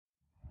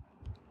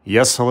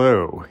Yes,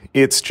 hello.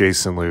 It's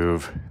Jason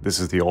Louv.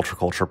 This is the Ultra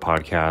Culture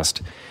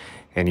Podcast.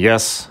 And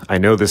yes, I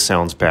know this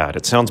sounds bad.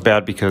 It sounds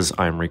bad because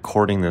I'm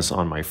recording this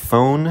on my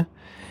phone.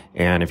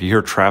 And if you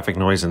hear traffic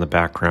noise in the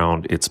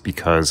background, it's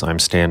because I'm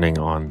standing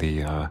on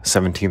the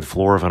 17th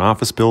floor of an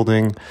office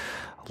building,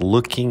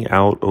 looking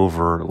out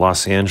over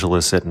Los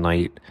Angeles at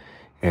night.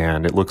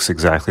 And it looks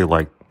exactly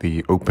like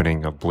the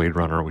opening of Blade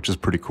Runner, which is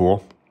pretty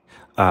cool.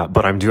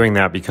 But I'm doing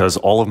that because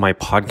all of my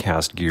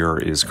podcast gear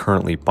is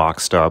currently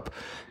boxed up.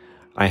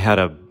 I had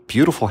a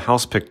beautiful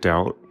house picked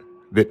out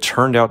that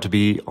turned out to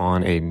be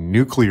on a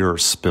nuclear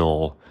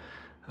spill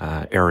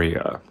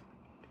area.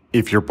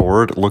 If you're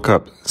bored, look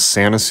up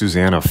Santa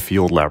Susana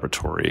Field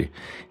Laboratory,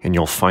 and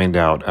you'll find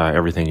out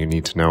everything you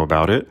need to know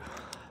about it.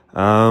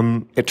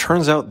 It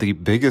turns out the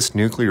biggest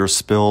nuclear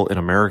spill in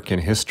American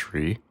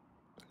history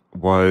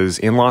was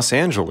in Los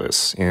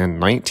Angeles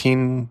in the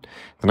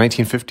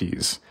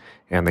 1950s,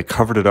 and they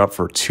covered it up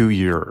for 2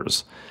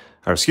 years.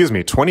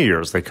 20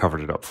 years they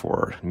covered it up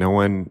for. No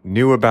one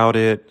knew about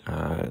it.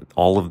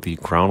 All of the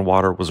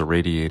groundwater was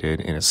irradiated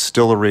and is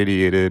still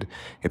irradiated.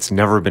 It's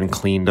never been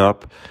cleaned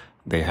up.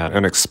 They had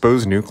an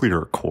exposed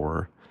nuclear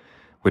core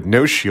with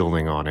no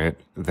shielding on it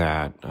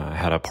that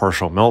had a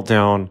partial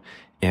meltdown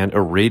and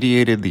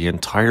irradiated the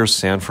entire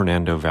San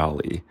Fernando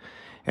Valley.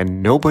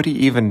 And nobody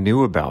even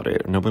knew about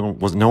it. No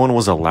one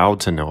was allowed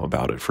to know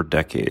about it for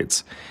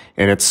decades.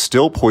 And it's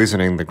still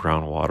poisoning the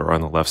groundwater on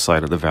the left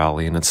side of the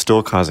valley, and it's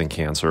still causing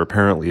cancer.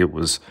 Apparently it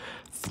was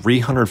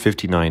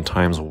 359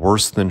 times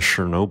worse than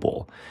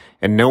Chernobyl.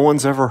 And no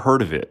one's ever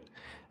heard of it.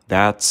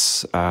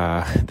 That's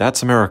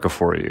America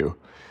for you.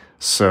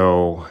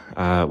 So,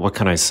 what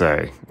can I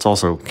say? It's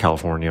also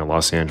California,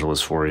 Los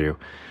Angeles for you.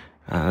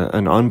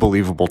 An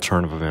unbelievable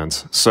turn of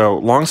events. So,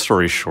 long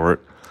story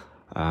short,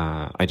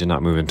 I did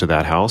not move into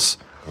that house.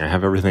 I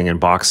have everything in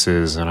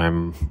boxes and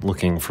I'm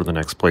looking for the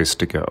next place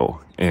to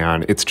go.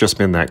 And it's just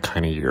been that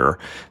kind of year.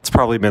 It's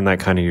probably been that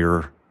kind of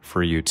year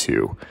for you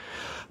too.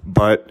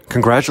 But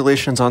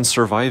congratulations on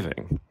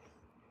surviving.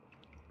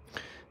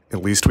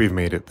 At least we've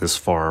made it this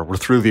far. We're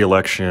through the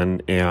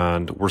election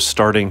and we're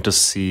starting to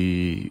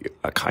see,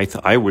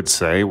 I would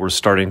say, we're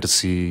starting to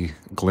see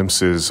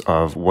glimpses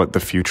of what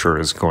the future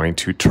is going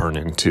to turn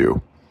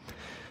into.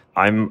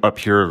 I'm up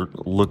here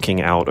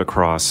looking out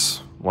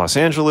across Los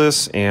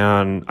Angeles,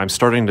 and I'm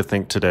starting to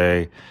think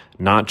today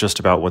not just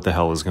about what the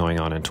hell is going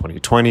on in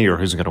 2020 or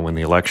who's going to win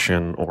the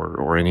election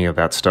or any of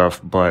that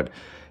stuff, but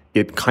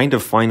it kind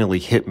of finally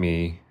hit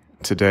me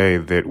today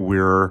that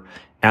we're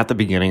at the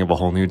beginning of a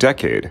whole new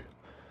decade.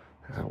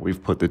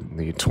 We've put the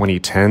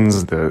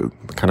 2010s, the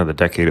kind of the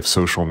decade of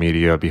social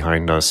media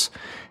behind us,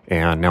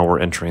 and now we're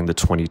entering the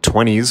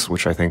 2020s,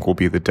 which I think will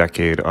be the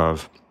decade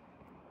of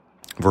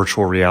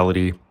virtual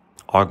reality,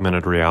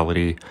 augmented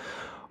reality,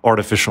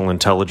 artificial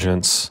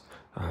intelligence,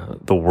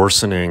 the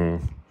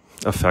worsening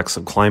effects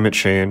of climate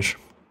change,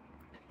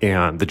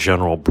 and the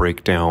general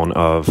breakdown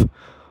of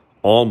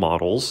all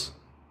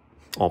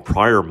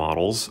prior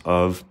models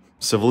of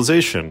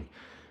civilization.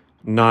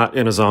 Not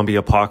in a zombie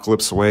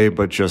apocalypse way,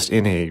 but just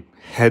in a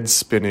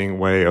head-spinning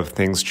way of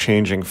things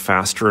changing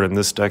faster in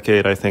this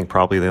decade, I think,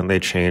 probably than they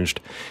changed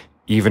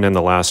even in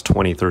the last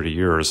 20, 30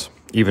 years.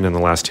 Even in the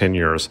last 10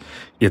 years,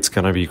 it's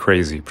going to be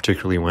crazy,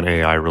 particularly when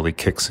AI really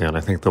kicks in.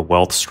 I think the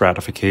wealth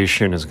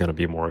stratification is going to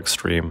be more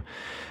extreme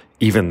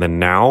even than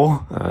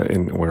now,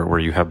 where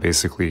you have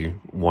basically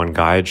one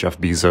guy, Jeff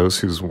Bezos,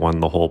 who's won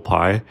the whole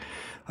pie.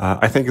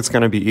 I think it's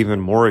going to be even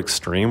more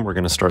extreme. We're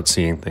going to start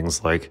seeing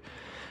things like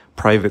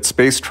private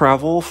space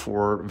travel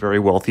for very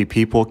wealthy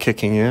people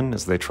kicking in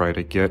as they try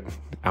to get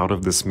out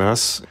of this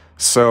mess.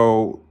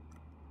 So,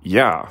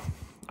 yeah,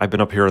 I've been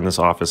up here in this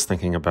office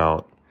thinking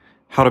about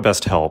how to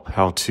best help,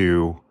 how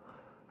to,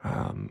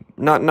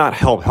 not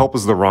help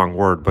is the wrong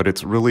word, but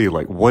it's really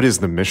like, what is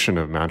the mission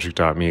of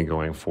magick.me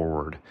going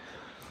forward?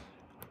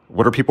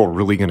 What are people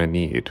really going to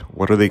need?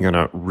 What are they going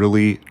to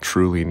really,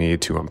 truly need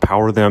to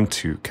empower them,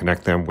 to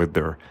connect them with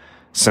their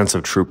sense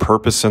of true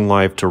purpose in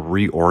life, to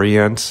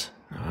reorient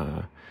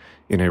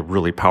in a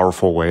really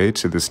powerful way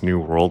to this new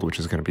world, which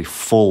is going to be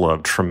full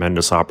of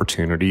tremendous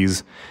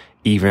opportunities,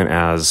 even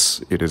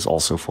as it is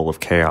also full of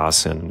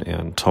chaos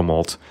and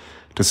tumult,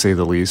 to say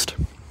the least.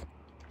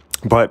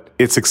 But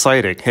it's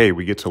exciting. Hey,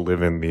 we get to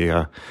live in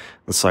the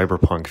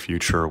cyberpunk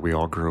future we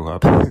all grew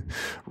up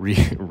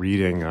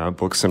reading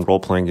books and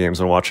role-playing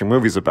games and watching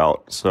movies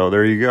about. So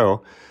there you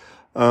go.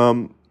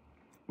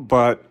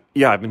 But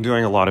yeah, I've been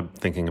doing a lot of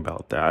thinking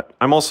about that.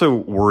 I'm also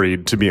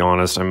worried, to be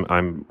honest.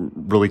 I'm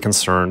really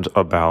concerned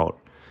about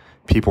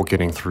people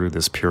getting through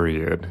this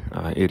period.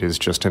 It is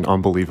just an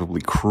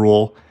unbelievably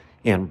cruel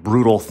and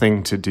brutal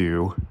thing to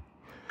do,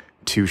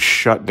 to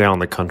shut down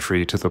the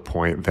country to the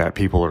point that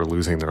people are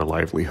losing their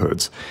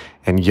livelihoods.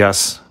 And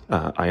yes,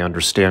 I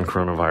understand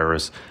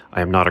coronavirus.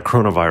 I am not a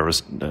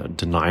coronavirus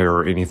denier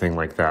or anything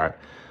like that.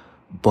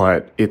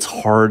 But it's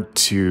hard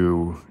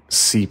to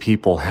see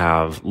people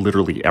have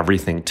literally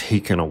everything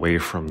taken away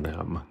from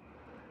them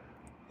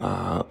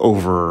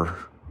over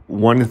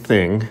one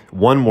thing,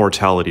 one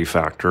mortality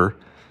factor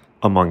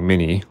among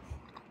many,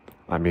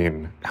 I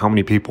mean, how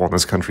many people in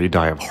this country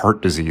die of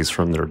heart disease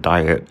from their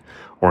diet,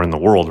 or in the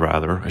world,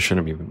 rather? I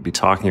shouldn't even be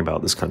talking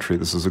about this country.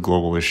 This is a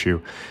global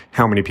issue.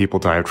 How many people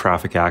die of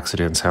traffic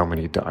accidents? How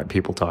many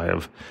people die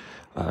of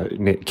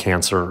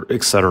cancer,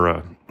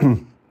 etc.?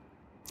 And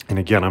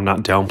again, I'm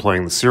not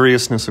downplaying the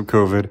seriousness of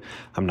COVID.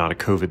 I'm not a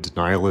COVID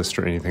denialist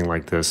or anything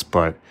like this,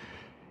 but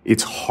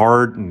it's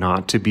hard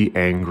not to be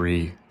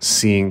angry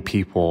seeing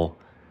people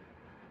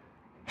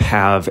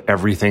have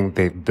everything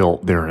they've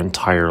built their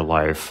entire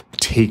life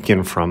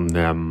taken from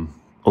them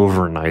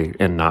overnight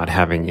and not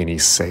having any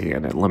say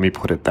in it. Let me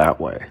put it that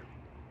way.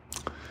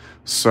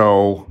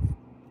 So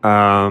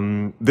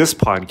this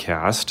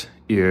podcast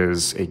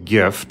is a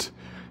gift.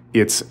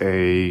 It's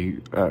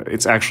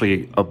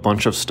actually a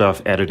bunch of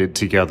stuff edited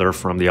together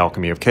from the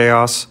Alchemy of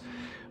Chaos,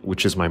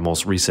 which is my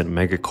most recent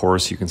mega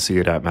course. You can see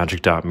it at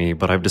magick.me.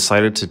 But I've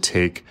decided to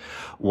take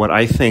what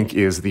I think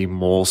is the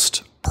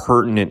most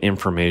pertinent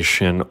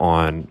information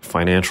on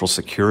financial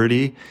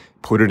security,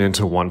 put it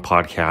into one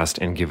podcast,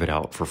 and give it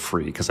out for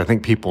free, because I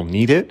think people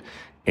need it.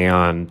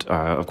 And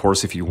of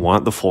course, if you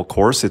want the full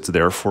course, it's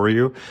there for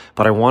you.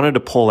 But I wanted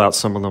to pull out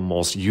some of the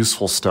most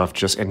useful stuff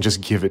and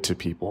just give it to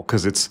people,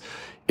 because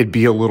it'd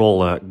be a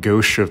little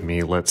gauche of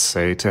me, let's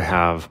say, to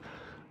have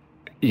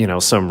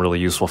some really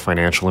useful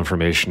financial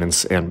information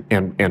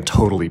and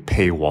totally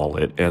paywall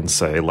it and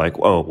say like,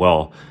 oh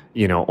well,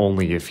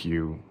 only if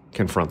you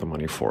can front the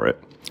money for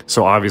it.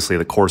 So obviously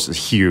the course is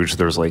huge.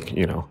 There's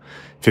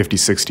 50,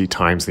 60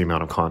 times the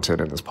amount of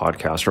content in this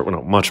podcast,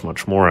 or much,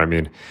 much more. I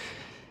mean,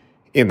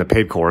 in the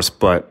paid course,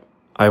 but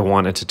I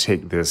wanted to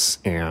take this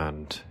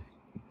and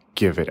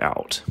give it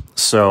out.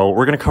 So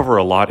we're going to cover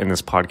a lot in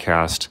this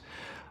podcast.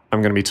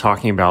 I'm going to be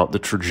talking about the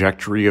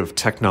trajectory of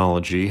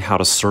technology, how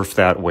to surf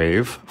that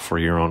wave for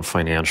your own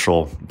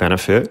financial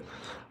benefit,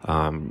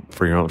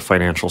 for your own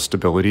financial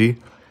stability.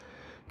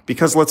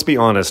 Because let's be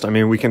honest, I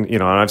mean, we can,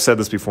 and I've said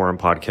this before in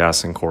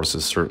podcasts and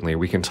courses, certainly,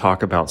 we can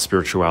talk about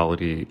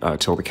spirituality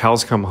till the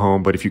cows come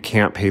home, but if you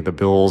can't pay the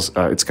bills,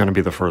 it's going to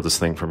be the furthest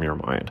thing from your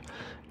mind.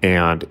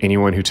 And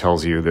anyone who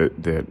tells you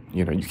that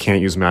you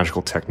can't use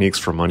magical techniques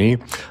for money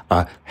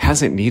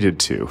hasn't needed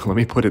to. Let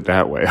me put it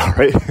that way, all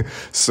right?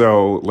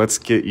 So let's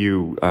get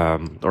you,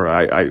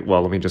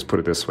 let me just put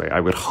it this way.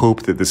 I would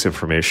hope that this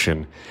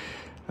information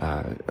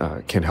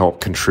can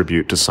help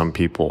contribute to some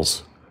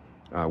people's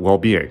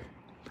well-being.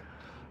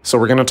 So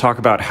we're going to talk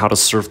about how to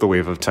surf the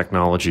wave of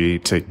technology,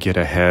 to get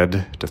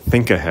ahead, to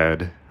think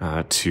ahead,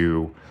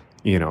 to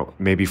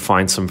maybe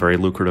find some very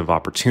lucrative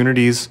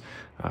opportunities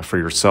for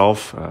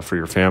yourself, for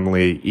your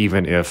family,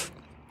 even if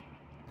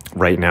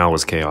right now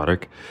is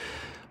chaotic,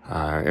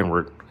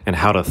 and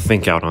how to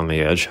think out on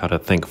the edge, how to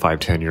think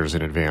 5-10 years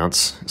in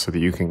advance so that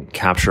you can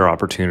capture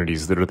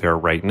opportunities that are there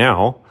right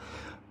now,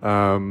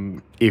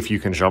 if you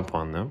can jump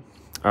on them.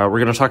 We're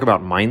going to talk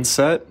about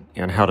mindset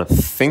and how to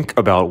think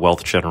about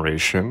wealth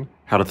generation,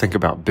 how to think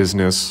about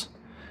business,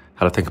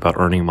 how to think about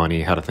earning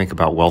money, how to think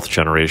about wealth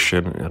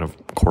generation. And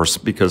of course,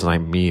 because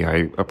I'm me,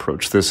 I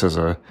approach this as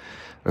a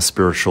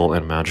spiritual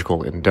and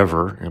magical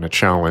endeavor and a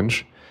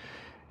challenge.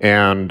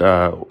 And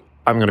I'm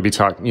going to be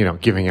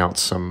giving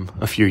out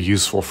a few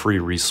useful free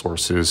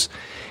resources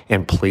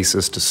and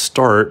places to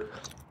start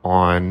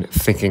on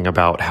thinking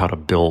about how to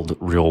build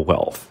real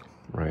wealth,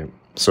 right?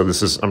 So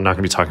I'm not going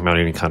to be talking about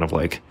any kind of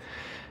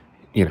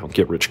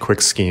get rich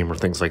quick scheme or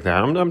things like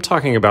that. I'm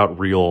talking about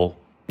real,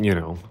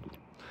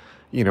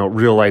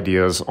 real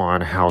ideas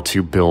on how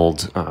to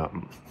build,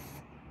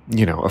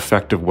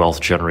 effective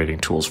wealth generating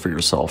tools for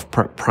yourself,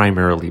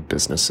 primarily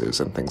businesses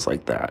and things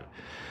like that.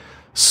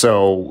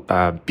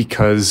 So,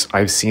 because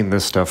I've seen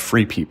this stuff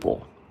free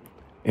people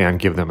and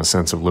give them a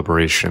sense of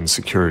liberation,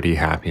 security,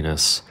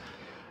 happiness,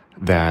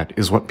 that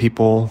is what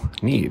people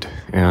need.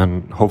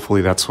 And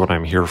hopefully that's what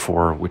I'm here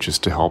for, which is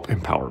to help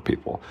empower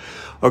people.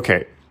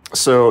 Okay.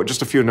 So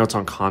just a few notes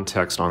on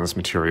context on this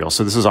material.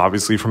 So this is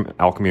obviously from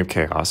Alchemy of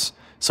Chaos.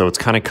 So it's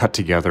kind of cut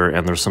together,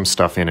 and there's some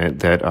stuff in it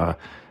that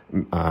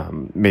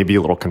may be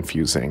a little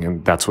confusing.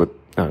 And that's what,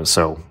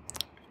 so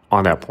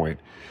on that point,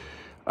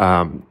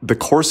 the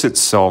course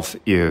itself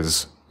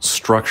is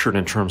structured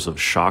in terms of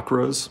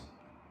chakras,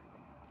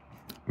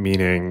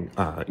 meaning,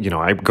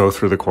 I go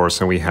through the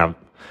course and we have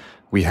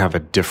a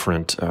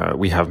different,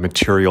 we have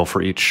material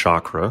for each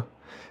chakra.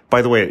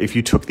 By the way, if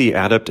you took the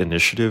Adept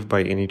Initiative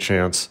by any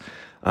chance,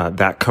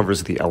 that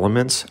covers the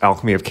elements.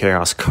 Alchemy of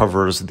Chaos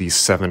covers the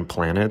 7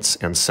 planets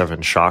and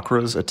 7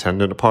 chakras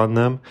attendant upon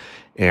them,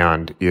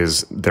 and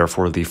is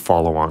therefore the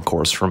follow-on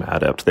course from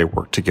Adept. They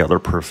work together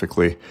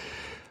perfectly.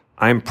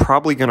 I'm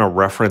probably going to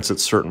reference at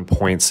certain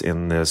points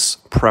in this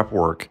prep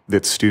work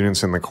that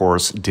students in the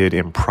course did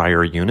in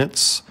prior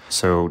units,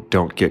 so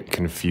don't get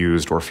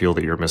confused or feel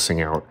that you're missing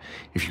out.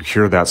 If you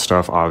hear that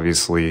stuff,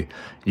 obviously,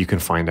 you can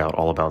find out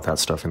all about that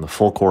stuff in the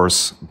full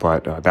course,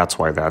 but that's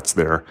why that's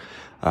there.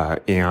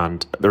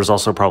 And there's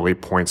also probably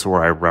points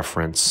where I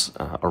reference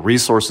a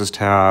resources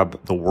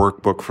tab, the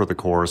workbook for the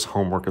course,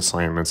 homework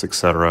assignments,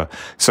 etc.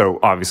 So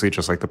obviously,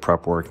 just like the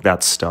prep work,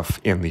 that's stuff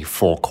in the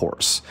full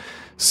course.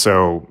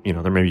 So,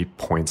 there may be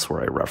points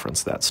where I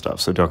reference that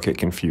stuff. So don't get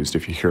confused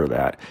if you hear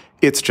that.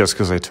 It's just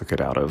because I took it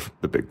out of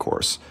the big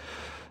course.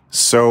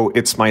 So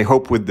it's my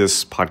hope with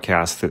this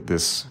podcast that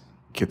this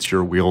gets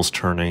your wheels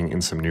turning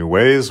in some new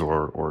ways,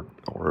 or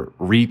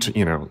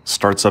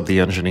starts up the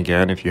engine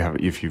again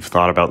if you've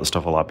thought about this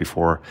stuff a lot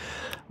before,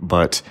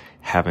 but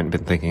haven't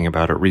been thinking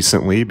about it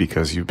recently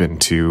because you've been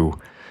too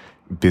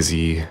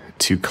busy,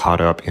 too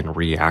caught up in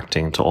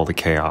reacting to all the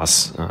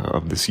chaos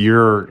of this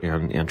year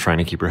and trying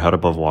to keep your head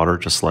above water,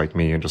 just like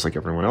me and just like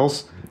everyone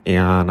else.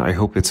 And I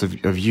hope it's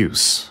of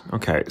use.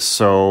 Okay,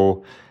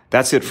 so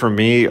that's it for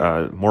me.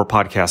 More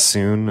podcasts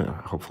soon.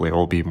 Hopefully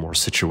I'll be more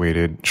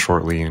situated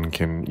shortly and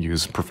can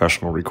use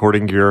professional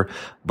recording gear.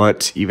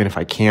 But even if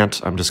I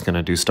can't, I'm just going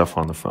to do stuff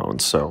on the phone.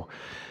 So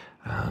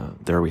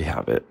there we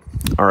have it.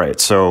 All right.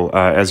 So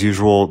as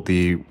usual,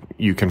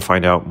 you can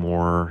find out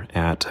more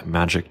at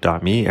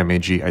magick.me,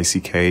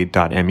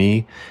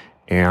 magick.me,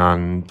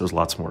 and there's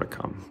lots more to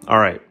come. All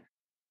right.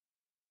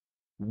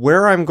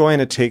 Where I'm going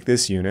to take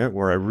this unit,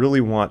 where I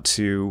really want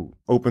to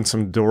open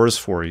some doors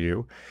for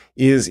you,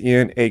 is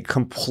in a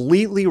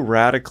completely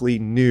radically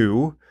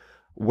new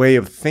way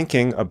of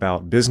thinking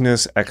about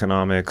business,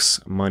 economics,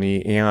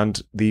 money,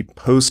 and the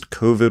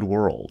post-COVID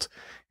world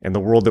and the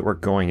world that we're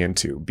going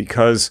into.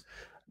 Because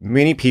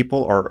many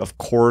people are, of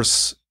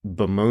course,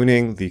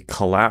 bemoaning the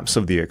collapse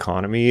of the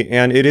economy,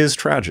 and it is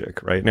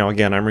tragic, right? Now,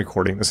 again, I'm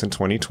recording this in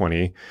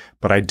 2020,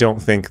 but I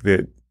don't think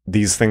that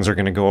these things are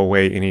going to go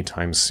away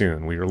anytime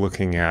soon. We are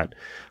looking at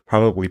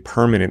probably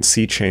permanent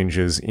sea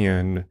changes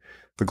in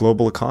the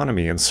global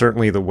economy, and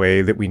certainly the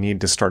way that we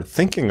need to start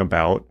thinking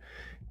about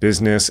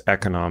business,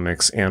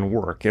 economics, and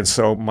work. And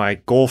so my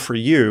goal for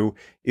you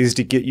is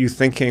to get you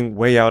thinking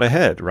way out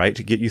ahead, right?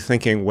 To get you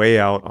thinking way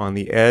out on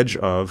the edge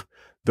of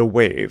the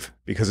wave,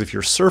 because if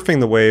you're surfing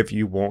the wave,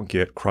 you won't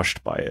get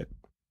crushed by it.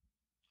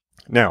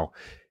 Now,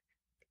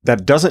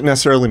 that doesn't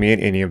necessarily mean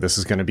any of this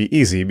is going to be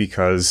easy,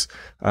 because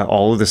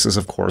all of this is,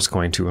 of course,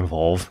 going to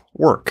involve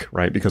work,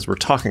 right? Because we're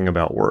talking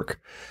about work.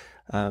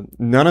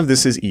 None of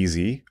this is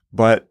easy,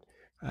 but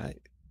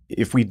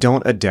if we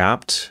don't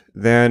adapt,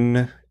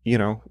 then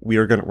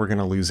we're going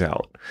to lose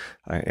out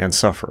and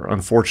suffer,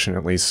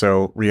 unfortunately.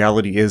 So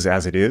reality is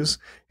as it is,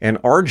 and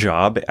our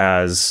job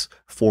as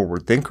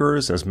forward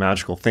thinkers, as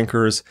magical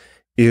thinkers,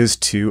 is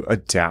to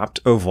adapt,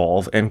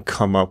 evolve, and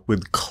come up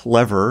with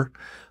clever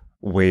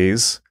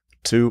ways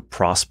to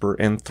prosper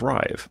and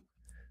thrive.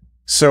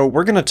 So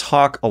we're going to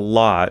talk a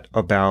lot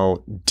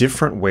about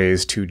different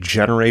ways to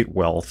generate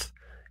wealth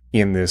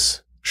in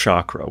this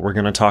chakra. We're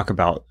going to talk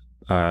about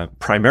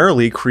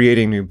primarily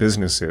creating new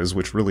businesses,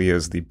 which really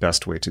is the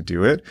best way to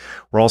do it.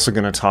 We're also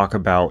going to talk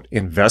about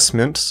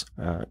investments,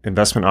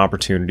 investment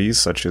opportunities,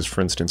 such as, for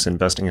instance,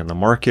 investing in the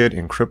market,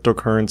 in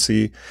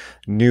cryptocurrency,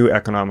 new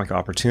economic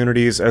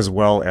opportunities, as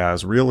well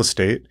as real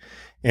estate,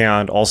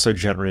 and also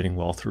generating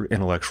wealth through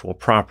intellectual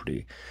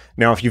property.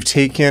 Now, if you've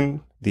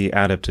taken the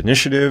Adept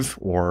Initiative,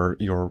 or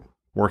you're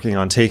working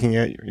on taking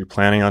it, you're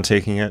planning on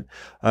taking it,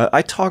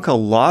 I talk a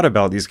lot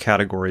about these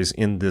categories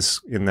in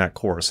that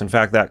course. In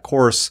fact, that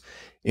course,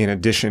 in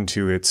addition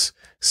to its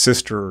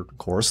sister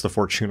course, the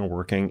Fortuna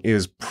Working,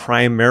 is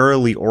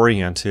primarily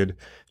oriented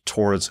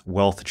towards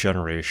wealth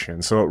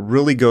generation. So it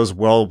really goes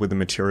well with the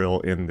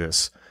material in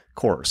this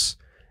course.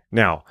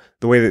 Now,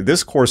 the way that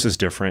this course is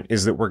different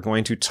is that we're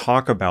going to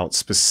talk about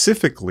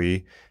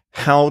specifically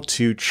how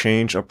to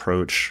change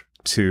approach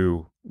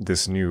to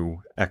this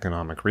new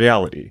economic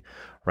reality,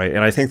 right?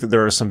 And I think that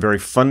there are some very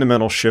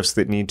fundamental shifts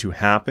that need to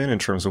happen in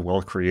terms of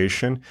wealth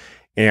creation,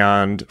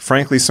 and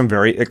frankly, some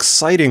very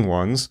exciting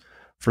ones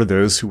for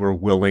those who are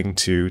willing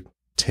to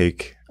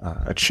take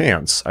a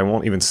chance. I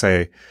won't even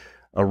say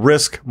a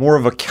risk, more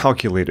of a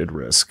calculated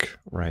risk,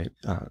 right?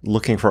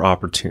 Looking for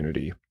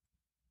opportunity.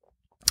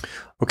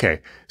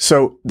 Okay,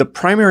 so the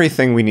primary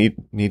thing we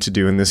need to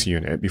do in this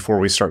unit before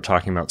we start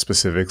talking about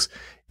specifics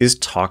is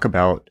talk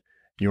about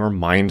your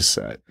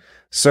mindset.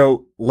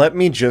 So let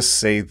me just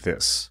say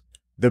this.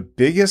 The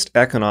biggest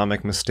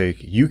economic mistake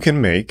you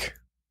can make,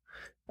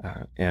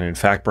 and in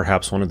fact,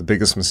 perhaps one of the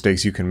biggest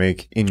mistakes you can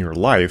make in your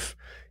life,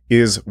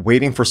 is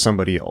waiting for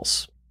somebody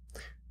else.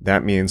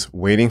 That means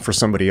waiting for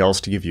somebody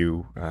else to give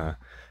you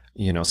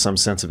some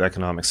sense of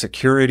economic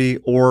security,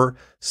 or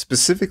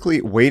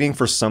specifically waiting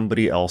for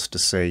somebody else to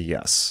say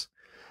yes.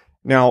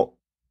 Now,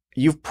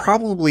 you've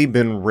probably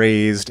been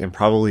raised and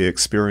probably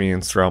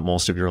experienced throughout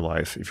most of your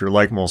life, if you're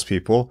like most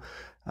people,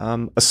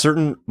 a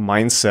certain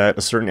mindset,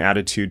 a certain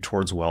attitude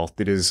towards wealth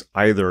that is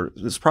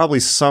there's probably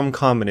some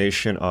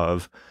combination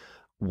of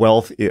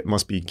wealth, it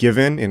must be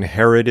given,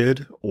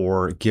 inherited,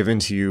 or given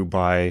to you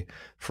by,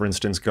 for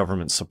instance,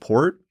 government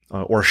support,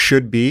 or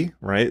should be,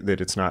 right?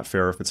 That it's not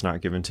fair if it's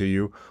not given to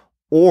you.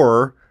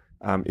 Or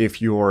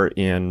if you're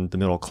in the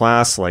middle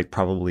class, like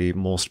probably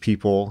most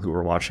people who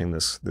are watching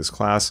this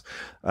class,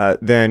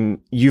 then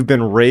you've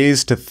been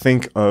raised to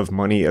think of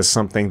money as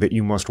something that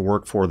you must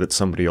work for, that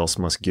somebody else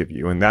must give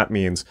you. And that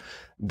means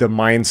the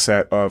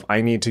mindset of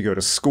I need to go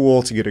to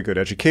school to get a good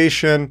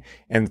education.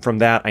 And from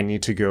that, I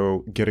need to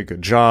go get a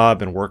good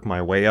job and work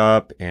my way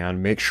up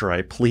and make sure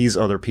I please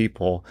other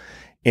people.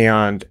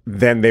 And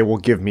then they will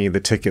give me the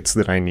tickets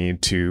that I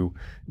need to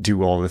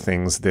do all the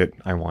things that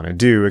I want to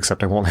do,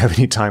 except I won't have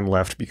any time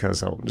left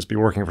because I'll just be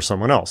working for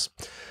someone else.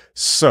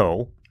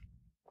 So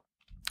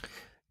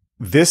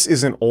this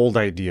is an old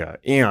idea.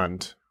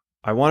 And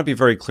I want to be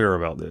very clear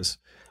about this.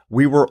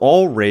 We were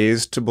all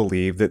raised to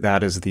believe that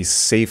that is the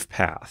safe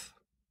path,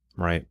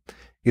 right?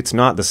 It's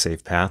not the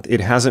safe path. It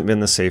hasn't been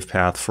the safe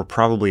path for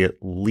probably at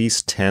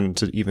least 10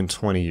 to even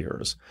 20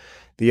 years.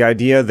 The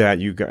idea that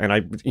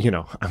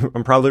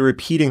I'm probably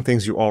repeating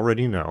things you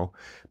already know,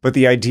 but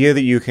the idea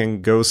that you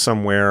can go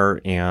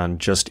somewhere and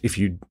just, if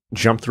you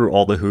jump through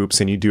all the hoops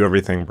and you do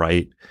everything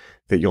right,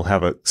 that you'll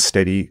have a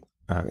steady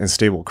and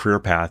stable career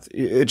path,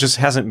 it just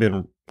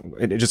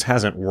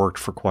hasn't worked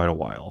for quite a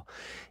while.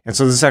 And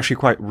so this is actually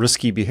quite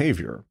risky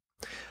behavior.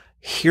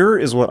 Here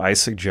is what I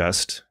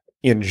suggest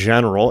in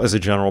general, as a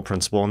general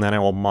principle, and then I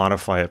will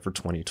modify it for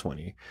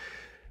 2020.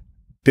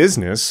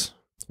 Business,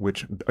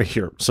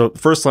 so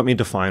first let me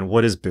define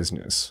what is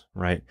business,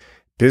 right?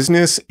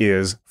 Business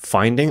is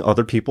finding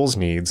other people's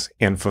needs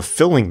and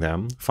fulfilling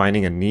them,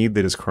 finding a need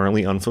that is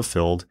currently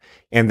unfulfilled,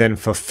 and then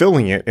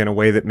fulfilling it in a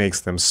way that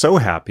makes them so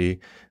happy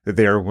that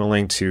they are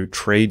willing to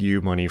trade you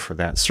money for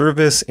that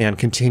service and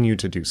continue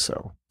to do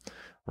so,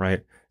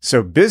 right?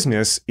 So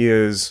business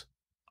is,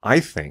 I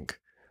think,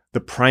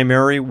 the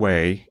primary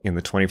way in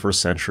the 21st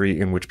century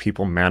in which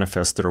people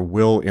manifest their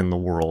will in the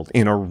world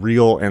in a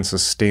real and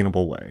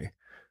sustainable way,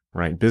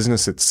 right?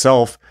 Business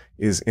itself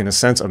is, in a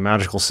sense, a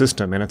magical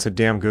system, and it's a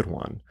damn good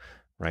one,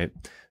 right?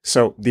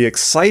 So the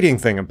exciting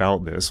thing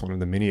about this, one of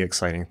the many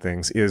exciting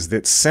things, is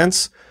that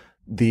since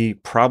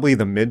probably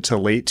the mid to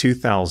late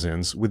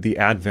 2000s, with the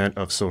advent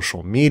of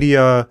social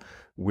media,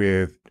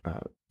 with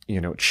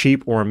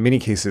cheap, or in many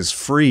cases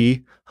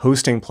free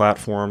hosting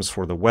platforms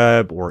for the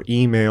web or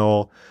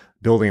email,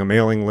 building a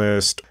mailing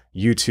list,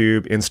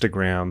 YouTube,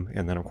 Instagram,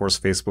 and then of course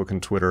Facebook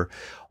and Twitter,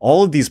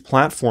 all of these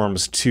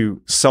platforms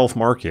to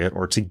self-market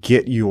or to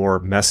get your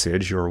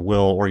message, your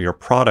will, or your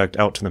product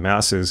out to the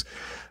masses.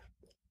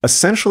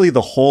 Essentially,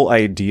 the whole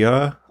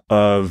idea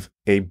of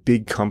a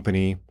big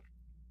company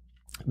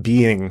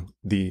being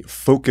the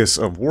focus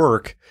of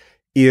work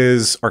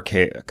is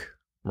archaic,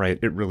 right?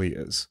 It really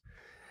is.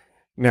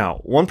 Now,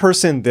 one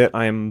person that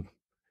I'm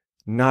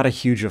not a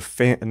huge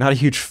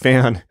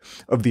fan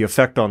of the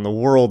effect on the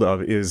world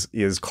of is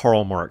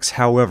Karl Marx.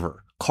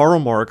 However, Karl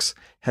Marx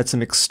had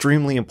some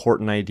extremely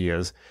important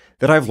ideas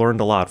that I've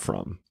learned a lot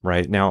from,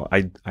 right? Now,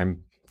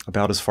 I'm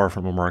about as far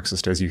from a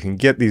Marxist as you can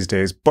get these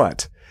days,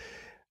 but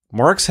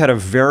Marx had a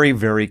very,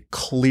 very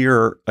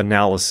clear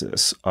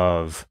analysis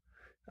of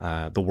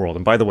the world.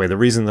 And by the way, the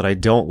reason that I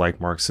don't like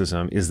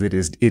Marxism is that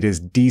it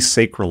is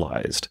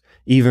desacralized,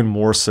 even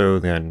more so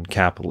than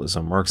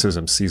capitalism.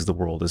 Marxism sees the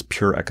world as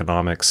pure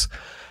economics.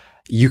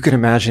 You can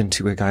imagine,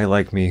 to a guy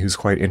like me who's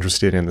quite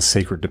interested in the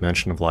sacred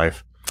dimension of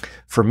life,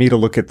 for me to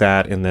look at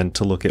that and then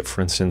to look at,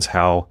 for instance,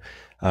 how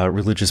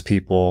religious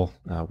people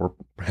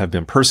have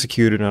been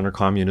persecuted under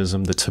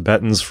communism, the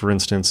Tibetans, for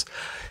instance,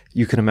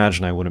 you can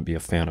imagine I wouldn't be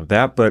a fan of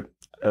that, but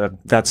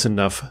that's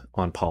enough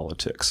on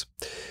politics.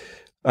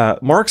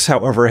 Marx,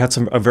 however, had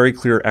a very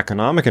clear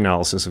economic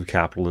analysis of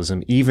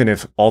capitalism, even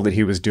if all that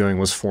he was doing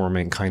was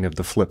forming kind of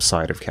the flip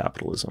side of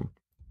capitalism.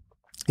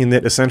 In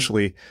that,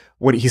 essentially,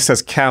 what he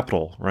says,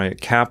 capital, right?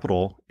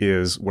 Capital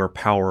is where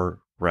power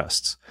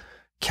rests.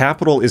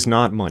 Capital is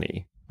not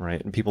money,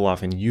 right? And people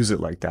often use it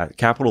like that.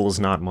 Capital is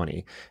not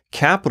money.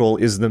 Capital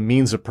is the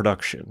means of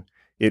production.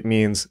 It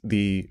meant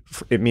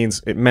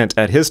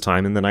at his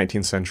time in the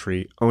 19th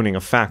century owning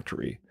a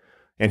factory.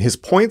 And his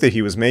point that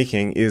he was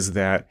making is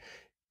that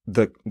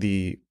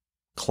the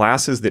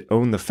classes that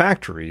own the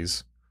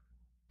factories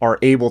are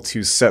able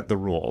to set the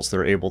rules.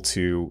 They're able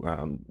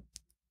to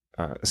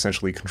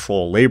essentially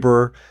control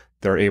labor.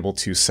 They're able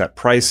to set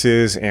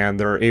prices, and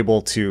they're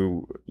able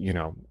to,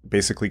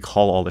 basically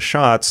call all the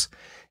shots,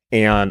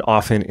 and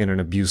often in an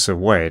abusive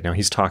way. Now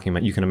he's talking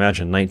about, you can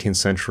imagine, 19th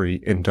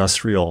century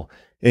industrial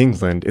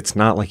England. It's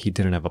not like he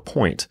didn't have a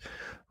point,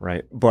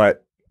 right?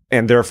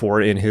 And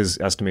therefore, in his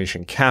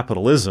estimation,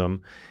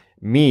 capitalism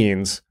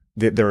means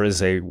that there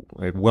is a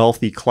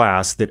wealthy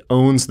class that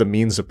owns the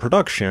means of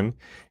production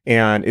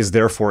and is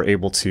therefore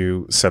able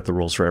to set the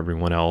rules for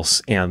everyone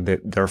else. And that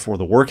therefore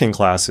the working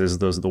classes,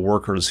 the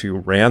workers who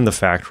ran the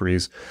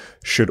factories,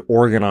 should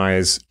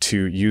organize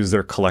to use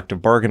their collective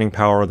bargaining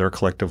power, their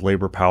collective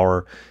labor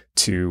power,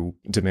 to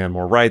demand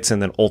more rights, and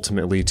then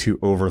ultimately to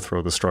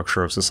overthrow the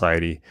structure of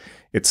society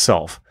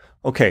itself.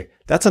 Okay,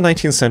 that's a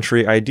 19th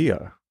century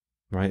idea,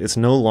 right? It's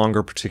no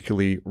longer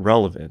particularly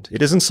relevant.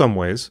 It is in some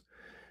ways,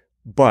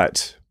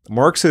 but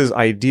Marx's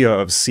idea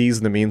of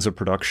seize the means of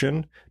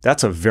production,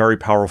 that's a very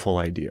powerful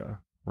idea,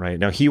 right?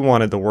 Now, he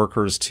wanted the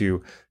workers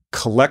to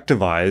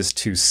collectivize,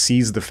 to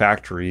seize the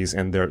factories,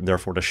 and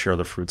therefore to share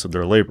the fruits of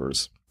their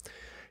labors.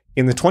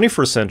 In the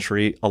 21st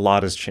century, a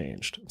lot has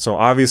changed. So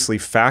obviously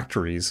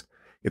factories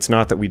It's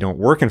not that we don't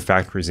work in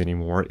factories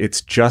anymore.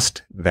 It's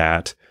just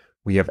that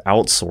we have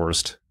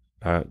outsourced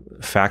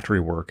factory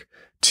work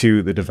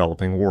to the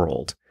developing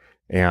world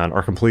and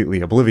are completely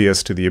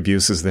oblivious to the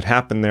abuses that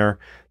happen there.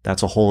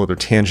 That's a whole other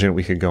tangent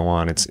we could go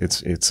on.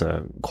 It's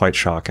quite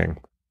shocking.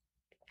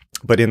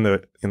 But in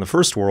the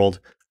first world,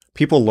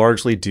 people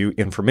largely do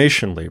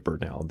information labor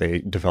now. They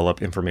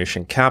develop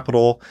information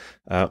capital,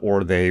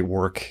 or they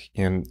work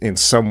in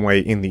some way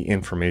in the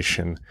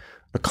information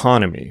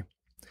economy.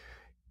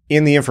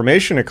 In the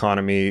information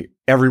economy,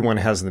 everyone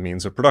has the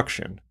means of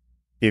production.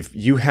 If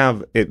you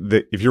have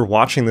if you're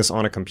watching this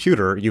on a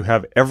computer, you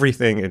have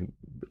everything, and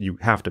you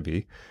have to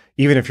be.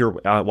 Even if you're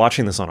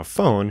watching this on a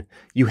phone,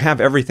 you have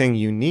everything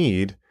you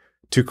need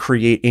to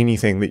create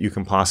anything that you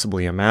can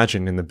possibly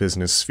imagine in the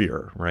business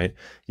sphere, right?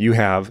 If you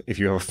have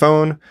a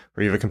phone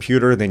or you have a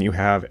computer, then you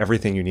have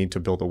everything you need to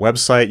build a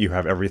website. You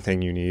have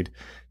everything you need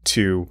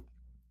to,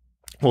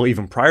 well,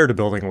 even prior to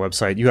building a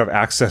website, you have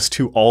access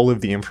to all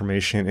of the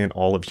information in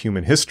all of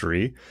human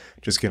history.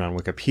 Just get on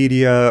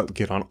Wikipedia,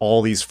 get on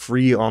all these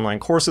free online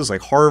courses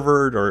like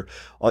Harvard, or,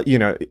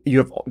 you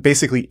have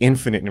basically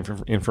infinite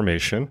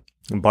information.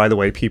 And by the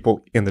way,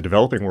 people in the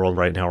developing world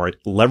right now are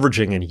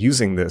leveraging and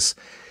using this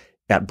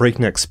at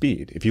breakneck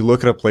speed. If you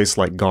look at a place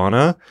like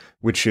Ghana,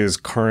 which is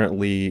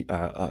currently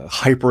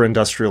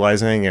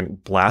hyper-industrializing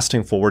and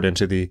blasting forward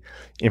into the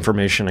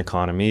information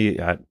economy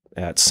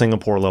at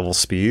Singapore level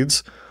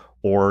speeds,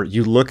 or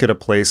you look at a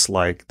place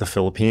like the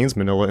Philippines,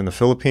 Manila in the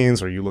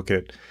Philippines, or you look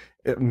at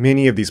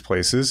many of these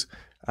places,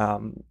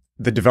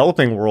 the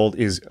developing world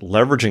is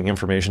leveraging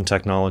information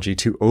technology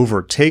to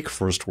overtake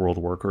first world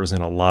workers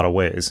in a lot of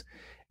ways.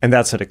 And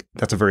that's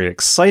a very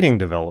exciting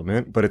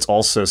development, but it's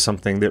also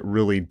something that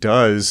really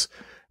does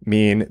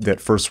mean that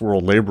first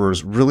world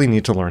laborers really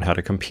need to learn how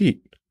to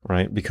compete,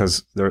 right?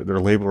 Because their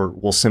labor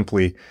will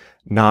simply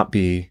not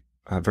be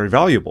very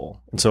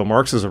valuable. And so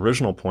Marx's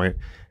original point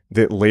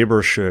that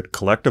labor should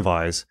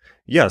collectivize,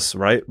 yes,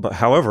 right? But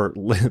however,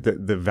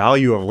 the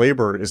value of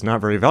labor is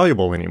not very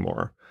valuable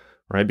anymore,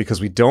 right?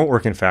 Because we don't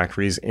work in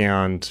factories,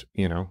 and,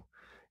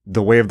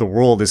 the way of the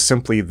world is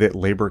simply that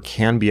labor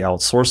can be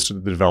outsourced to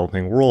the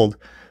developing world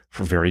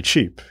for very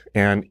cheap.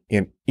 And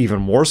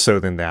even more so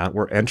than that,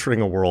 we're entering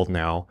a world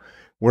now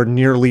where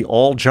nearly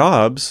all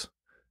jobs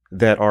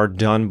that are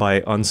done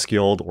by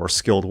unskilled or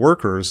skilled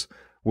workers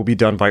will be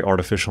done by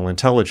artificial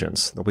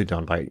intelligence. They'll be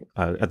done by,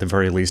 at the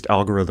very least,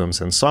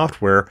 algorithms and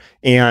software.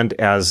 And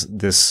as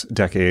this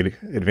decade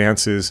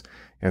advances,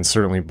 and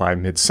certainly by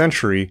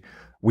mid-century,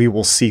 we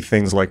will see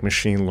things like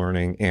machine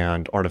learning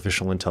and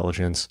artificial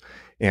intelligence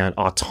and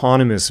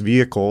autonomous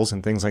vehicles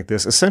and things like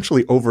this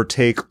essentially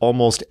overtake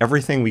almost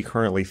everything we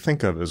currently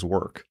think of as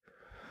work.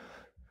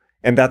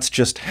 And that's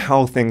just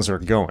how things are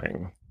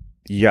going.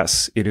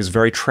 Yes, it is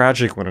very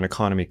tragic when an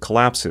economy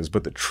collapses,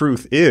 but the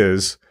truth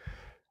is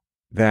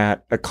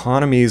that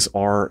economies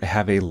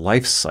have a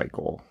life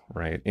cycle,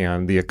 right?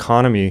 And the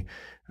economy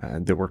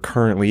that we're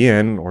currently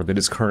in, or that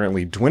is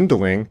currently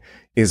dwindling,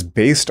 is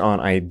based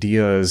on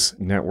ideas,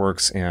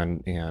 networks,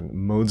 and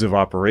modes of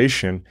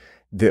operation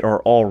that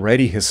are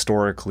already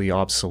historically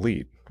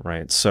obsolete,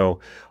 right? So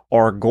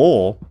our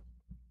goal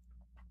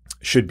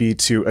should be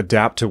to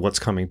adapt to what's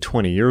coming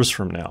 20 years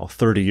from now,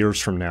 30 years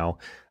from now,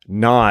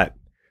 not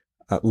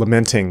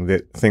lamenting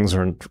that things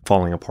are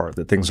falling apart,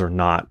 that things are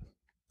not,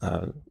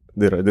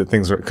 that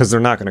things are, because they're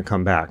not going to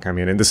come back. I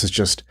mean, and this is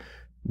just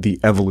the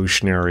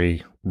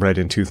evolutionary red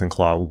in tooth and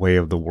claw way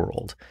of the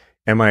world.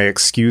 Am I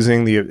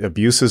excusing the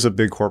abuses of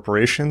big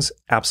corporations?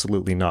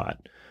 Absolutely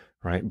not.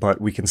 Right? But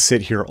we can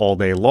sit here all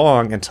day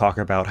long and talk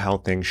about how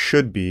things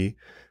should be,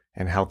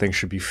 and how things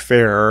should be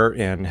fair,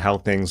 and how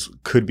things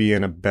could be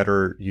in a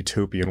better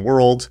utopian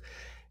world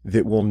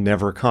that will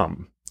never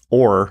come.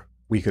 Or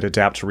we could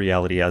adapt to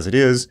reality as it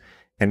is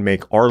and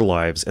make our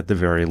lives, at the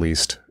very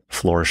least,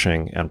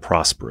 flourishing and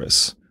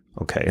prosperous.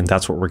 Okay, and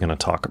that's what we're going to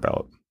talk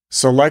about.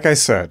 So like I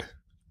said,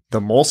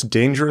 the most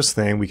dangerous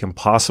thing we can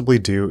possibly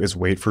do is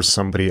wait for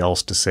somebody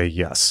else to say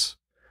yes.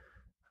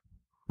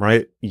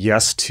 Right?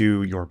 Yes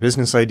to your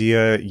business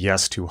idea,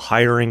 yes to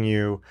hiring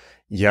you,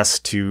 yes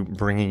to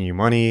bringing you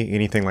money,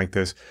 anything like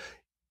this.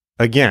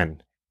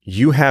 Again,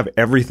 you have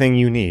everything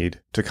you need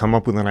to come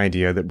up with an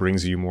idea that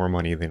brings you more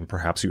money than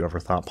perhaps you ever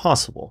thought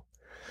possible.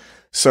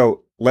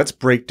 So let's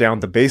break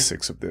down the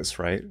basics of this,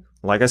 right?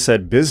 Like I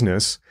said,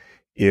 business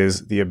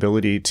is the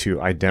ability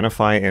to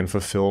identify and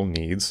fulfill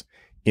needs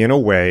in a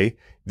way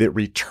that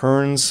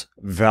returns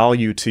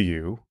value to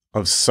you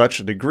of such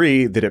a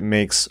degree that it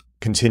makes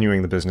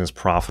continuing the business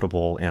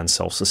profitable and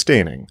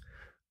self-sustaining,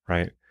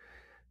 right?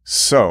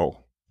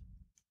 So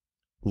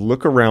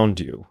look around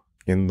you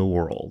in the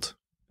world.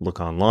 Look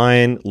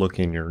online, look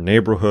in your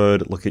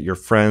neighborhood, look at your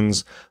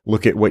friends,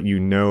 look at what you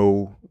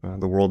know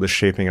the world is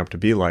shaping up to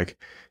be like.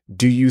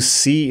 Do you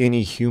see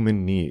any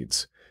human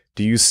needs?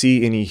 Do you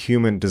see any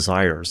human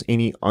desires,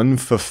 any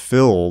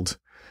unfulfilled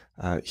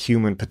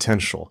human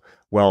potential?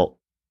 Well,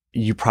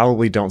 you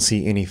probably don't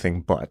see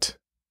anything but,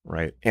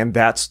 right? And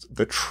that's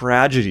the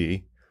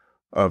tragedy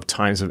of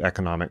times of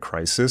economic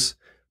crisis,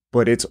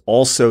 but it's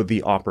also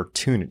the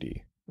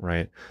opportunity,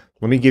 right?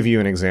 Let me give you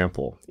an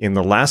example. In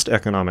the last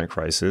economic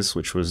crisis,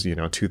 which was,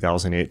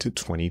 2008 to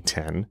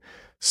 2010,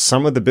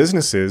 some of the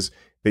businesses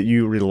that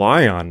you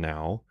rely on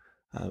now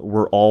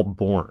were all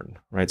born,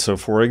 right? So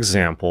for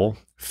example,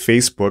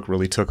 Facebook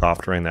really took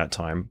off during that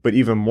time, but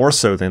even more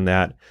so than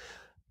that,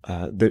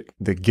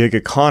 the gig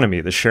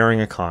economy, the sharing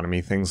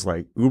economy, things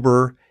like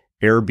Uber,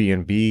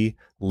 Airbnb,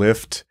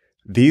 Lyft,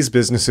 these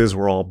businesses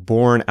were all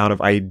born out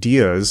of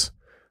ideas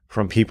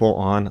from people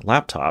on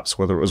laptops,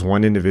 whether it was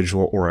one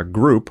individual or a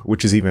group,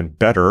 which is even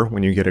better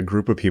when you get a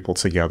group of people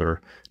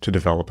together to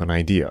develop an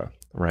idea,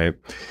 right?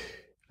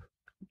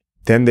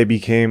 Then they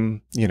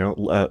became,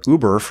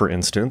 Uber, for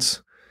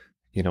instance,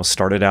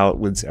 started out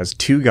as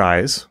two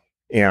guys,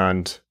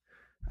 and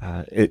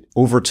it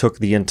overtook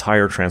the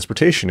entire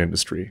transportation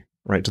industry,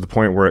 right? To the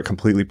point where it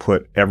completely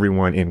put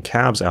everyone in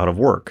cabs out of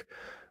work,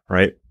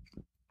 right?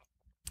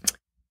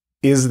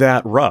 Is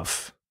that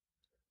rough?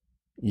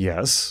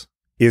 Yes.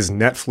 Is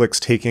Netflix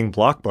taking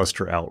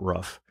Blockbuster out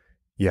rough?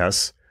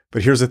 Yes.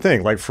 But here's the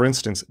thing, like for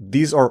instance,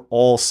 these are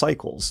all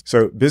cycles.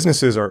 So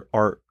businesses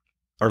are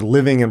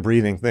living and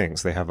breathing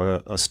things. They have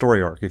a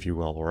story arc, if you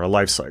will, or a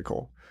life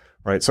cycle,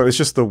 right? So it's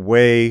just the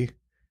way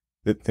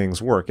that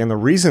things work. And the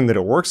reason that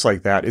it works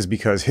like that is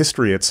because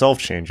history itself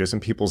changes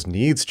and people's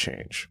needs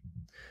change.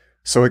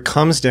 So it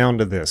comes down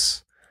to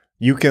this.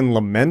 You can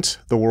lament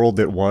the world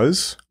that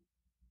was,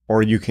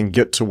 or you can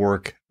get to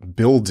work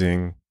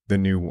building the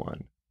new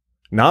one.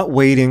 Not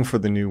waiting for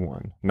the new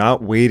one,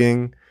 not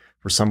waiting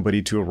for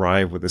somebody to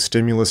arrive with a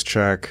stimulus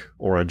check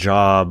or a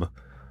job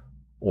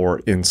or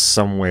in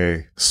some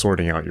way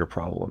sorting out your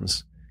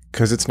problems,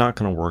 because it's not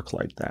going to work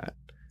like that.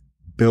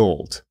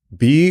 Build.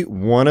 Be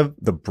one of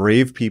the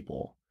brave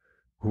people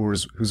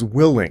who's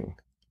willing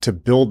to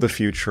build the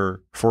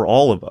future for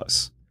all of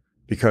us,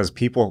 because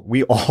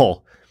we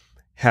all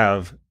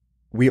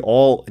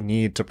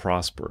need to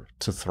prosper,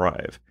 to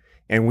thrive.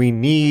 And we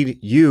need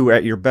you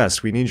at your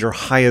best. We need your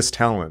highest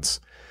talents.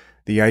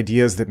 The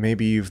ideas that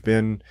maybe you've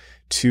been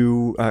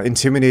too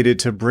intimidated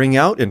to bring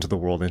out into the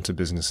world, into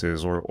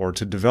businesses or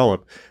to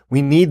develop.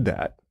 We need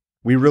that.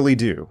 We really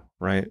do,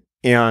 right?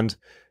 And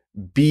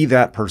be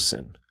that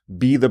person.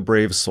 Be the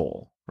brave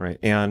soul, right?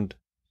 And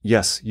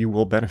yes, you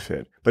will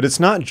benefit. But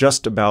it's not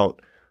just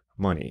about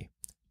money.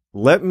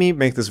 Let me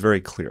make this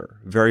very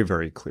clear, very,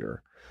 very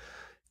clear.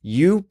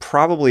 You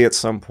probably at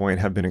some point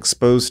have been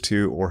exposed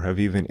to or have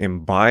even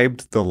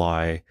imbibed the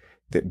lie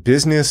that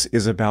business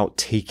is about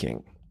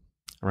taking,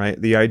 right?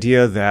 The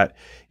idea that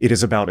it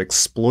is about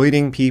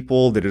exploiting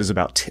people, that it is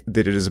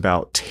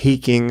about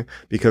taking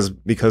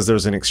because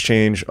there's an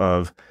exchange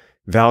of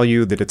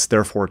value, that it's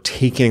therefore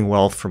taking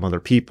wealth from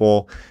other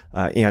people,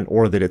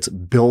 or that it's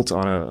built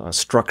on a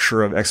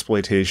structure of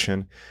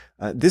exploitation.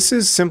 This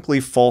is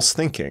simply false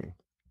thinking.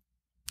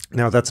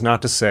 Now, that's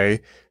not to say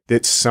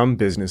that some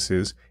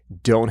businesses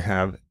don't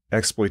have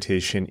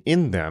exploitation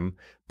in them,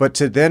 but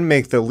to then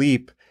make the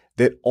leap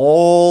that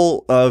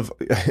all of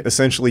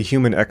essentially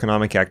human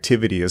economic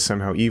activity is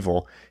somehow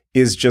evil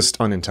is just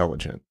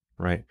unintelligent,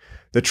 right?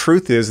 The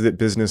truth is that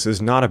business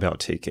is not about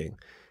taking.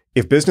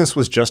 If business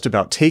was just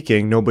about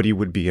taking, nobody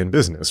would be in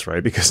business,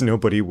 right? Because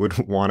nobody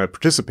would want to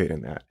participate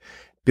in that.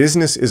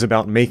 Business is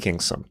about making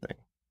something.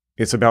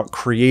 It's about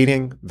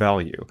creating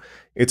value.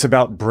 It's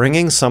about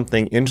bringing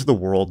something into the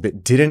world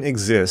that didn't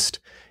exist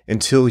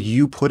until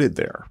you put it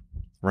there,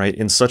 right?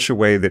 In such a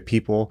way that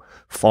people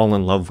fall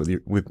in love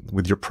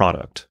with your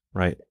product,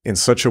 right? In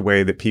such a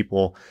way that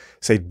people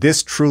say,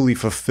 this truly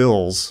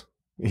fulfills,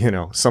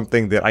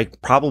 something that I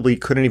probably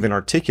couldn't even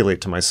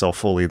articulate to myself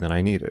fully that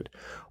I needed,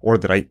 or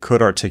that I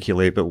could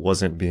articulate but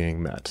wasn't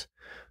being met,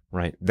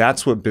 right?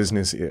 That's what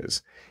business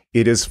is.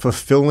 It is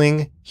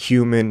fulfilling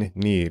human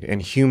need,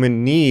 and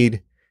human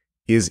need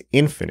is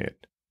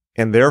infinite,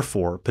 and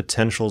therefore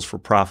potentials for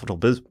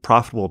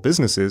profitable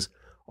businesses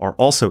are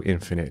also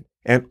infinite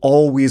and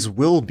always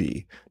will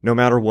be, no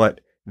matter what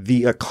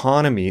the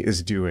economy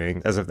is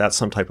doing, as if that's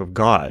some type of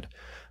God,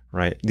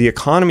 right? The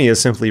economy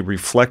is simply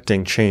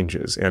reflecting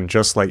changes. And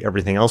just like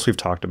everything else we've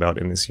talked about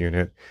in this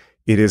unit,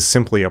 it is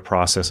simply a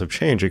process of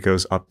change. It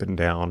goes up and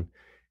down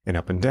and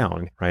up and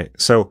down, right?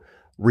 So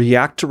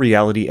react to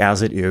reality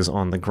as it is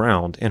on the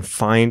ground and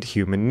find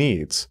human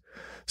needs.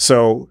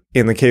 So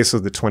in the case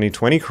of the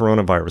 2020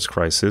 coronavirus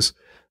crisis,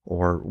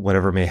 or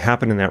whatever may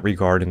happen in that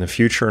regard in the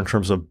future in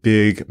terms of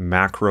big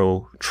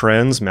macro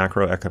trends,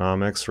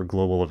 macroeconomics, or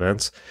global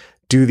events,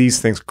 do these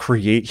things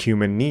create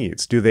human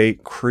needs? Do they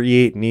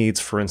create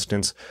needs, for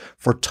instance,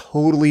 for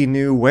totally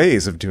new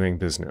ways of doing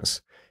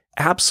business?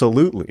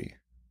 Absolutely,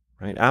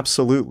 right?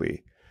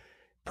 Absolutely.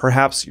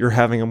 Perhaps you're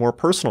having a more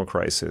personal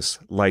crisis,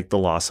 like the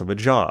loss of a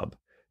job.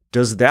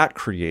 Does that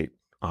create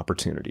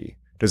opportunity?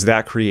 Does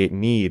that create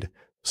need?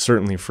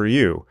 Certainly for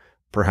you.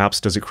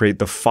 Perhaps does it create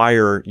the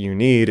fire you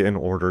need in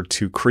order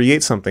to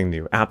create something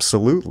new?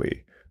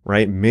 Absolutely,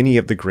 right? Many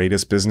of the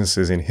greatest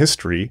businesses in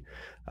history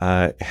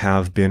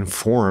have been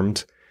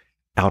formed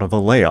out of a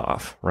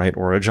layoff, right?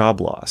 Or a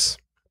job loss.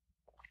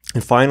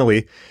 And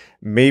finally,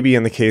 maybe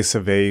in the case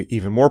of a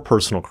even more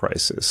personal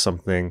crisis,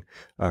 something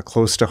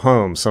close to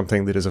home,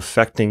 something that is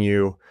affecting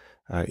you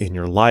in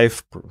your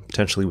life,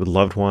 potentially with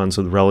loved ones,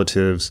 with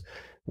relatives,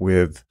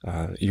 with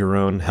your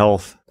own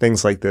health,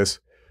 things like this,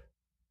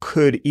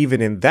 could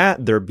even in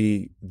that there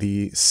be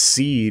the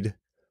seed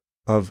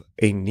of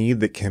a need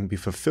that can be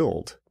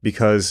fulfilled?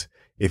 Because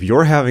if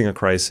you're having a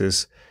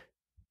crisis,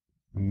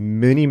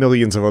 many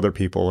millions of other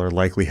people are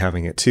likely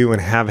having it too and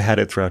have had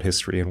it throughout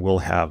history and will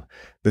have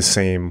the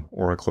same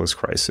or a close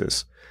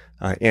crisis.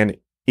 And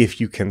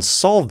if you can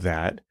solve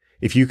that,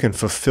 if you can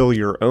fulfill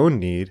your own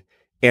need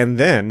and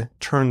then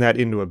turn that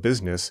into a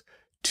business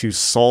to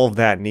solve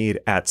that need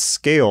at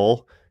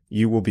scale,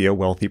 you will be a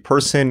wealthy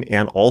person,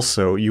 and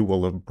also you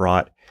will have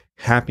brought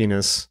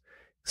happiness,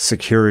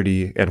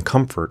 security, and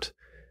comfort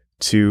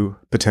to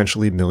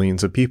potentially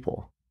millions of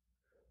people.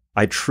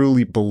 I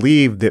truly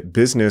believe that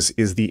business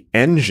is the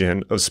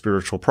engine of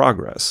spiritual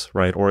progress,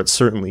 right? Or it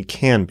certainly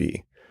can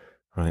be,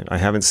 right? I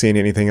haven't seen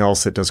anything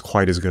else that does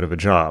quite as good of a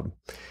job.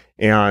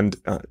 And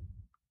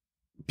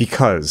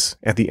because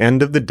at the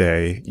end of the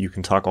day, you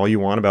can talk all you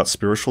want about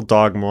spiritual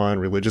dogma and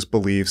religious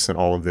beliefs and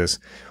all of this.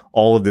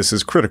 All of this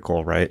is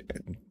critical, right?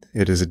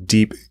 It is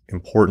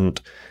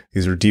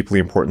these are deeply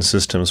important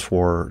systems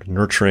for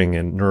nurturing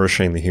and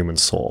nourishing the human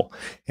soul.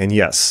 And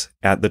yes,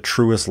 at the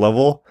truest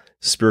level,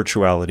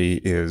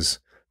 spirituality is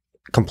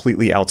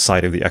completely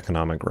outside of the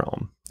economic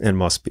realm and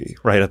must be,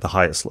 right, at the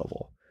highest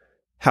level.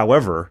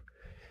 However,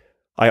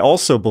 I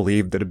also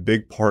believe that a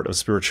big part of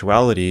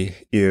spirituality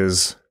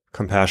is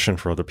compassion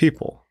for other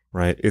people,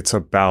 right? It's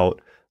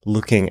about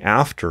looking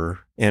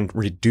after and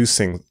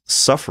reducing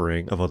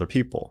suffering of other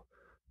people,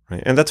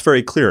 right? And that's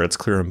very clear. It's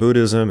clear in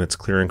Buddhism. It's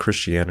clear in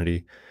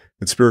Christianity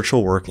that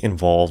spiritual work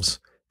involves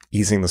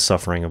easing the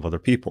suffering of other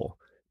people.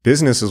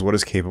 Business is what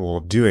is capable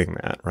of doing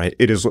that, right?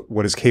 It is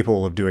what is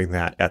capable of doing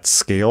that at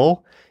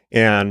scale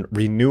and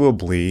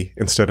renewably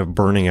instead of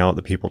burning out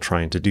the people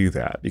trying to do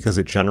that, because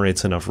it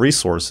generates enough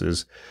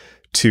resources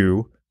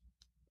to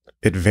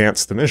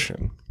advance the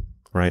mission,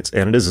 right?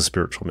 And it is a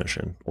spiritual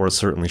mission, or it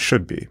certainly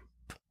should be.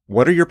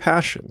 What are your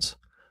passions?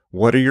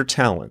 What are your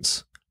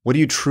talents? What do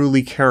you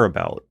truly care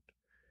about?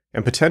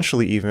 And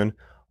potentially even,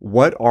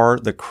 what are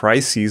the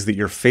crises that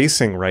you're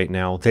facing right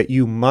now that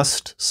you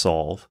must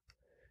solve?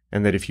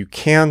 And that if you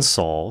can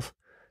solve,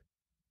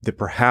 that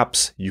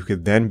perhaps you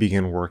could then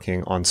begin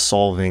working on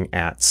solving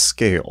at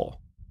scale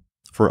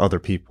for other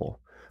people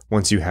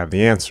once you have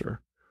the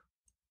answer.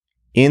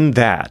 In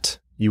that,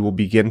 you will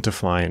begin to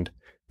find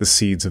the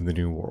seeds of the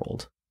new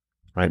world,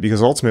 right?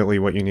 Because ultimately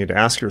what you need to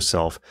ask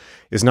yourself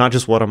is not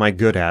just what am I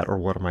good at or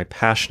what am I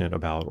passionate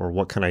about or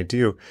what can I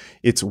do?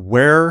 It's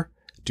where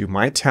do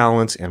my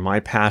talents and my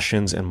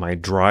passions and my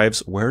drives,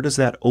 where does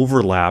that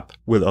overlap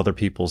with other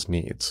people's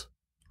needs?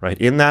 Right?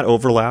 In that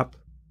overlap,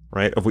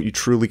 right, of what you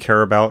truly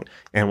care about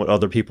and what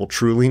other people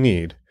truly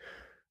need,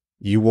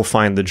 you will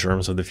find the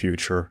germs of the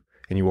future,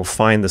 and you will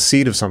find the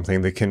seed of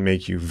something that can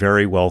make you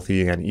very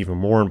wealthy, and even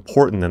more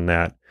important than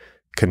that,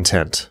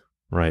 content,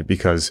 right?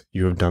 Because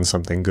you have done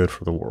something good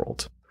for the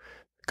world.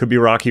 Could be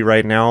rocky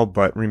right now,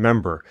 but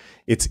remember,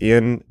 it's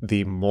in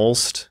the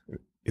most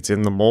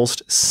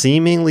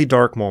seemingly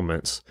dark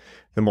moments,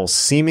 the most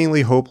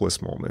seemingly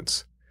hopeless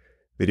moments,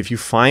 that if you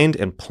find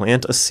and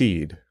plant a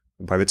seed,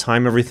 by the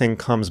time everything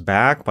comes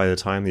back, by the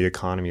time the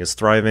economy is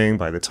thriving,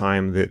 by the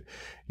time that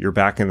you're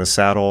back in the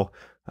saddle,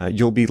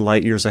 you'll be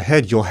light years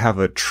ahead. You'll have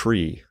a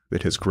tree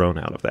that has grown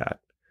out of that.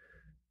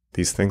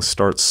 These things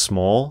start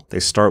small. They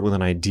start with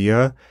an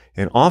idea,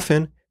 and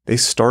often they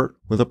start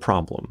with a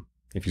problem.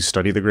 If you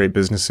study the great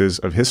businesses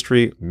of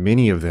history,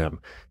 many of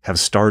them have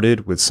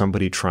started with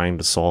somebody trying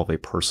to solve a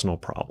personal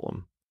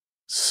problem.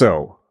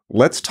 So,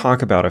 let's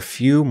talk about a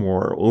few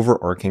more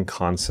overarching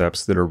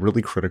concepts that are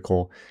really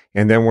critical,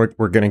 and then we're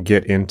going to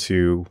get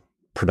into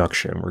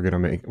production.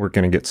 We're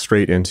going to get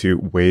straight into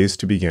ways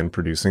to begin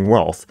producing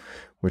wealth,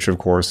 which of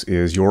course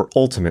is your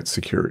ultimate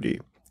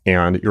security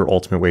and your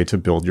ultimate way to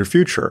build your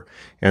future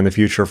and the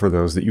future for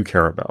those that you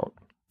care about.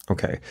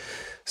 Okay,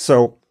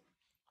 so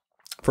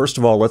first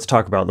of all, let's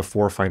talk about the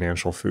 4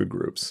 financial food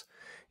groups.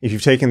 If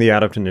you've taken the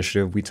Adept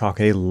Initiative, we talk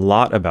a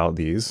lot about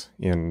these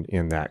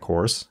in that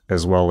course,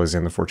 as well as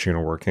in the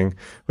Fortuna Working.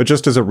 But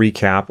just as a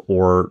recap,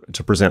 or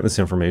to present this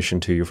information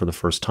to you for the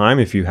first time,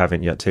 if you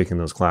haven't yet taken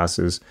those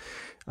classes,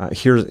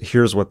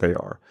 here's what they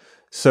are.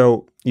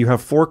 So you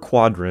have 4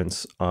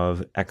 quadrants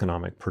of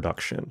economic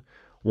production.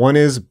 One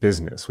is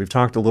business. We've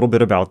talked a little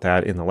bit about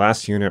that in the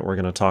last unit. We're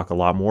going to talk a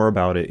lot more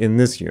about it in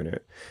this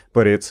unit,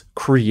 but it's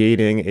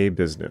creating a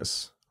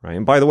business, right?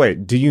 And by the way,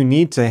 do you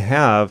need to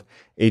have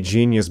a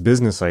genius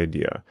business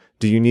idea?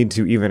 Do you need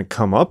to even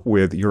come up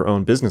with your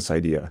own business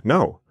idea?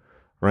 No,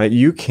 right?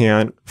 You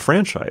can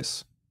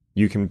franchise.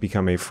 You can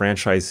become a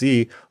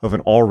franchisee of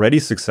an already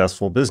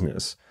successful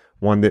business,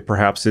 one that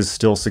perhaps is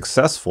still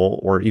successful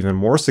or even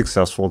more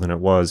successful than it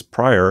was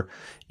prior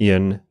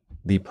in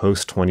the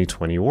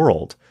post-2020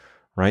 world,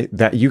 right?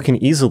 That you can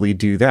easily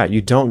do that.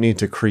 You don't need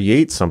to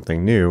create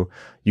something new.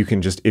 You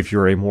can just, if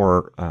you're a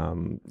more,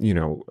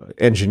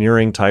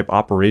 engineering type,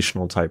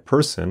 operational type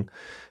person,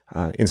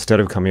 instead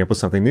of coming up with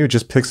something new,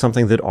 just pick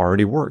something that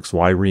already works.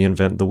 Why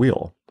reinvent the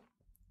wheel?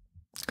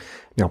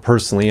 Now,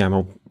 personally, I'm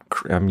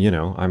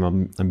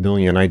a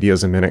million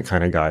ideas a minute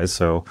kind of guy.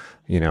 So,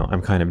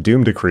 I'm kind of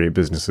doomed to create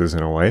businesses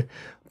in a way,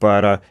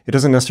 but it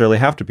doesn't necessarily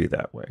have to be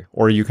that way.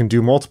 Or you can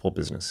do multiple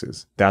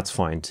businesses. That's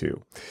fine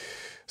too.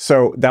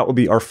 So that would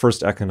be our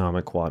first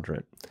economic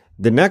quadrant.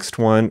 The next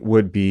one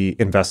would be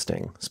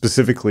investing,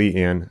 specifically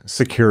in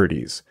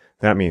securities.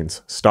 That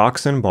means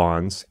stocks and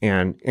bonds,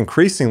 and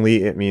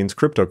increasingly it means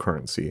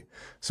cryptocurrency.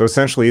 So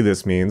essentially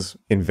this means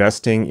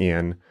investing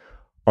in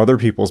other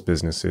people's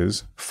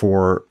businesses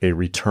for a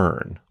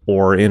return,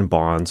 or in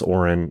bonds,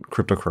 or in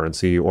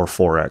cryptocurrency, or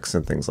Forex,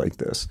 and things like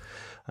this.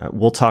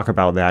 We'll talk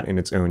about that in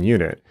its own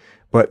unit.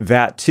 But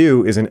that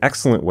too is an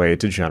excellent way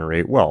to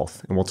generate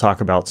wealth. And we'll talk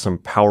about some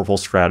powerful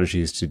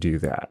strategies to do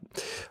that.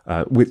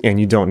 And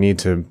you don't need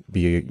to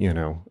be,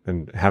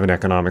 and have an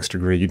economics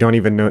degree. You don't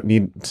even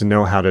need to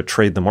know how to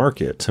trade the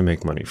market to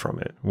make money from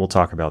it. We'll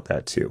talk about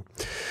that too.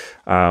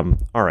 All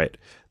right.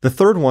 The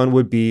third one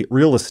would be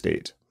real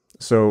estate.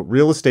 So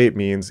real estate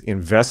means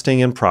investing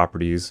in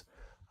properties,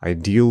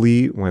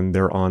 ideally when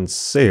they're on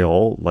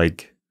sale,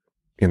 like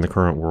in the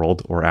current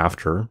world or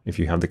after, if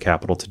you have the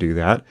capital to do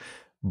that,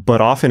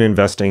 but often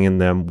investing in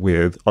them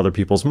with other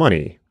people's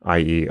money,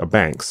 i.e. a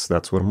bank's.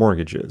 That's what a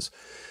mortgage is.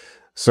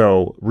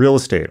 So real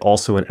estate,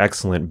 also an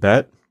excellent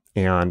bet,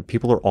 and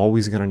people are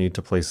always going to need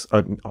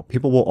to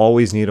people will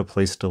always need a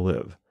place to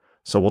live.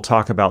 So we'll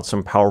talk about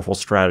some powerful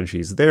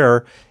strategies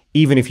there,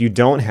 even if you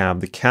don't have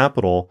the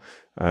capital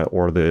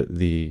or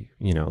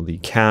the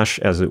cash,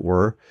 as it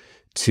were,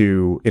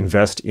 to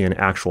invest in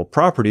actual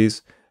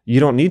properties. You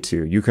don't need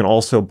to. You can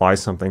also buy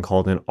something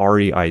called an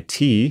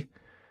REIT,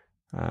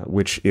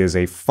 which is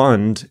a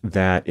fund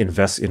that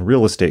invests in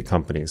real estate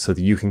companies so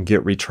that you can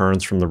get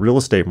returns from the real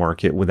estate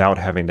market without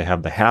having to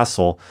have the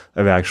hassle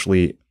of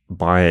actually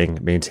buying,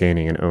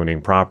 maintaining, and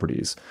owning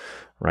properties,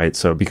 right?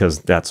 So because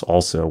that's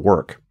also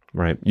work,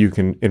 right? You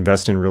can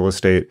invest in real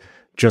estate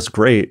just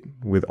great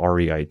with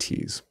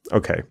REITs.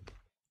 Okay.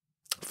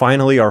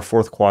 Finally, our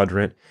fourth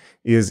quadrant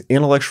is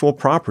intellectual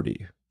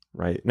property,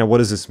 right? Now, what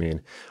does this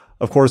mean?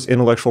 Of course,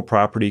 intellectual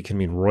property can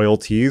mean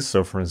royalties.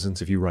 So for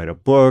instance, if you write a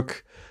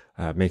book,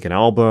 make an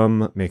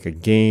album, make a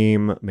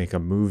game, make a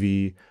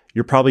movie,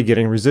 you're probably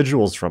getting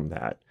residuals from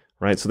that,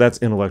 right? So that's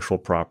intellectual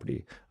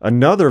property.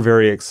 Another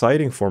very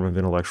exciting form of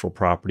intellectual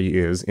property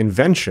is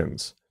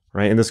inventions,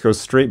 right? And this goes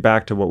straight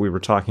back to what we were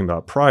talking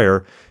about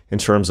prior in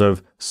terms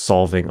of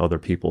solving other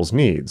people's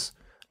needs.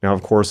 Now,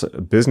 of course,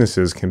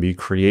 businesses can be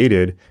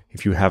created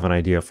if you have an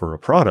idea for a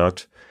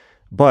product,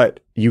 but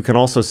you can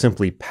also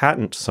simply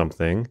patent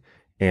something.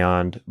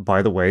 And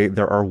by the way,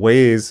 there are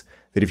ways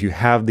that if you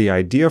have the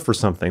idea for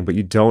something, but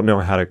you don't know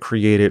how to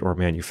create it or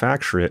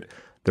manufacture it,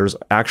 there's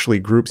actually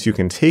groups you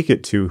can take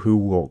it to who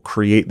will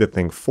create the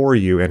thing for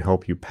you and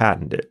help you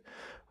patent it,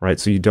 right?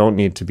 So you don't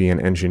need to be an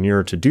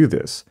engineer to do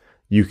this.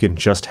 You can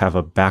just have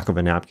a back of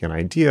a napkin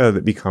idea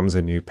that becomes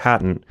a new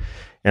patent,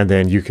 and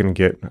then you can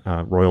get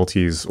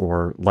royalties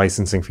or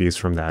licensing fees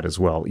from that as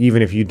well.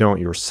 Even if you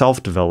don't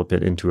yourself develop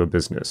it into a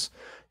business,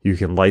 you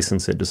can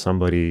license it to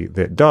somebody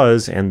that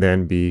does and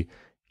then be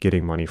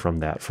getting money from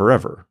that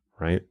forever,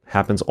 right?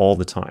 Happens all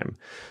the time.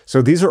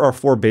 So these are our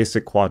four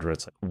basic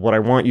quadrants. What I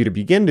want you to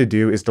begin to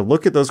do is to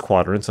look at those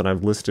quadrants, and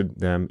I've listed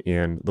them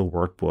in the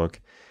workbook,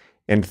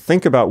 and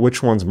think about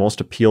which ones most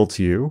appeal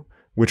to you,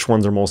 which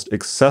ones are most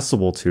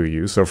accessible to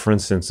you. So for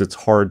instance, it's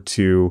hard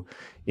to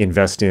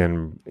invest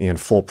in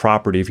full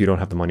property if you don't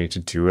have the money to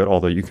do it,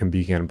 although you can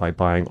begin by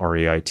buying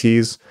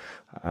REITs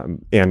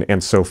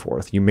and so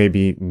forth. You may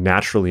be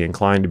naturally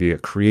inclined to be a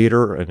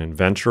creator, an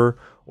inventor,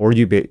 or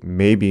you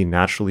may be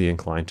naturally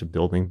inclined to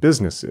building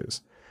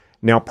businesses.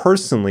 Now,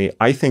 personally,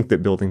 I think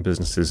that building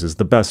businesses is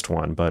the best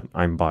one, but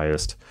I'm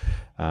biased.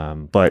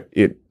 But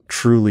it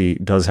truly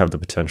does have the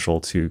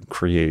potential to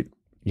create,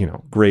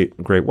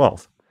 great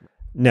wealth.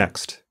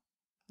 Next,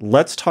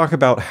 let's talk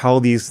about how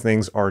these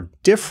things are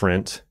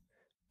different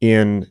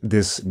in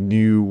this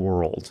new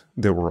world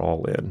that we're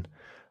all in,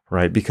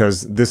 right?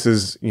 Because this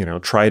is,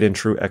 tried and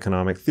true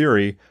economic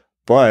theory,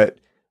 but,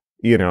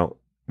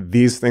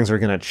 these things are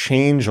going to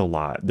change a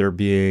lot.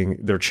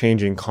 They're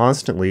changing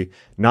constantly,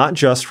 not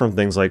just from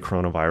things like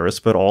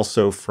coronavirus, but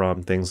also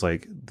from things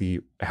like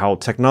how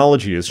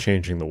technology is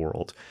changing the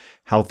world,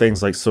 how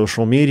things like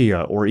social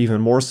media, or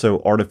even more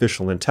so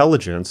artificial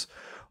intelligence,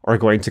 are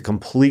going to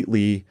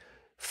completely,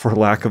 for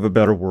lack of a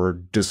better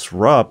word,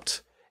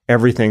 disrupt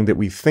everything that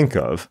we think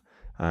of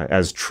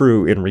as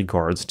true in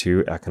regards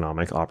to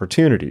economic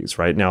opportunities,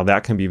 right? Now,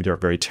 that can be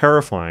very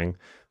terrifying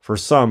for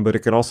some, but it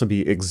can also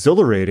be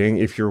exhilarating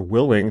if you're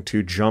willing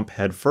to jump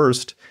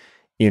headfirst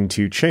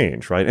into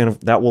change, right? And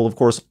that will, of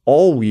course,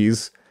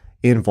 always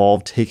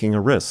involve taking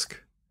a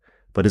risk.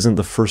 But isn't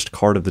the first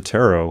card of the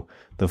tarot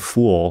the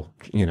Fool,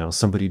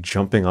 somebody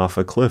jumping off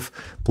a cliff,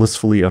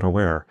 blissfully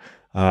unaware,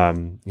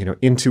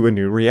 into a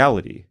new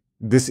reality?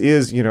 This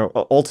is,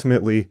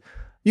 ultimately,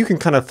 you can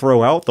kind of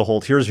throw out the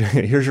whole, here's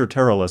your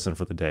tarot lesson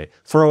for the day.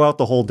 Throw out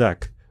the whole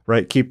deck,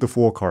 right? Keep the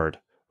Fool card,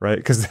 right?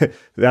 Because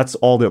that's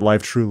all that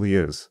life truly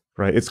is,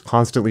 right? It's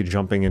constantly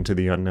jumping into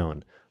the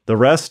unknown. The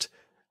rest,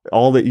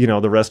 all that,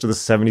 the rest of the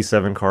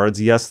 77 cards,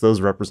 yes,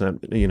 those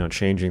represent,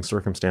 changing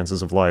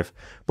circumstances of life,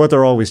 but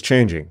they're always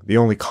changing. The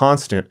only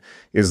constant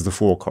is the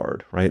Fool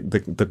card, right?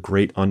 The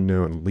great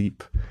unknown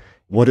leap.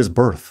 What is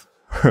birth?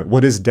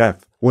 What is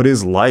death? What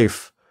is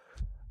life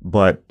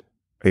but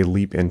a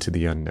leap into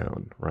the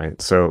unknown,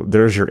 right? So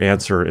there's your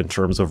answer in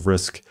terms of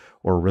risk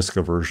or risk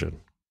aversion.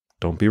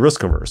 Don't be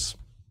risk averse,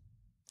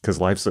 because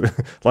life's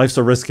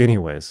a risk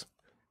anyways.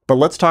 But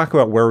let's talk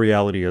about where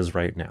reality is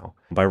right now.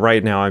 By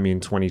right now, I mean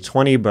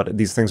 2020, but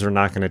these things are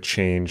not going to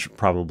change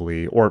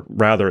probably, or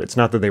rather, it's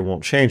not that they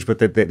won't change, but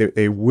that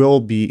they will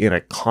be in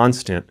a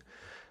constant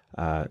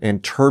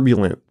and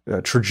turbulent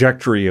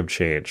trajectory of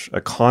change,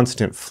 a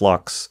constant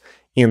flux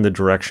in the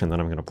direction that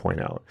I'm going to point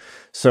out.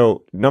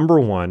 So number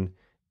one,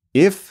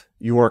 if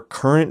your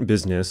current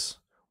business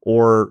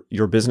or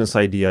your business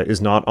idea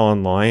is not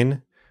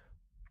online,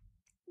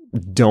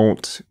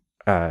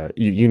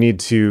 you need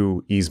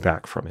to ease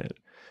back from it.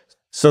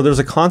 So there's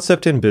a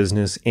concept in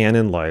business and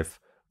in life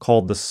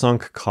called the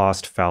sunk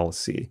cost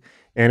fallacy.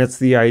 And it's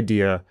the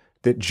idea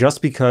that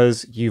just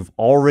because you've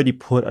already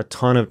put a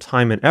ton of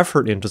time and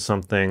effort into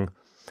something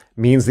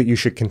means that you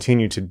should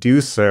continue to do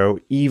so,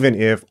 even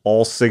if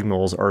all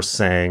signals are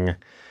saying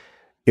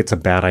it's a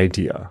bad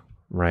idea,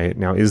 right?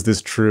 Now, is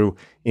this true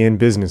in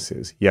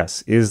businesses?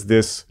 Yes. Is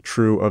this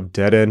true of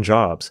dead-end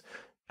jobs?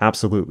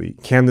 Absolutely.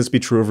 Can this be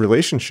true of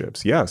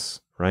relationships?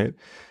 Yes, right?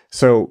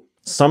 So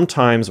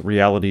sometimes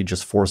reality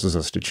just forces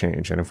us to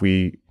change. And if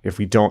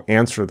we don't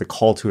answer the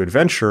call to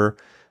adventure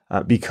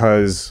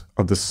because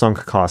of the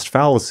sunk cost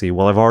fallacy,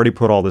 well, I've already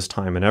put all this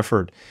time and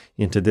effort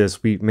into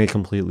this, we may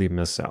completely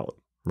miss out,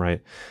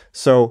 right?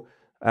 So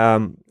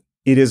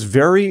it is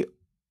very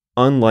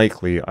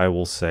unlikely, I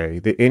will say,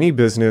 that any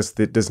business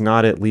that does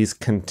not at least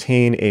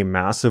contain a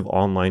massive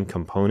online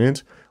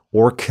component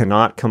or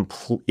cannot,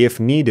 if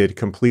needed,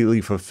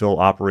 completely fulfill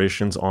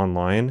operations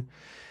online,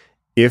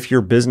 if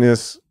your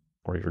business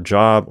or your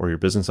job or your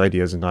business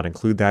idea does not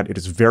include that, it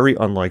is very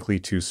unlikely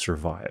to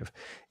survive.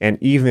 And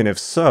even if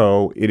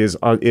so,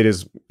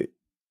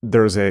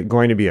 there's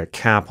going to be a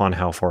cap on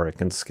how far it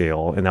can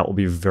scale, and that will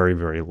be very,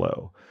 very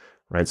low,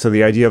 right? So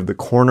the idea of the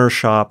corner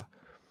shop,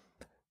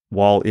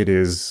 while it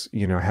is,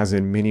 has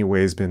in many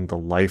ways been the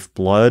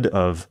lifeblood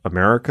of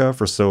America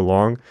for so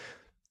long,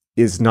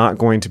 is not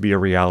going to be a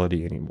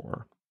reality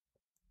anymore.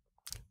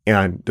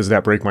 And does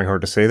that break my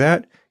heart to say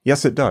that?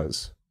 Yes, it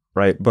does,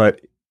 right? But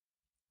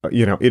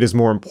it is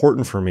more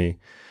important for me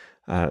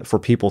for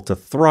people to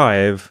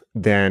thrive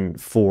than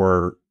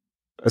for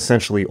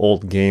essentially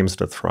old games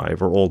to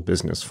thrive or old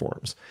business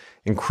forms.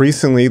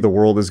 Increasingly, the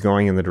world is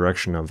going in the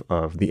direction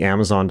of the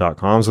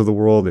Amazon.coms of the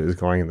world. It is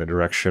going in the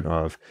direction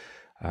of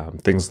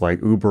things like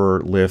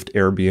Uber, Lyft,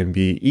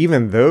 Airbnb.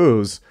 Even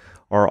those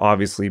are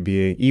obviously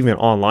even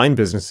online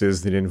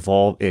businesses that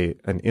involve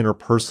an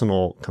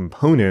interpersonal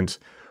component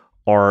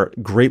are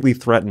greatly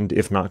threatened,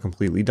 if not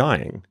completely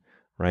dying.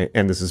 Right?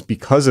 And this is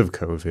because of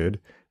COVID,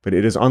 but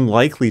it is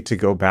unlikely to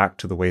go back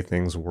to the way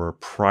things were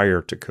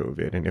prior to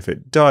COVID. And if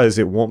it does,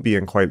 it won't be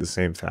in quite the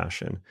same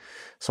fashion.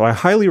 So I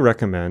highly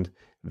recommend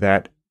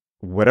that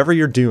whatever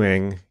you're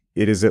doing,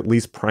 it is at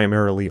least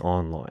primarily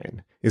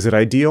online. Is it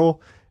ideal?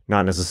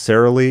 Not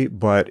necessarily,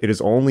 but it is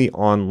only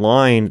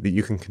online that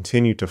you can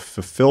continue to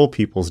fulfill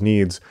people's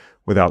needs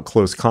without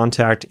close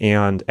contact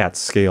and at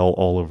scale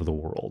all over the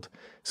world.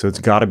 So it's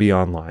got to be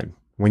online.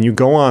 When you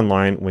go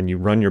online, when you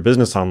run your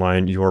business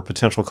online, your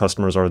potential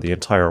customers are the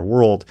entire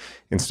world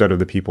instead of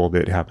the people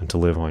that happen to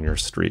live on your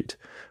street,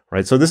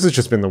 right? So this has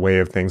just been the way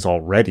of things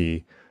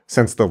already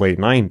since the late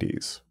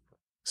 90s.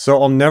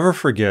 So I'll never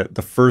forget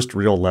the first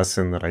real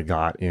lesson that I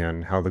got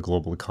in how the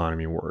global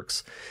economy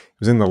works. It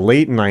was in the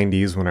late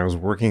 90s when I was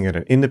working at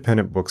an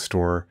independent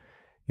bookstore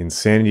in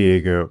San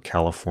Diego,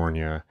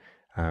 California,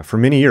 for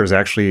many years,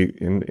 actually,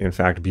 in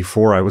fact,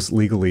 before I was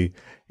legally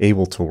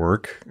able to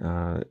work.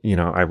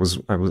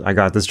 I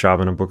got this job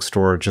in a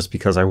bookstore just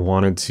because I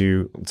wanted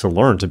to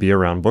learn to be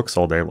around books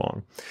all day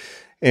long.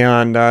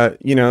 And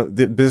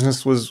the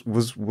business was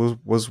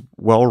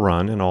well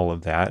run and all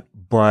of that.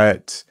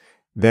 But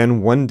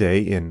then one day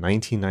in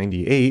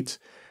 1998,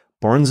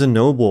 Barnes &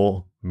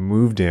 Noble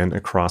moved in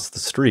across the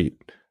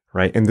street,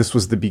 right? And this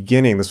was the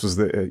beginning. This was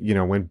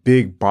when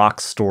big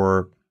box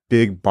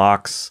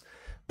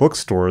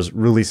bookstores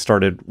were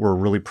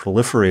really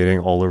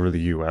proliferating all over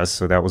the US.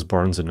 So that was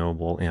Barnes &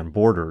 Noble and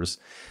Borders.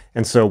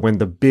 And so when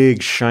the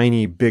big,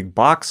 shiny, big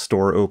box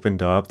store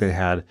opened up, they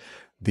had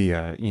they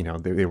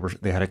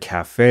had a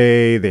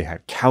cafe, they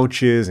had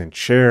couches and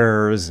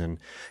chairs, and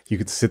you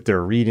could sit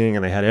there reading,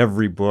 and they had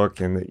every book.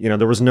 And,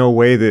 there was no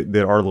way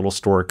that our little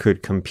store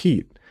could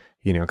compete,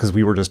 because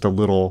we were just a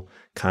little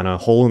kind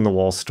of hole in the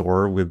wall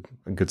store with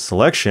a good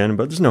selection,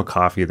 but there's no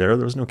coffee there.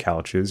 There was no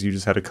couches. You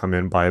just had to come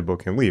in, buy a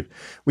book, and leave.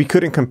 We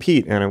couldn't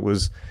compete. And it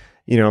was,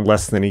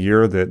 less than a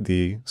year that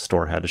the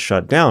store had to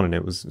shut down, and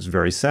it was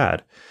very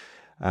sad.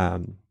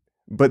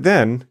 But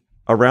then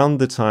around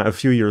the time, a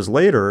few years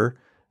later,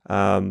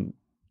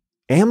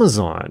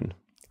 Amazon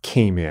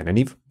came in and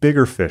even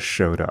bigger fish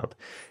showed up.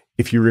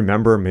 If you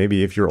remember,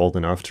 maybe if you're old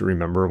enough to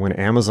remember when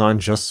Amazon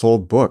just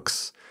sold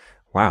books.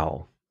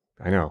 Wow,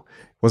 I know.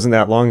 It wasn't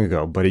that long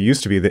ago, but it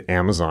used to be that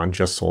Amazon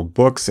just sold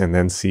books and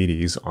then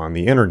CDs on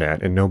the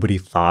internet, and nobody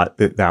thought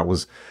that that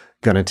was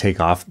going to take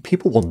off.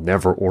 People will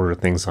never order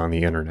things on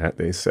the internet,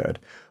 they said.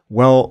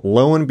 Well,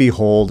 lo and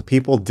behold,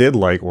 people did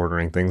like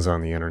ordering things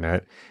on the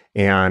internet.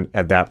 And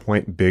at that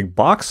point, big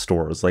box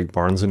stores like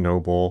Barnes &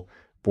 Noble,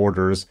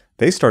 Borders,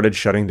 they started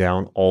shutting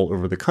down all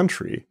over the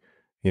country.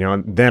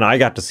 And then I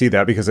got to see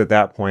that because at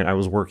that point I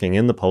was working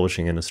in the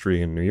publishing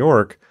industry in New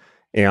York,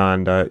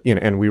 and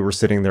and we were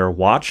sitting there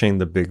watching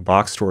the big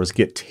box stores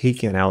get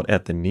taken out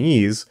at the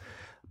knees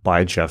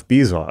by Jeff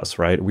Bezos,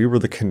 right? We were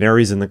the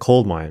canaries in the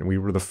coal mine. We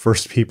were the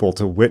first people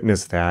to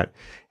witness that.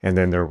 And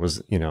then there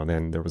was,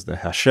 the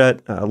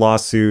Hachette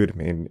lawsuit. I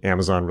mean,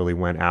 Amazon really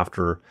went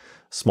after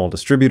small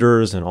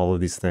distributors and all of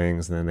these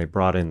things. And then they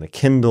brought in the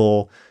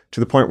Kindle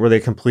to the point where they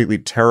completely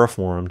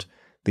terraformed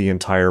the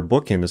entire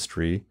book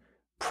industry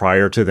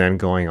prior to then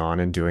going on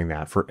and doing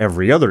that for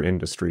every other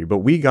industry. But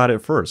we got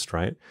it first,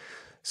 right?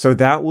 So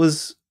that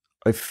was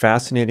a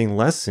fascinating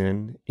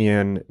lesson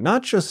in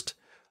not just,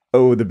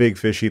 oh, the big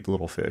fish eat the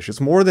little fish.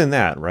 It's more than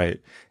that,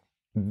 right?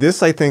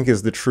 This, I think,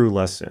 is the true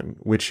lesson,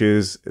 which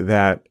is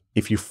that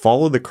if you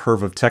follow the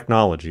curve of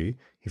technology,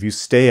 if you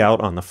stay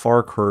out on the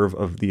far curve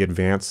of the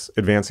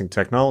advancing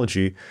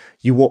technology,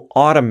 you will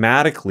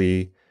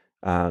automatically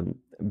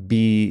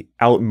be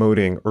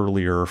outmoding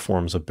earlier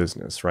forms of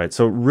business, right?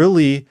 So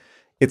really,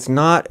 it's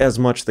not as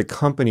much the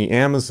company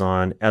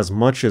Amazon as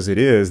much as it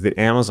is that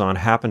Amazon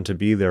happened to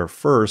be there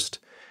first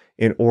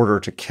in order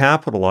to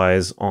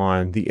capitalize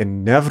on the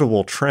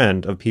inevitable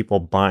trend of people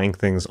buying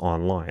things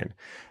online.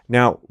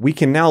 Now, we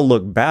can now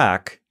look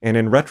back, and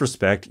in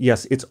retrospect,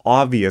 yes, it's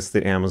obvious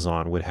that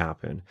Amazon would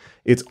happen.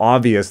 It's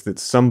obvious that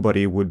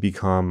somebody would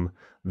become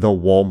the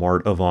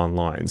Walmart of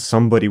online.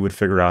 Somebody would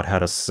figure out how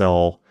to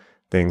sell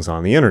things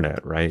on the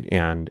internet, right?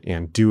 And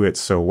do it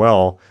so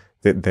well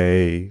that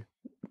they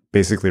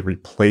basically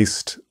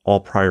replaced all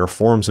prior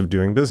forms of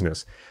doing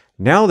business.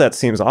 Now that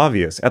seems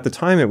obvious. At the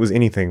time, it was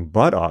anything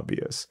but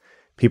obvious.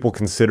 People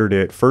considered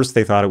it, first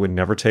they thought it would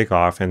never take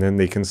off, and then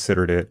they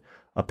considered it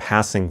a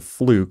passing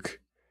fluke.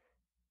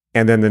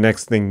 And then the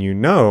next thing you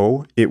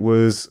know, it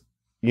was,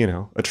 a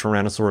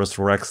Tyrannosaurus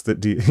Rex that,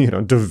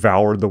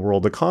 devoured the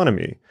world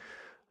economy,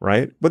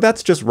 right? But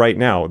that's just right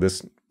now,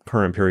 this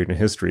current period in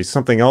history.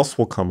 Something else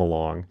will come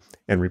along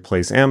and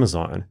replace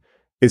Amazon.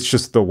 It's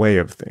just the way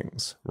of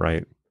things,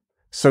 right?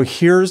 So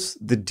here's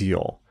the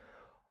deal.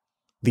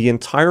 The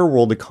entire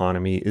world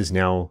economy is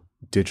now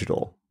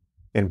digital,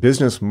 and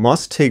business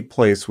must take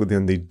place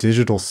within the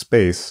digital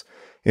space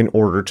in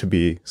order to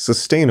be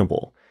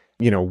sustainable.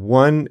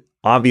 One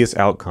obvious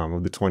outcome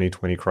of the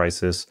 2020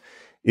 crisis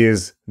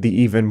is the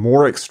even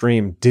more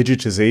extreme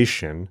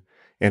digitization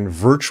and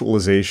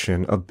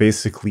virtualization of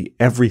basically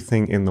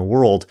everything in the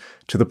world,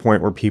 to the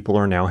point where people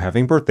are now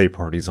having birthday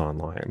parties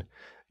online,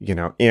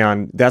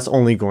 and that's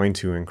only going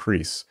to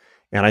increase.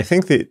 And I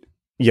think that,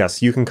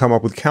 yes, you can come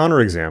up with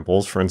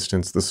counterexamples. For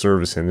instance, the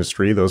service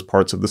industry, those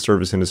parts of the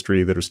service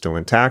industry that are still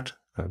intact.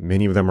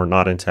 Many of them are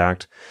not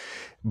intact.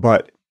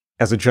 But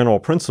as a general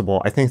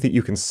principle, I think that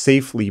you can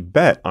safely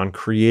bet on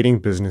creating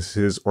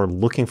businesses or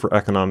looking for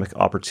economic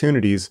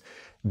opportunities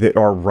that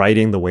are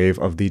riding the wave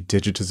of the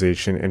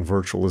digitization and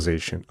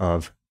virtualization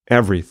of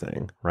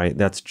everything, right?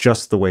 That's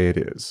just the way it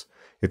is.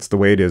 It's the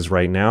way it is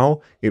right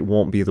now. It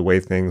won't be the way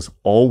things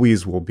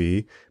always will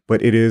be,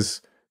 but it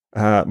is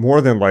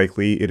more than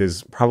likely, it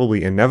is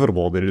probably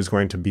inevitable that it is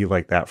going to be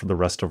like that for the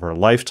rest of our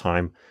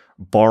lifetime,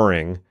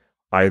 barring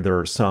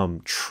either some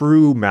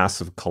true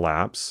massive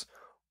collapse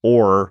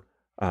or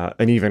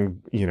an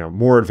even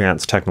more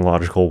advanced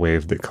technological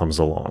wave that comes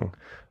along,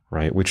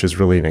 right? Which is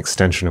really an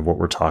extension of what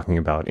we're talking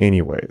about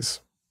anyways.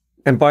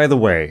 And by the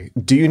way,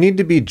 do you need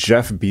to be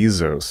Jeff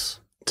Bezos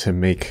to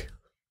make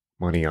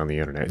money on the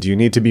internet? Do you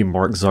need to be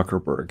Mark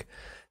Zuckerberg?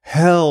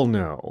 Hell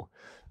no.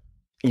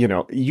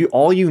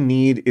 All you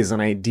need is an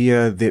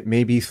idea that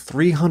maybe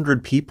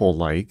 300 people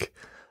like,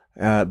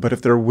 but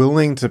if they're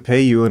willing to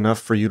pay you enough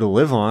for you to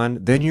live on,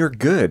 then you're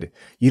good.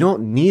 You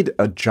don't need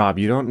a job.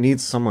 You don't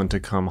need someone to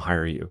come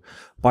hire you.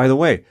 By the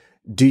way,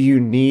 do you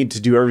need to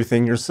do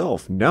everything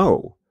yourself?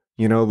 No.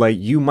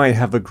 You might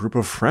have a group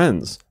of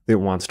friends that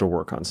wants to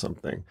work on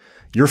something.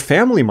 Your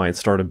family might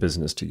start a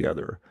business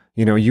together.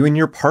 You and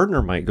your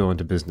partner might go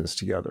into business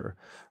together,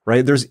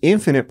 right? There's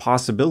infinite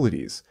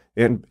possibilities.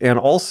 And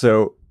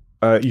also,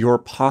 your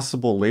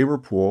possible labor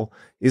pool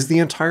is the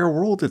entire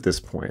world at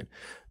this point.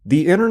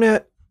 The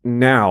internet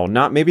now,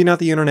 maybe not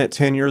the internet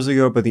 10 years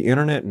ago, but the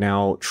internet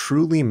now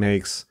truly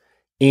makes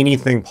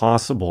anything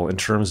possible in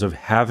terms of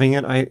having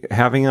an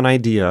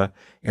idea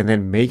and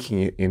then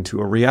making it into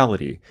a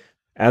reality.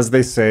 As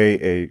they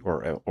say,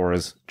 or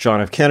as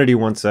John F. Kennedy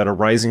once said, a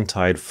rising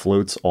tide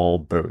floats all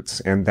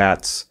boats. And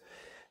that's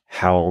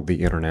how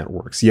the internet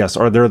works. Yes,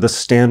 are there the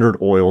Standard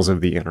Oils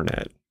of the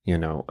internet?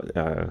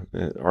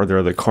 Are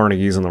there the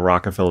Carnegies and the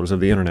Rockefellers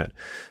of the internet?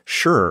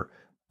 Sure.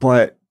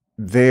 But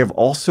they have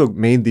also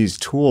made these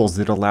tools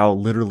that allow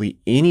literally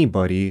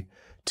anybody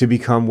to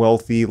become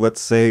wealthy,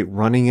 let's say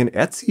running an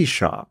Etsy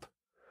shop,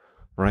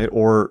 right?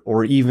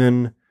 Or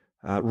even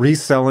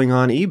reselling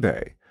on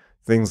eBay,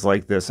 things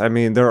like this. I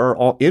mean, there are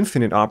all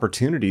infinite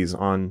opportunities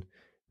on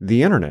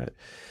the internet.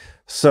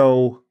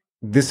 So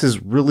this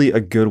is really a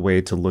good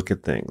way to look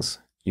at things.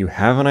 You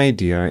have an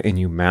idea and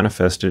you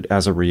manifest it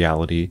as a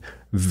reality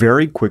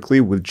very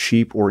quickly with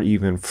cheap or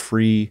even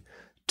free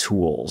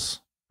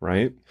tools,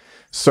 right?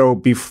 So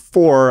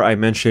before I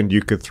mentioned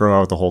you could throw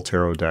out the whole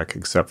tarot deck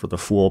except for the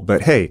Fool,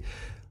 but hey,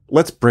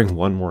 let's bring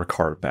one more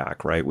card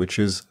back, right? Which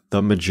is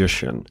the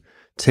Magician.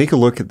 Take a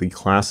look at the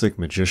classic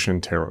Magician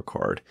tarot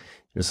card.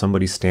 It's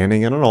somebody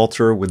standing at an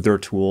altar with their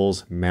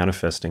tools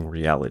manifesting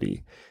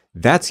reality.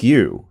 That's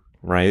you,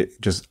 right?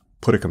 Just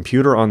put a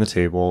computer on the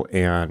table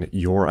and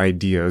your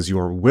ideas,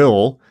 your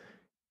will,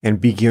 and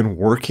begin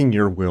working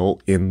your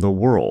will in the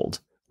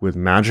world with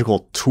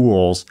magical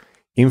tools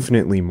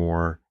infinitely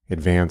more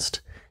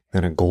advanced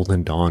than a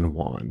Golden Dawn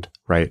wand,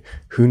 right?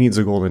 Who needs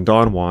a Golden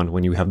Dawn wand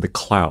when you have the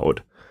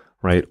cloud,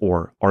 right?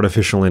 Or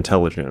artificial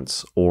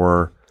intelligence,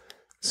 or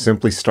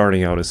simply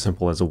starting out as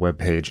simple as a web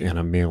page and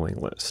a mailing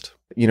list.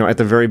 You know, at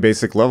the very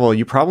basic level,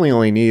 you probably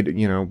only need,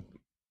 $10,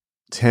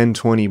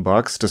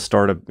 $20 to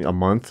start a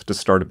month to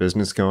start a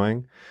business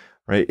going,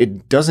 right?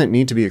 It doesn't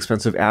need to be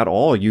expensive at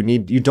all. You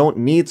don't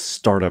need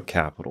startup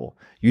capital.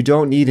 You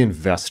don't need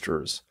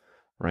investors,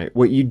 right?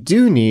 What you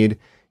do need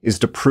is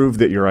to prove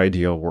that your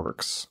idea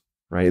works,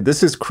 right?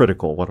 This is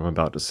critical, what I'm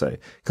about to say,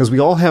 because we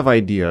all have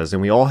ideas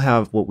and we all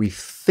have what we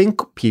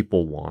think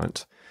people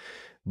want,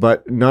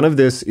 but none of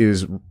this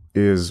is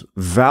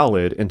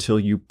valid until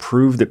you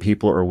prove that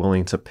people are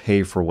willing to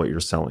pay for what you're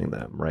selling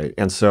them, right?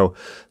 And so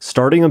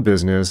starting a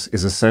business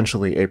is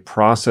essentially a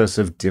process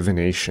of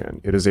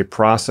divination. It is a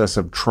process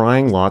of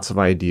trying lots of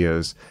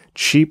ideas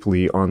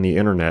cheaply on the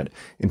internet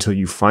until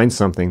you find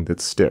something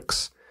that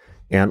sticks,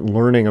 and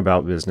learning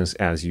about business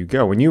as you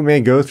go. And you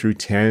may go through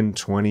 10,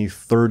 20,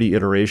 30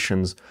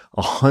 iterations,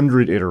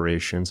 100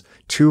 iterations,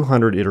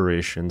 200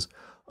 iterations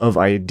of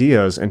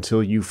ideas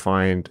until you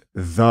find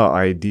the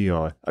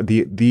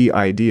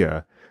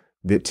idea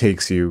that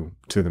takes you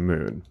to the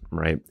moon,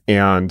 right?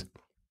 And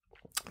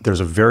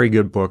there's a very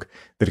good book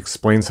that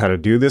explains how to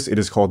do this. It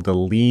is called The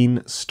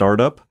Lean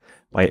Startup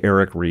by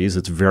Eric Ries.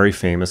 It's very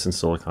famous in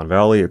Silicon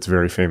Valley. It's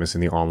very famous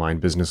in the online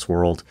business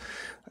world.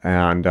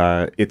 And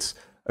it's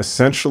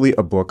essentially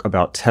a book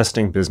about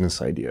testing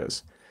business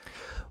ideas.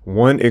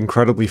 One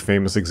incredibly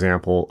famous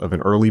example of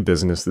an early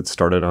business that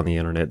started on the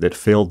internet that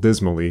failed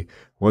dismally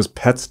was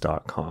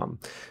Pets.com.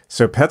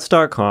 So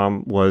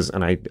Pets.com was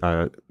an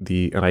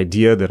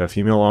idea that a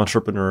female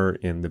entrepreneur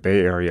in the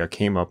Bay Area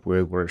came up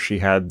with, where she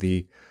had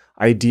the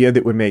idea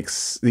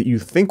that you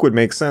think would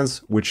make sense,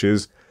 which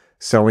is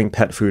selling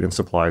pet food and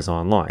supplies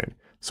online.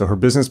 So her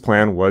business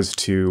plan was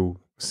to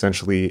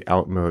essentially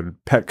outmode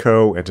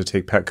Petco and to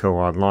take Petco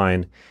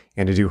online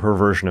and to do her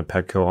version of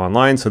Petco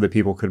online so that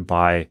people could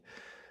buy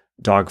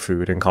dog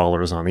food and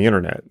collars on the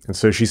internet. And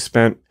so she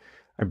spent,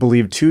 I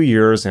believe, 2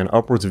 years and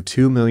upwards of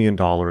 $2 million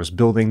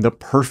building the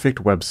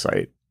perfect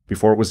website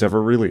before it was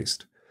ever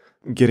released.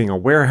 Getting a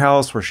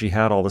warehouse where she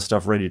had all the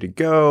stuff ready to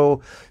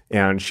go,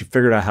 and she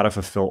figured out how to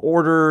fulfill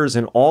orders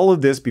and all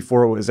of this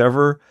before it was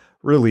ever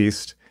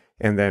released.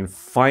 And then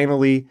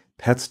finally,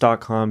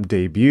 Pets.com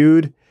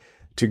debuted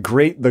to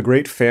the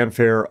great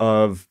fanfare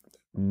of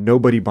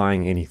nobody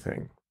buying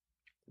anything,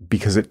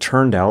 because it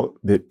turned out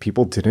that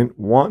people didn't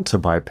want to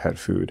buy pet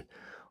food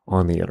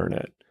on the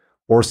internet,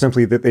 or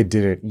simply that they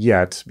didn't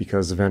yet,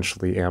 because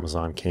eventually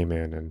Amazon came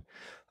in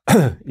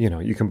and,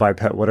 you can buy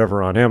pet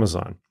whatever on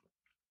Amazon.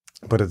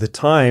 But at the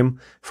time,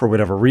 for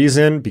whatever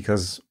reason,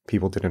 because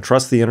people didn't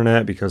trust the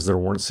internet, because there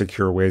weren't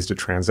secure ways to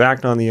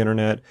transact on the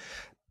internet,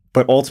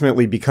 but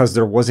ultimately because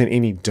there wasn't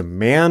any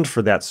demand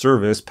for that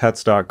service,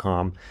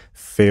 Pets.com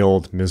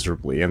failed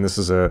miserably. And this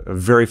is a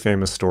very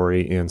famous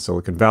story in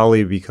Silicon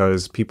Valley,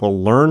 because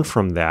people learned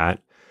from that.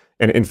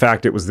 And in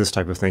fact, it was this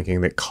type of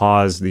thinking that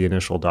caused the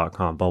initial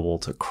dot-com bubble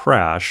to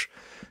crash.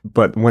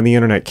 But when the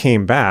internet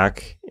came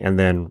back and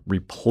then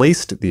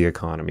replaced the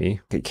economy,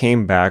 it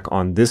came back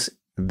on this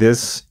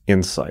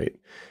insight,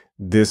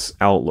 this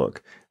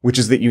outlook, which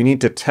is that you need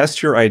to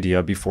test your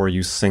idea before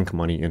you sink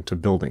money into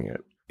building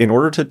it. In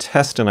order to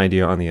test an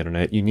idea on the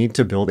internet, you need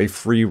to build a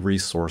free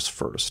resource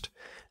first.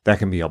 That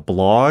can be a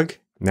blog.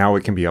 Now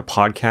it can be a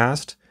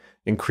podcast.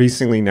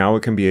 Increasingly now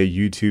it can be a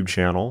YouTube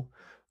channel,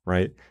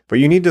 right? But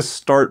you need to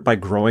start by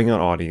growing an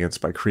audience,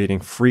 by creating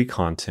free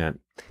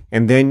content.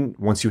 And then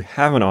once you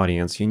have an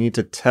audience, you need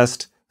to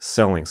test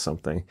selling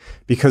something,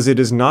 because it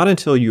is not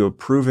until you have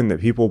proven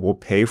that people will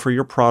pay for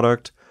your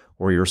product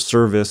or your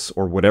service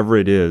or whatever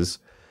it is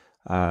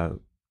that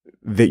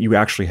you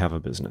actually have a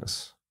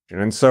business.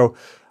 And so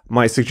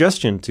my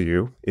suggestion to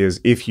you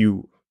is, if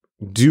you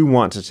do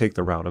want to take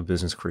the route of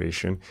business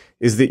creation,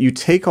 is that you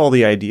take all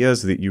the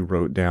ideas that you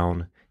wrote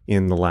down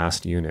in the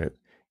last unit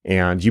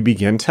and you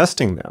begin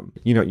testing them.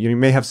 You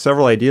may have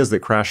several ideas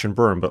that crash and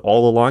burn, but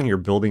all along you're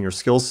building your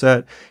skill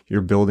set,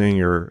 you're building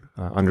your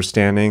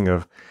understanding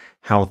of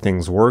how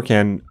things work.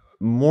 And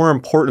more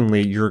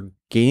importantly, you're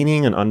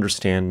gaining an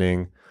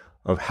understanding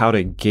of how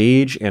to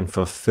gauge and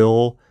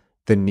fulfill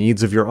the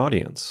needs of your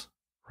audience,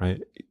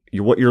 right?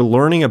 What you're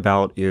learning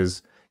about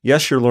is,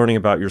 yes, you're learning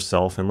about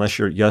yourself,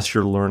 yes,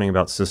 you're learning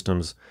about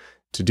systems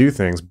to do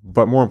things,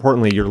 but more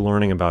importantly, you're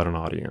learning about an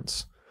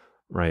audience,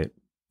 right?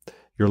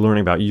 You're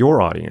learning about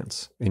your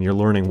audience, and you're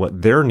learning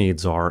what their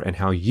needs are and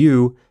how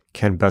you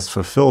can best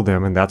fulfill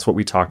them. And that's what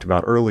we talked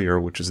about earlier,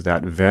 which is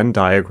that Venn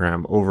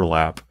diagram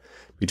overlap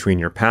between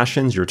your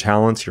passions, your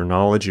talents, your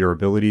knowledge, your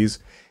abilities,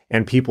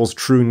 and people's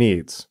true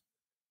needs.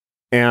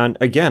 And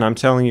again, I'm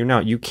telling you now,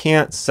 you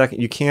can't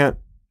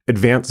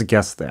advance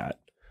guess that,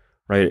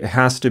 right? It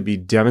has to be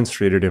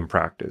demonstrated in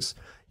practice.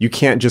 You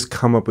can't just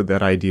come up with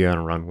that idea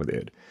and run with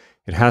it.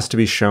 It has to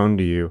be shown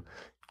to you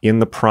in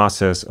the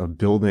process of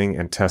building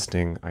and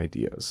testing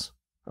ideas.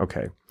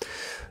 Okay,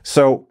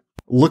 so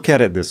look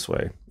at it this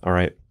way, all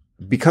right?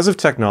 Because of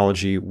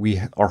technology,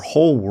 our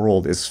whole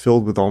world is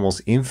filled with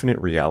almost infinite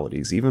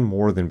realities, even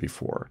more than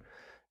before.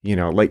 You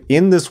know, like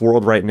in this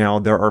world right now,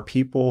 there are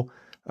people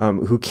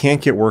who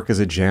can't get work as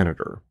a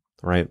janitor,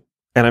 right?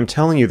 And I'm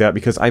telling you that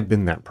because I've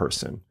been that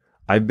person.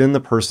 I've been the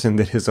person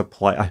that has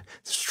applied.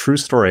 It's a true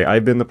story.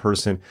 I've been the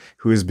person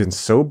who has been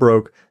so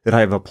broke that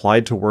I have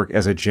applied to work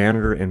as a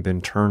janitor and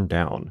been turned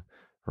down,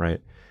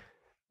 right?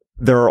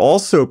 There are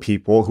also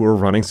people who are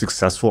running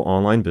successful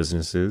online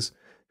businesses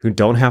who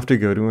don't have to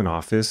go to an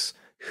office,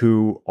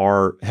 who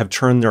have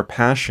turned their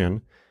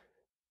passion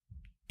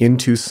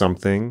into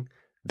something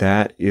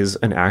that is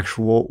an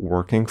actual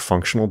working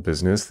functional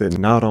business that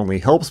not only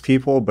helps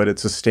people, but it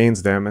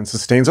sustains them and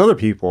sustains other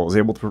people, is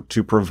able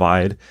to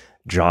provide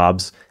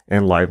jobs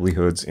and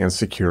livelihoods and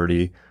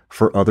security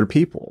for other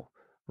people,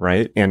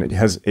 right? And it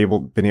has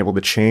been able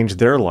to change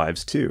their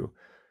lives too,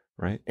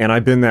 right? And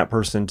I've been that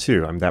person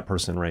too. I'm that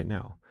person right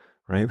now,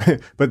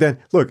 right? But then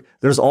look,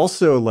 there's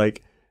also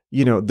like,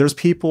 you know, there's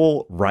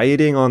people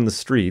rioting on the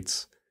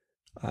streets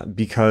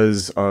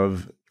because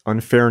of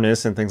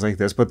unfairness and things like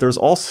this. But there's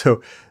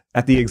also,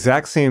 at the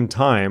exact same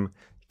time,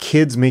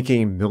 kids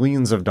making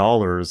millions of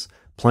dollars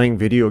playing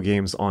video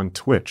games on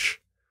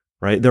Twitch,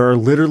 right? There are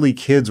literally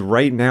kids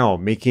right now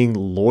making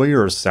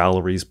lawyer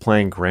salaries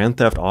playing Grand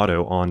Theft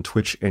Auto on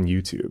Twitch and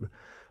YouTube,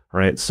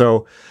 right?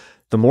 So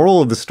the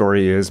moral of the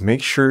story is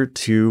make sure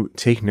to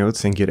take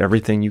notes and get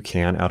everything you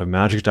can out of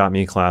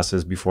magick.me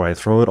classes before I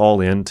throw it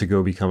all in to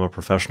go become a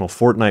professional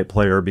Fortnite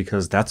player,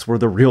 because that's where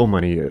the real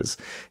money is.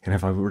 And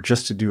if I were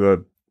just to do a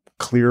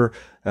clear,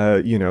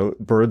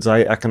 bird's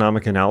eye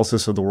economic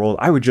analysis of the world,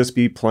 I would just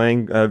be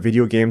playing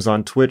video games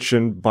on Twitch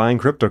and buying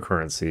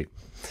cryptocurrency.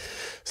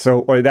 So,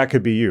 or that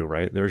could be you,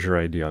 right? There's your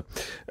idea.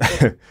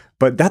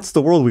 But that's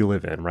the world we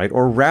live in, right?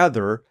 Or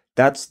rather,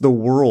 that's the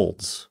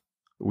worlds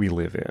we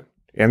live in.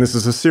 And this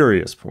is a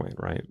serious point,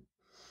 right?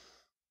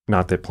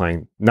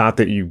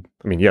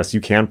 Yes,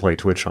 you can play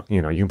Twitch,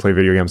 you can play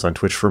video games on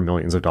Twitch for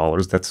millions of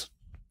dollars. That's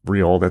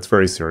real. That's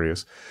very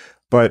serious.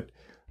 But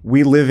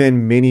we live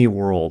in many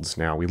worlds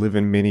now. We live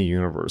in many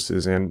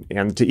universes.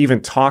 And to even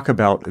talk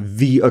about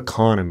the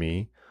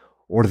economy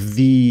or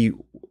the,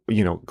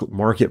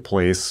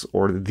 marketplace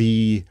or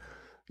the,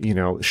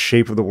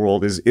 shape of the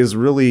world is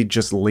really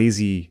just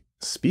lazy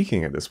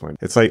speaking at this point.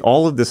 It's like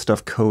all of this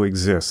stuff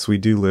coexists. We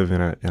do live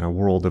in a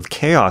world of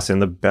chaos in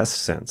the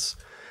best sense.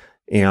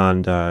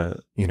 And,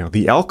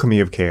 the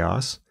alchemy of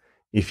chaos,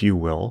 if you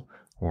will,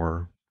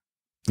 or,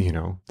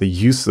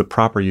 the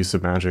proper use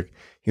of magic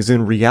is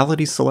in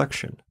reality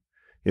selection.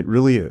 It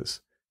really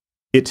is.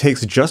 It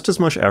takes just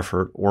as much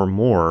effort or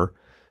more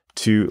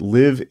to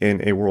live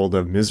in a world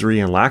of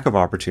misery and lack of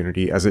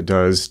opportunity as it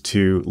does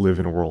to live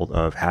in a world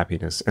of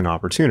happiness and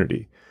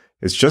opportunity.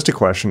 It's just a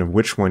question of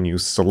which one you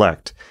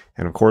select.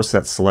 And of course,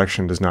 that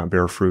selection does not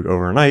bear fruit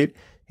overnight.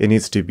 It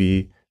needs to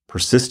be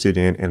persisted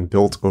in and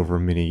built over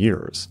many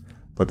years,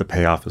 but the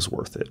payoff is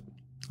worth it.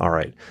 All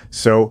right.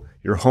 So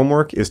your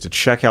homework is to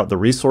check out the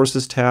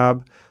resources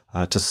tab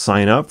to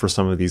sign up for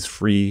some of these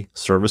free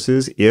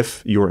services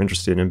if you're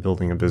interested in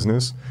building a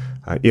business.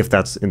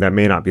 And that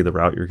may not be the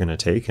route you're going to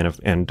take.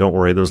 And don't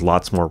worry, there's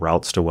lots more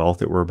routes to wealth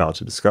that we're about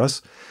to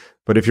discuss.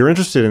 But if you're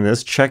interested in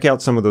this, check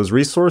out some of those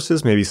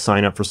resources, maybe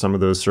sign up for some of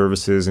those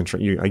services. And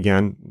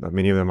again,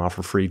 many of them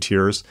offer free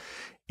tiers,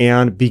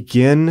 and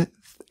begin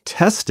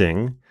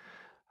testing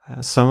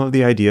some of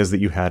the ideas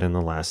that you had in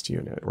the last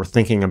unit, or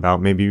thinking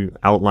about maybe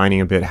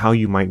outlining a bit how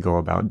you might go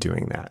about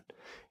doing that.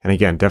 And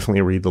again,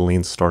 definitely read the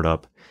Lean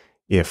Startup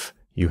if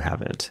you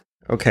haven't.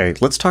 Okay,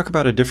 let's talk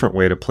about a different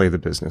way to play the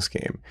business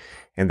game,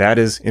 and that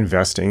is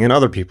investing in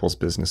other people's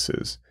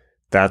businesses.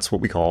 That's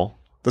what we call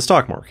the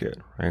stock market,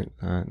 right?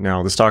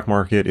 Now, the stock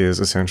market is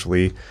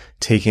essentially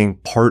taking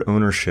part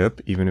ownership,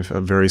 even if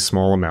a very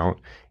small amount,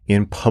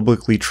 in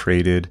publicly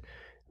traded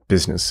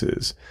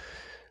businesses.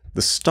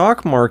 The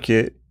stock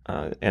market,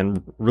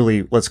 and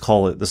really let's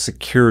call it the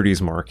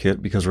securities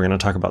market, because we're going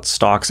to talk about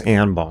stocks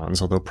and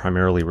bonds, although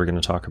primarily we're going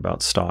to talk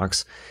about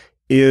stocks,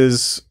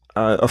 is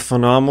a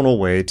phenomenal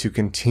way to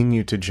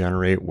continue to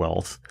generate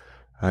wealth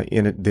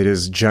that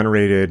is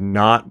generated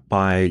not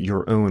by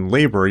your own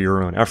labor,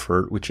 your own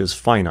effort, which is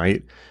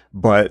finite,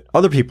 but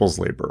other people's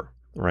labor,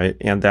 right?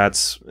 And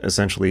that's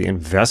essentially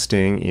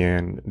investing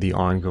in the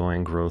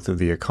ongoing growth of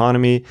the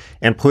economy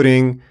and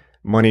putting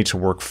money to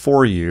work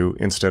for you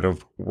instead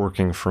of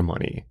working for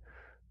money,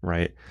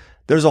 right?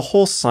 There's a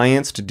whole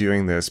science to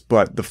doing this,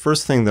 but the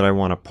first thing that I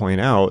want to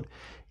point out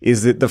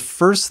is that the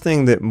first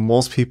thing that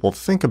most people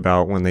think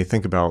about when they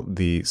think about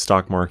the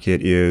stock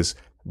market is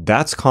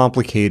that's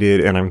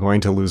complicated and I'm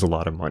going to lose a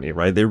lot of money,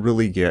 right? They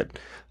really get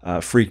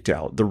freaked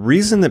out. The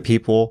reason that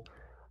people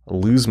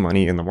lose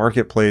money in the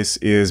marketplace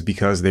is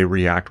because they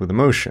react with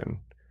emotion.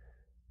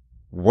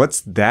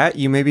 What's that,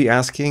 you may be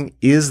asking?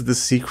 Is the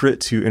secret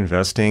to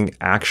investing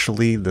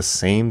actually the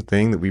same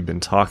thing that we've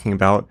been talking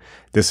about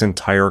this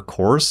entire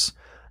course?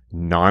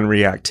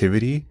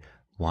 Non-reactivity?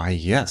 Why,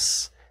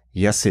 yes.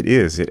 Yes, it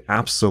is. It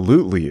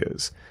absolutely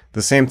is.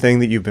 The same thing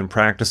that you've been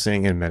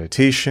practicing in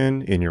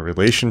meditation, in your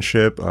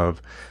relationship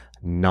of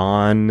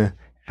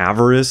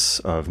non-avarice,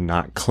 of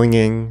not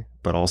clinging,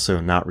 but also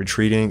not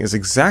retreating, is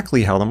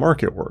exactly how the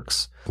market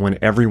works. When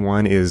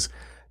everyone is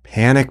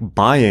panic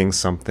buying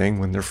something,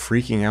 when they're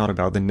freaking out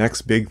about the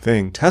next big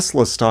thing,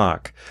 Tesla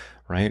stock,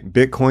 right?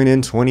 Bitcoin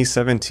in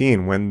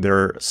 2017, when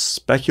they're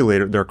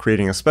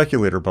creating a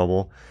speculator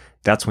bubble,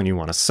 that's when you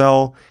want to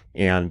sell.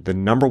 And the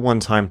number one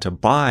time to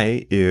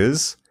buy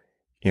is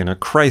in a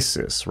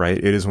crisis, right?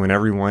 It is when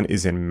everyone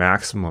is in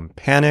maximum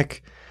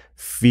panic,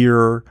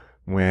 fear,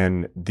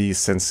 when the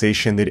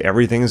sensation that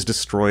everything is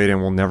destroyed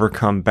and will never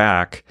come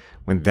back,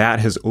 when that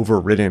has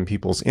overridden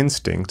people's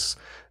instincts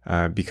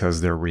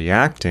because they're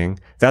reacting,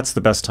 that's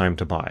the best time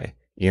to buy,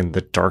 in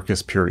the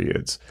darkest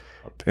periods.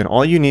 And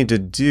all you need to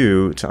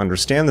do to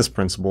understand this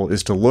principle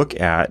is to look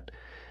at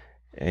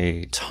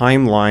a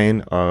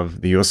timeline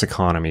of the US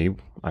economy.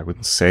 I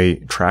would say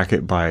track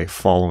it by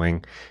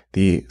following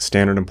the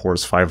Standard &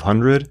 Poor's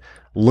 500.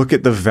 Look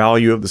at the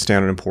value of the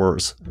Standard &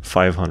 Poor's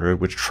 500,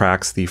 which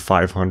tracks the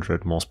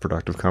 500 most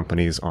productive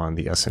companies on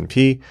the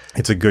S&P.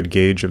 It's a good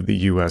gauge of the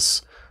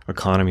US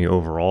economy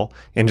overall.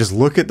 And just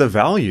look at the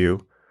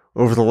value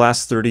over the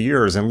last 30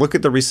 years and look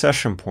at the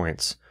recession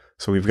points.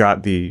 So we've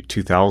got the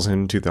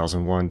 2000,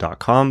 2001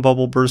 dot-com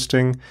bubble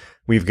bursting.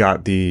 We've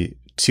got the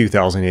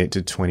 2008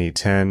 to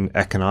 2010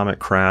 economic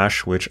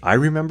crash, which I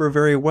remember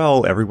very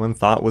well. Everyone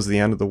thought was the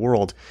end of the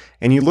world.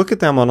 And you look at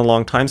them on a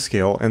long time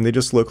scale and they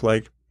just look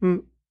like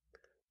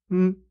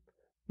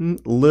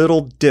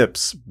little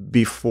dips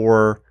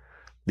before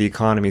the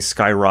economy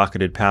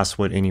skyrocketed past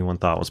what anyone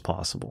thought was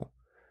possible,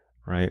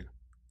 right?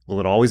 Will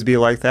it always be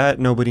like that?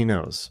 Nobody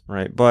knows,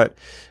 right? But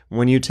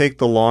when you take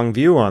the long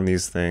view on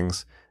these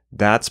things,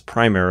 that's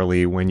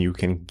primarily when you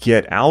can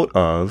get out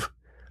of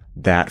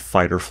that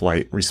fight or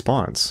flight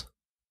response,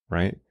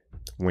 right?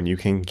 When you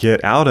can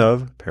get out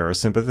of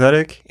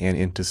parasympathetic and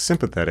into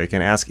sympathetic,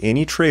 and ask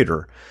any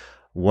trader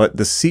what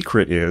the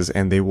secret is,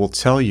 and they will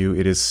tell you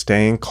it is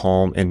staying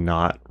calm and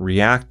not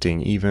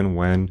reacting, even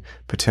when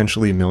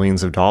potentially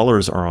millions of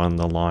dollars are on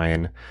the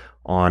line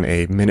on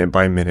a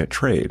minute-by-minute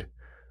trade,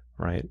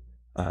 right?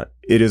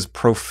 It is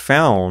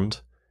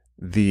profound,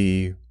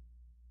 the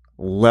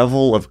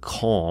level of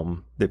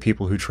calm that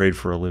people who trade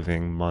for a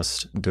living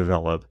must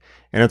develop.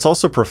 And it's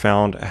also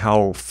profound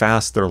how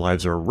fast their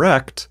lives are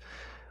wrecked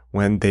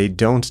when they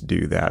don't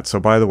do that. So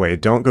by the way,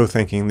 don't go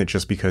thinking that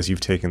just because you've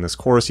taken this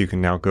course, you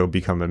can now go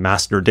become a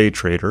master day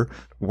trader.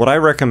 What I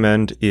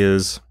recommend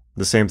is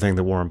the same thing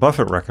that Warren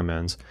Buffett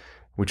recommends,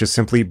 which is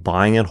simply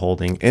buying and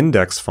holding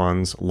index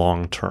funds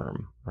long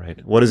term,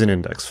 right? What is an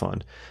index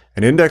fund?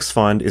 An index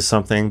fund is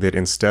something that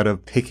instead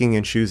of picking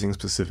and choosing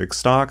specific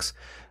stocks,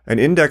 an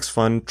index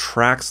fund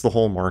tracks the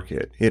whole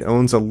market. It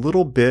owns a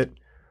little bit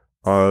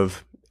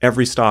of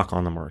every stock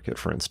on the market,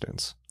 for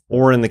instance.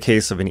 Or in the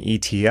case of an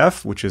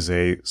ETF, which is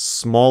a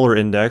smaller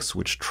index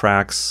which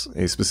tracks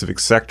a specific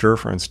sector,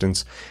 for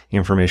instance,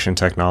 information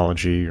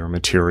technology or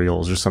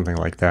materials or something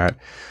like that,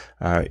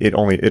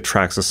 it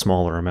tracks a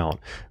smaller amount.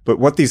 But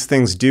what these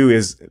things do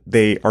is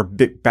they are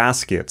big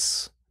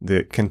baskets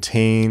that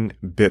contain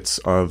bits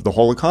of the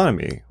whole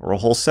economy or a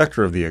whole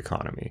sector of the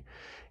economy.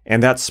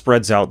 And that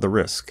spreads out the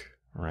risk,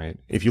 right?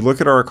 If you look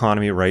at our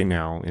economy right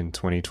now in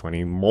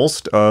 2020,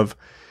 most of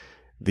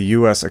the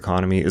US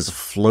economy is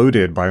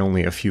floated by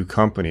only a few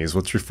companies,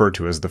 what's referred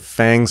to as the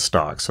FANG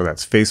stocks. So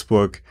that's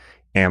Facebook,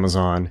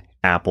 Amazon,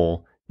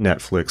 Apple,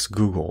 Netflix,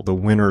 Google, the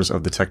winners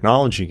of the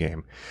technology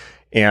game.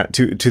 And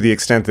to the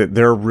extent that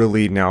they're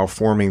really now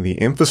forming the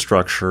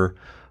infrastructure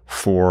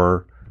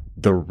for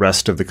the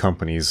rest of the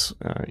companies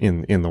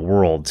in the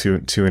world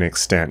to an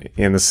extent,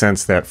 in the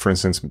sense that, for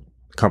instance,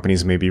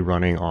 companies may be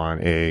running on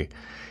a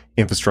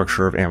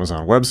infrastructure of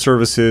Amazon Web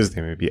Services.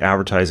 They may be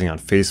advertising on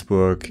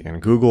Facebook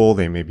and Google.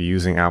 They may be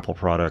using Apple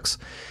products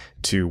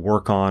to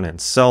work on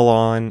and sell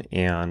on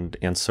and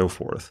so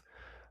forth,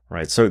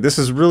 right? So this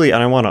is really,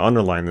 and I want to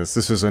underline this,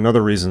 this is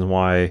another reason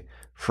why,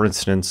 for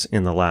instance,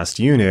 in the last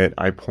unit,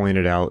 I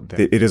pointed out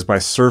that it is by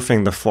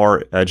surfing the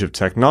far edge of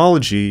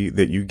technology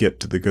that you get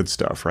to the good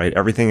stuff, right?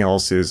 Everything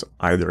else is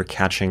either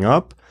catching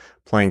up,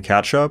 playing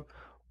catch up,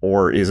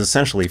 or is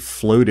essentially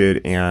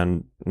floated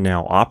and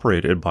now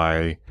operated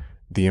by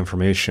the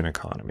information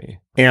economy.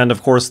 And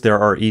of course, there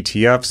are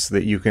ETFs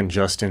that you can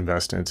just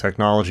invest in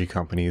technology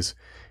companies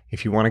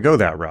if you want to go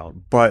that route.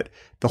 But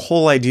the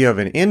whole idea of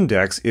an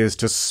index is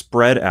to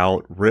spread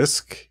out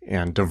risk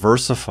and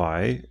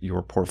diversify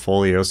your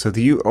portfolio so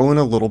that you own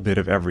a little bit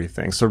of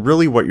everything. So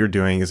really what you're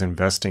doing is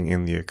investing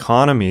in the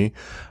economy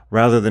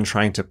rather than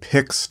trying to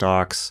pick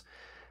stocks,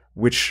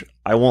 which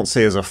I won't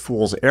say is a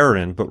fool's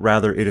errand, but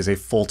rather it is a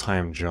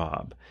full-time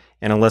job.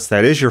 And unless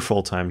that is your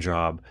full-time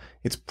job,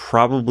 it's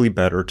probably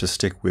better to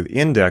stick with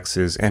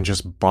indexes and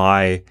just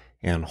buy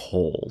and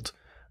hold,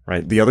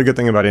 right? The other good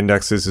thing about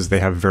indexes is they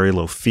have very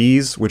low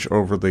fees, which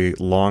over the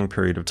long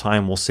period of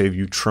time will save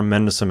you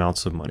tremendous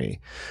amounts of money.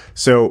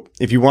 So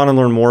if you want to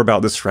learn more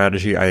about this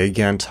strategy, I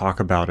again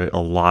talk about it a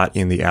lot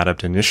in the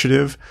Adept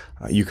Initiative.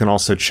 You can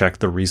also check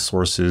the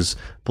resources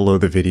below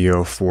the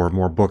video for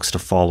more books to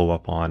follow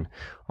up on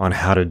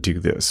how to do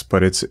this.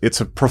 But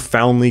it's a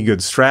profoundly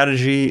good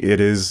strategy. It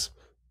is,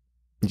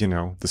 you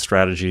know, the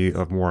strategy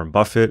of Warren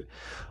Buffett.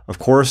 Of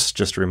course,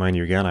 just to remind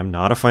you again, I'm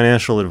not a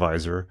financial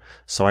advisor,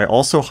 so I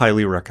also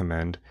highly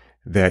recommend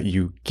that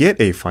you get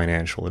a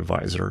financial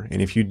advisor.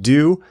 And if you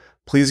do,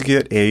 please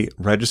get a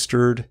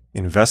registered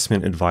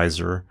investment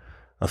advisor,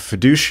 a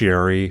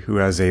fiduciary who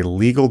has a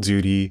legal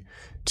duty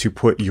to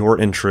put your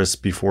interests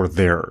before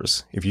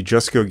theirs. If you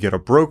just go get a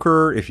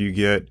broker, if you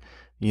get,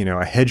 you know,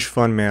 a hedge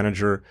fund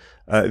manager,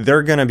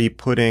 they're going to be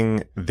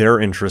putting their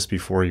interests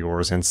before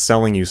yours and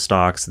selling you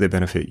stocks that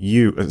benefit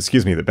you,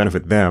 that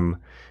benefit them,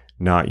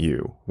 not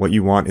you. What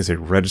you want is a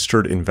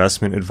registered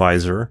investment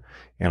advisor,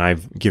 and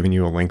I've given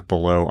you a link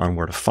below on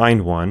where to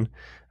find one,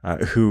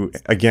 who,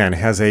 again,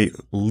 has a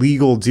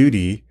legal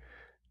duty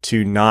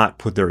to not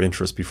put their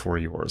interests before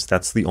yours.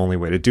 That's the only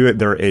way to do it.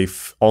 They're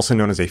also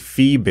known as a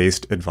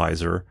fee-based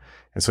advisor,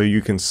 and so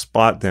you can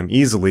spot them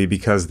easily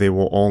because they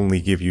will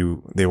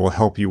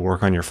help you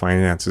work on your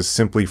finances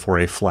simply for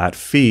a flat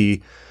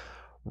fee,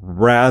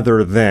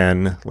 rather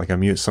than like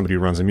somebody who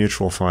runs a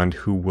mutual fund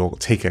who will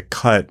take a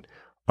cut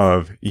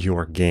of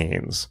your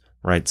gains,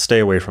 right? Stay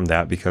away from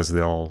that because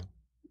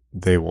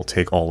they will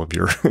take all of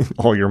your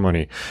all your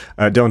money.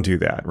 Don't do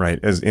that, right?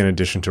 As in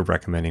addition to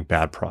recommending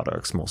bad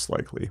products, most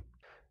likely.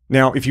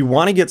 Now, if you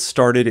want to get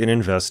started in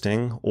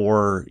investing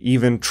or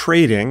even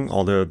trading,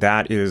 although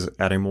that is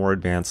at a more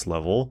advanced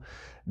level,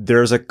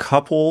 there's a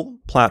couple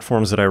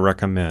platforms that I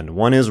recommend.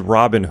 One is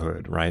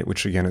Robinhood, right?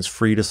 Which again is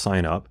free to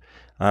sign up,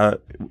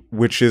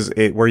 which is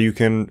where you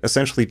can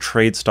essentially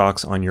trade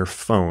stocks on your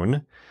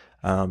phone.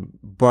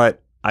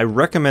 But I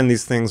recommend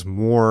these things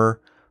more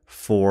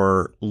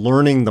for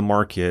learning the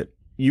market.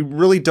 You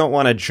really don't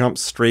want to jump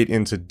straight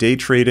into day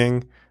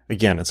trading.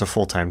 Again, it's a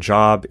full-time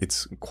job.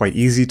 It's quite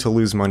easy to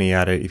lose money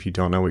at it if you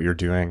don't know what you're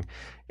doing.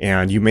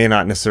 And you may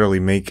not necessarily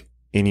make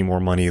any more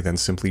money than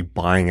simply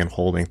buying and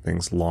holding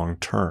things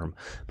long-term.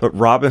 But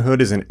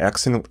Robinhood is an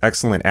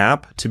excellent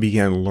app to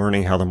begin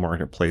learning how the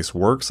marketplace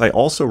works. I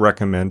also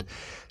recommend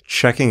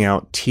checking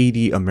out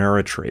TD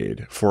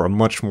Ameritrade for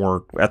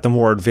at the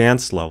more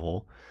advanced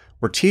level,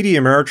 where TD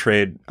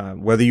Ameritrade,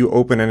 whether you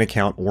open an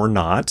account or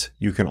not,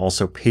 you can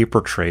also paper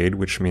trade,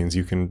 which means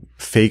you can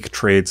fake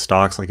trade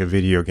stocks like a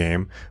video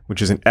game,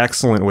 which is an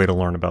excellent way to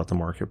learn about the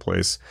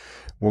marketplace.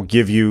 Will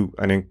give you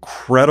an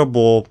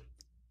incredible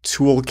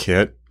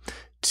toolkit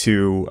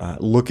to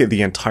look at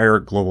the entire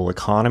global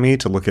economy,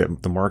 to look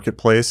at the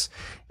marketplace.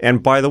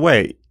 And by the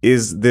way,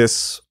 is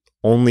this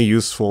only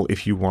useful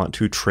if you want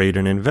to trade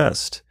and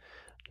invest?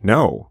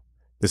 No.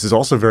 This is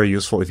also very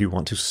useful if you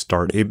want to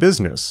start a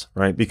business,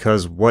 right?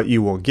 Because what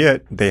you will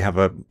get, they have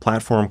a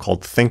platform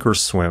called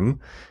Thinkorswim,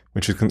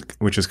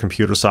 which is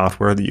computer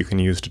software that you can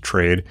use to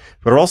trade,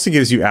 but it also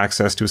gives you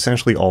access to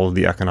essentially all of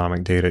the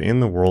economic data in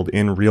the world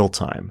in real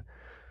time.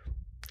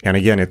 And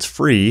again, it's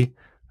free.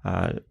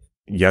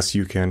 Yes,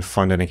 you can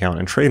fund an account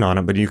and trade on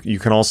it, but you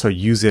can also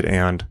use it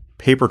and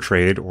paper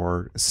trade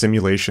or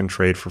simulation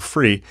trade for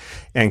free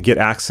and get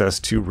access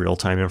to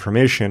real-time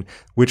information,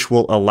 which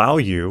will allow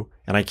you,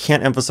 and I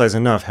can't emphasize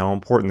enough how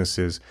important this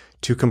is,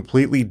 to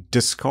completely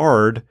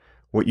discard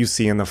what you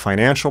see in the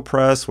financial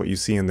press, what you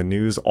see in the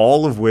news,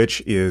 all of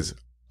which is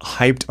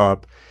hyped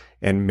up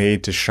and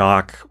made to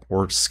shock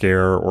or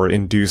scare or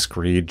induce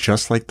greed,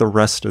 just like the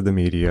rest of the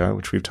media,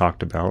 which we've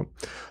talked about.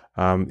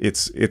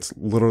 It's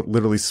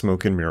literally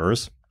smoke and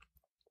mirrors.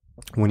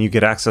 When you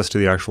get access to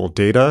the actual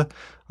data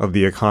of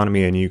the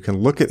economy and you can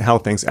look at how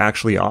things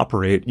actually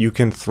operate, you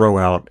can throw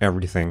out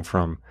everything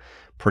from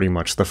pretty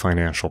much the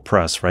financial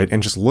press, right?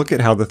 And just look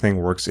at how the thing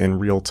works in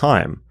real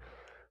time,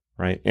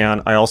 right?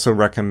 And I also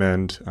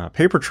recommend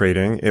paper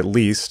trading, at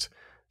least,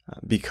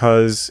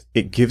 because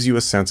it gives you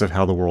a sense of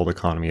how the world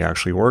economy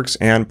actually works.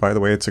 And by the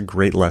way, it's a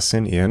great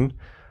lesson in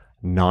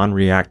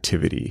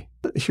non-reactivity.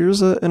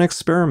 Here's an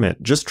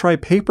experiment. Just try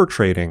paper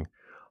trading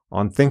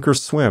on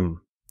Thinkorswim,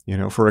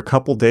 for a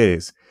couple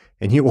days,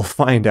 and you will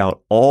find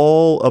out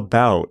all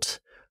about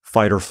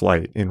fight or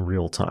flight in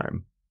real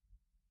time,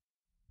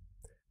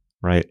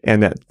 right?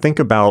 And think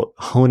about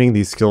honing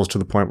these skills to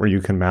the point where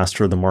you can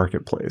master the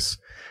marketplace.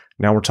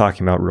 Now we're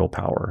talking about real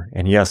power.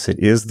 And yes, it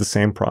is the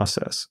same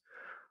process,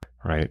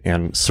 right?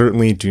 And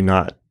certainly do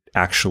not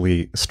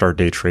actually start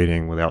day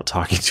trading without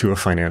talking to a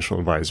financial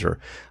advisor.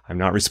 I'm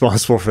not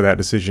responsible for that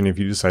decision if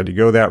you decide to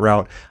go that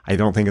route. I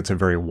don't think it's a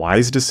very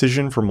wise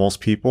decision for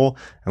most people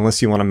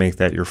unless you want to make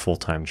that your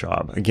full-time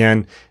job.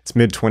 Again, it's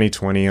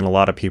mid-2020 and a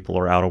lot of people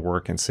are out of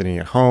work and sitting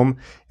at home,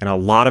 and a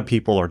lot of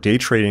people are day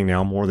trading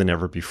now more than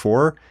ever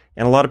before.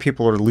 And a lot of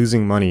people are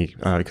losing money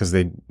because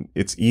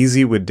it's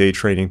easy with day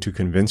trading to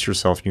convince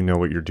yourself you know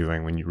what you're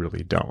doing when you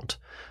really don't,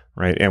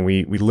 right? And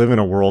we live in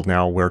a world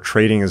now where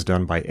trading is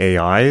done by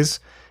AIs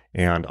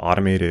and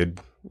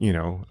automated,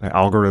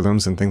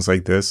 algorithms and things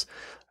like this.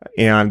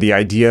 And the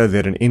idea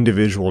that an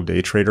individual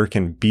day trader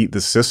can beat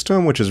the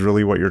system, which is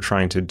really what you're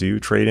trying to do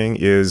trading,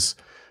 is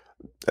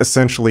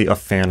essentially a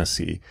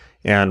fantasy.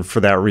 And for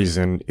that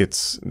reason,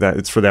 it's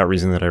for that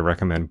reason that I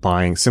recommend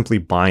simply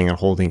buying and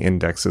holding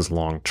indexes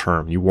long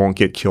term. You won't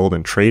get killed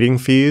in trading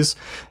fees.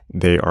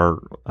 They are,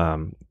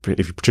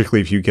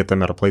 particularly if you get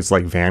them at a place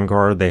like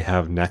Vanguard, they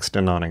have next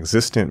to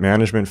non-existent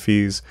management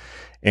fees,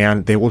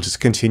 and they will just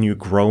continue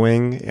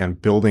growing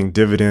and building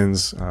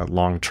dividends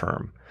long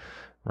term,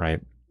 right?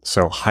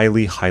 So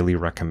highly, highly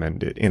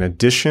recommend it. In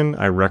addition,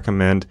 I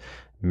recommend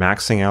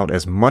maxing out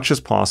as much as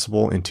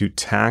possible into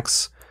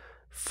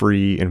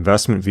tax-free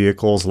investment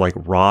vehicles like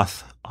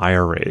Roth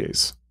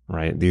IRAs,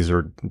 right? These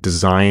are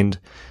designed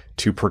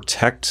to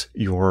protect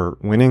your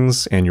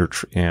winnings and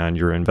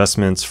your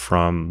investments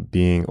from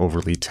being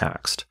overly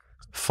taxed.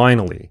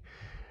 Finally,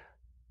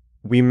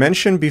 we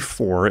mentioned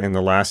before in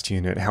the last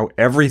unit how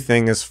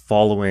everything is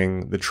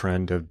following the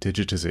trend of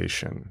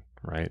digitization,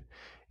 right?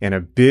 And a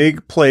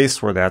big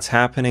place where that's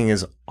happening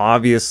is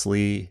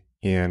obviously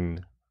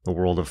in the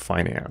world of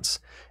finance.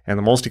 And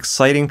the most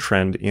exciting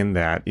trend in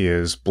that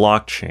is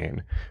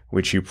blockchain,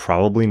 which you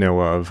probably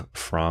know of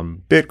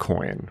from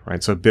Bitcoin,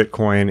 right? So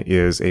Bitcoin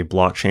is a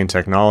blockchain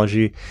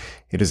technology.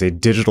 It is a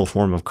digital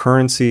form of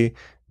currency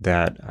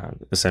that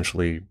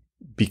essentially,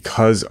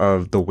 because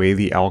of the way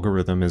the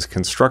algorithm is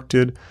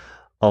constructed,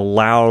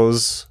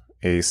 allows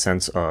a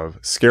sense of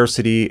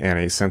scarcity and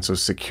a sense of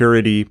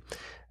security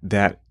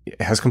that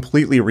has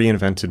completely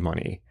reinvented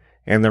money.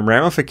 And the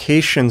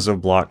ramifications of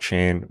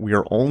blockchain, we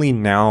are only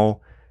now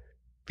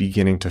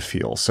beginning to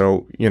feel.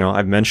 So,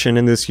 I've mentioned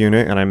in this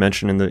unit, and I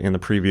mentioned in the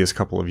previous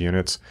couple of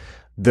units,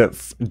 the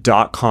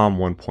 .com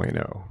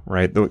 1.0,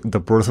 right? The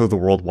birth of the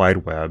World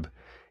Wide Web.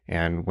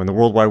 And when the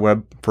World Wide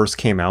Web first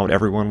came out,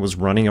 everyone was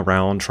running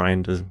around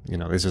trying to,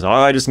 they said,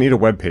 I just need a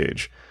web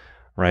page,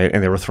 right?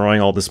 And they were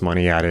throwing all this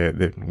money at it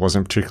that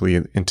wasn't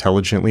particularly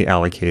intelligently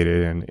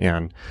allocated.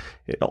 And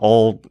it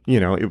all,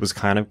 it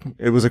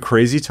was a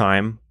crazy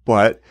time.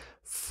 But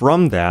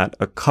from that,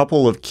 a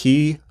couple of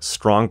key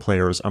strong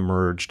players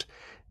emerged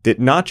that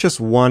not just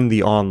won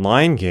the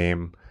online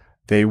game,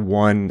 they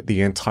won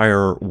the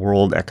entire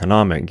world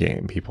economic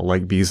game. People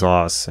like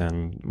Bezos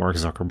and Mark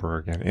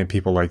Zuckerberg and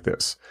people like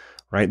this,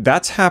 right?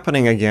 That's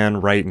happening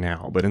again right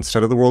now. But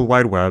instead of the World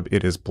Wide Web,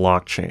 it is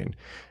blockchain.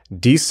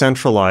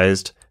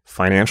 Decentralized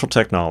financial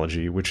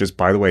technology, which is,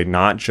 by the way,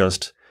 not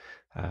just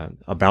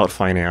about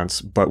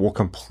finance, but will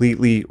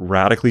completely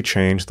radically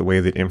change the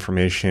way that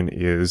information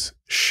is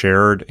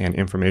shared and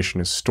information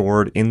is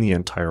stored in the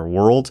entire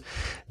world.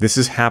 This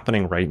is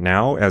happening right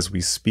now as we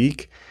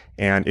speak.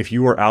 And if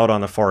you are out on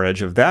the far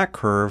edge of that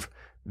curve,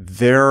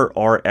 there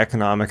are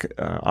economic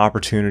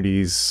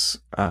opportunities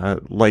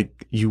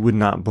like you would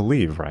not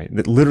believe, right?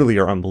 That literally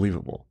are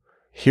unbelievable.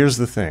 Here's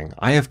the thing.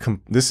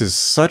 This is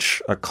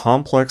such a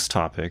complex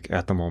topic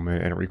at the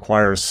moment, and it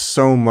requires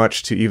so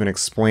much to even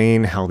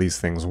explain how these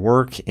things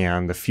work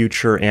and the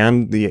future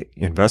and the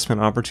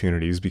investment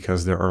opportunities,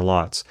 because there are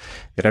lots,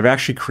 that I've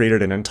actually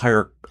created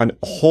a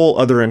whole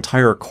other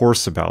entire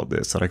course about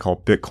this that I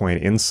call Bitcoin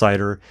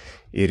Insider.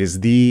 It is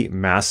the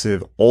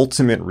massive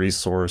ultimate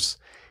resource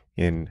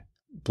in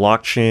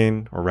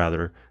blockchain, or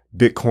rather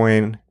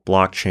Bitcoin,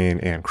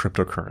 blockchain, and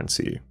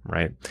cryptocurrency,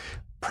 right?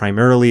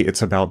 Primarily,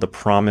 it's about the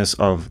promise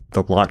of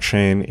the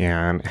blockchain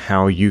and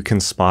how you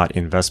can spot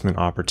investment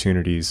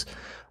opportunities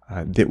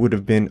that would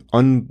have been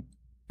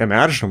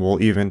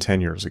unimaginable even 10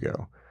 years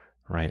ago,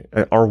 right?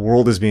 Our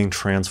world is being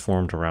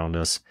transformed around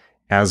us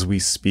as we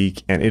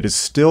speak, and it is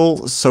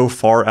still so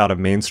far out of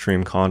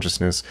mainstream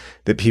consciousness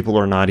that people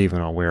are not even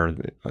aware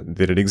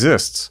that it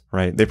exists,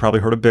 right? They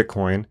probably heard of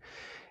Bitcoin,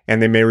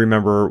 and they may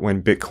remember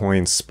when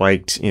Bitcoin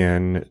spiked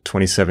in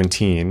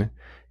 2017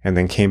 and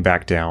then came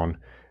back down.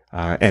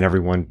 And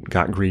everyone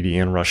got greedy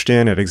and rushed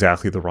in at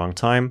exactly the wrong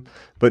time.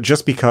 But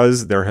just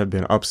because there have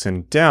been ups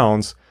and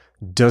downs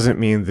doesn't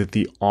mean that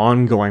the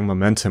ongoing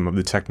momentum of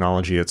the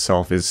technology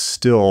itself is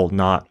still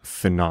not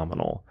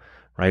phenomenal,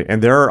 right?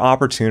 And there are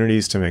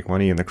opportunities to make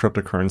money in the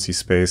cryptocurrency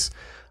space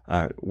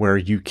where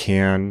you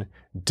can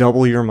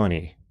double your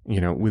money,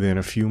 within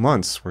a few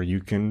months, where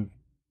you can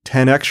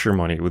 10x your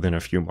money within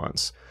a few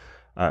months.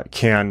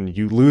 Can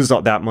you lose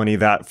that money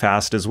that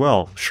fast as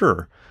well?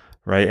 Sure.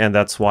 Right. And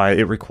that's why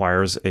it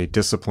requires a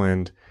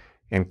disciplined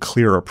and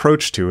clear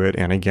approach to it.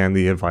 And again,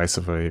 the advice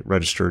of a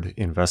registered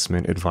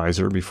investment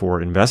advisor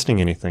before investing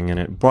anything in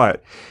it.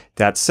 But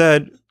that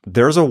said,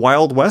 there's a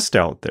wild west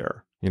out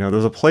there.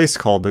 There's a place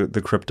called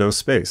the crypto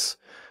space,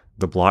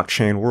 the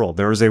blockchain world.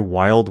 There is a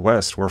wild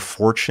west where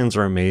fortunes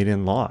are made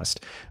and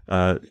lost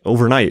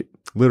overnight,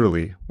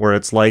 literally, where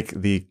it's like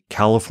the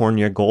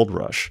California gold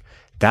rush.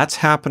 That's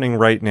happening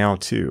right now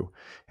too.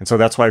 And so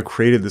that's why I've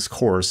created this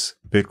course,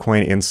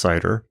 Bitcoin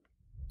Insider,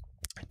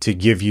 to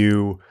give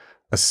you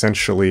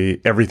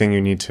essentially everything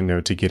you need to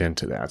know to get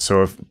into that.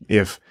 So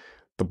if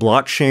the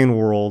blockchain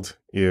world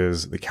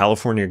is the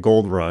California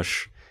gold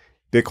rush,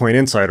 Bitcoin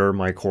Insider,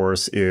 my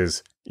course,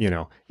 is,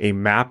 a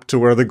map to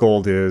where the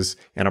gold is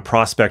and a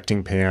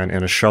prospecting pan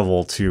and a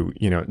shovel to,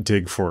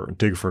 dig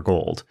for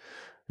gold.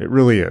 It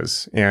really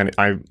is. And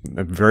I'm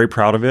very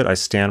proud of it. I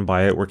stand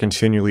by it. We're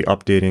continually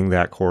updating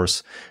that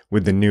course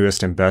with the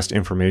newest and best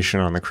information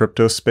on the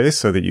crypto space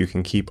so that you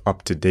can keep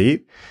up to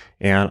date.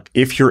 And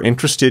if you're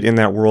interested in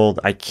that world,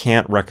 I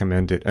can't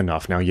recommend it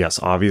enough. Now, yes,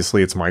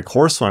 obviously it's my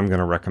course, so I'm going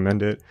to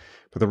recommend it.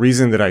 But the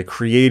reason that I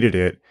created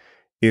it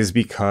is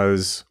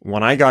because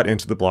when I got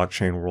into the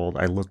blockchain world,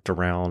 I looked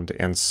around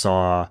and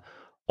saw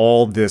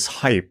all this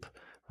hype,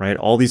 right?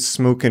 All these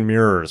smoke and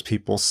mirrors,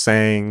 people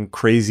saying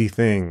crazy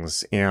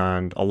things,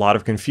 and a lot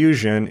of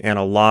confusion and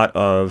a lot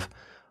of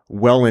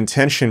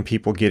well-intentioned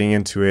people getting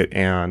into it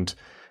and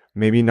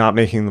maybe not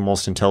making the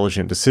most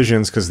intelligent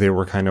decisions because they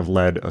were kind of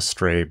led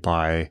astray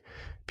by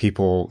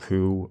people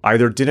who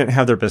either didn't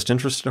have their best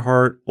interest at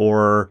heart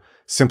or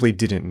simply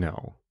didn't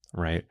know,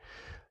 right?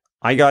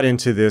 I got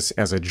into this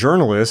as a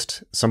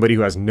journalist, somebody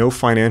who has no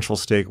financial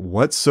stake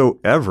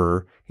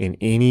whatsoever in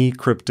any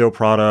crypto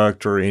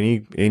product or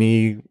any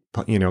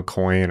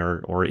coin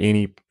or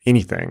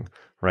anything,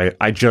 right?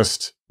 I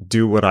just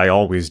do what I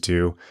always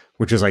do,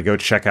 which is I go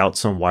check out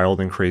some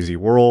wild and crazy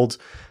world,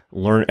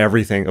 learn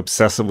everything,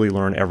 obsessively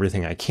learn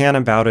everything I can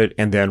about it,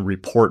 and then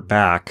report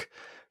back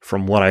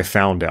from what I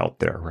found out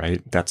there,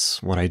 right?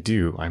 That's what I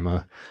do. I'm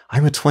a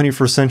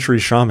 21st century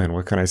shaman.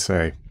 What can I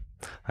say?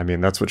 I mean,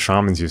 that's what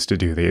shamans used to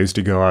do. They used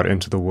to go out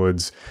into the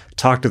woods,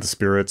 talk to the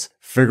spirits,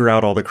 figure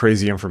out all the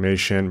crazy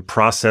information,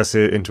 process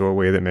it into a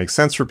way that makes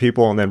sense for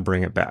people, and then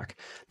bring it back.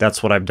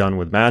 That's what I've done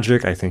with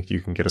magic. I think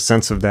you can get a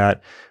sense of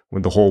that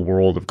with the whole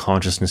world of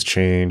consciousness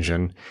change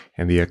and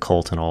the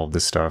occult and all of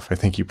this stuff. I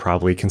think you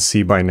probably can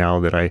see by now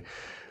that I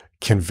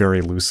can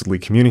very lucidly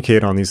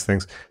communicate on these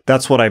things.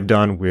 That's what I've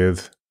done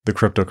with the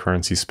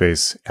cryptocurrency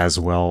space as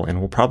well,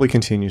 and will probably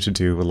continue to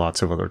do with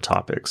lots of other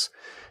topics.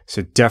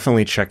 So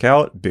definitely check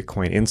out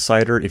Bitcoin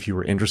Insider if you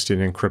were interested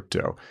in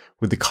crypto.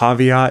 With the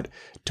caveat,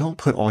 don't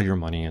put all your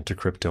money into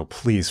crypto,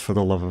 please, for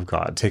the love of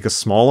God. Take a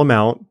small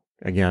amount.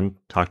 Again,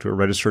 talk to a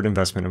registered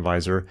investment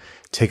advisor.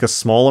 Take a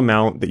small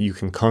amount that you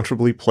can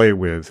comfortably play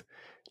with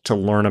to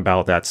learn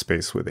about that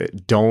space with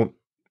it. Don't,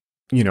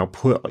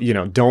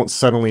 don't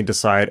suddenly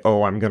decide,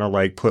 oh, I'm going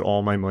to put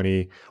all my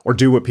money, or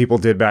do what people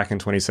did back in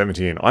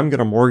 2017. I'm going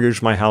to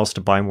mortgage my house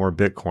to buy more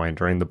Bitcoin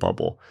during the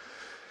bubble.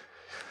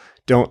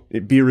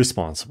 Don't be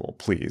responsible,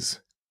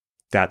 please.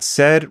 That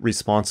said,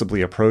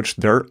 responsibly approached,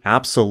 there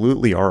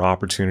absolutely are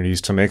opportunities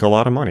to make a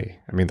lot of money.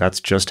 I mean,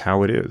 that's just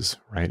how it is,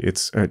 right?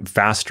 It's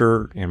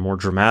faster and more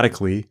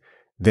dramatically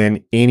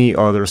than any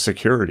other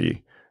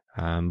security,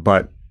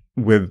 but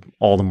with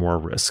all the more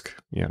risk,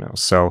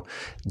 So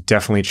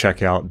definitely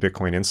check out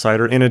Bitcoin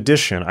Insider. In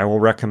addition, I will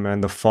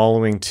recommend the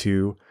following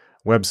two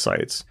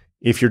websites.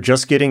 If you're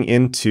just getting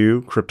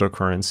into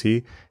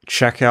cryptocurrency,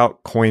 check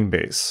out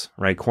Coinbase,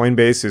 right?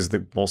 Coinbase is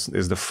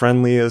the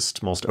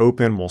friendliest, most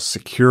open, most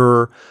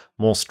secure,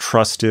 most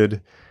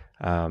trusted,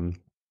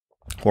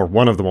 or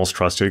one of the most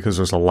trusted, because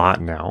there's a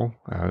lot now,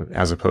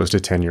 as opposed to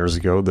 10 years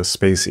ago. The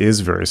space is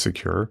very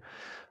secure.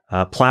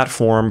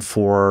 Platform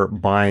for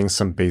buying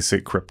some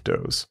basic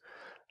cryptos.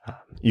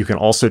 You can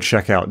also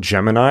check out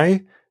Gemini,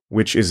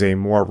 which is a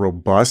more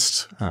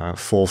robust,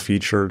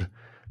 full-featured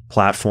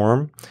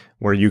platform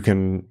where you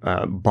can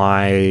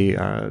buy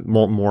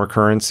more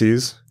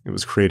currencies. It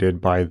was created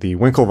by the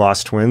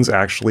Winklevoss twins,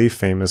 actually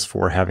famous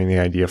for having the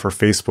idea for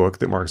Facebook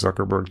that Mark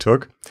Zuckerberg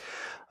took.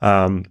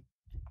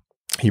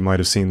 You might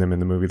have seen them in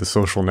the movie The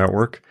Social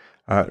Network.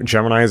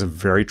 Gemini is a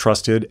very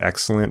trusted,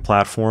 excellent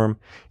platform.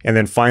 And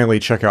then finally,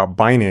 check out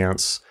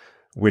Binance,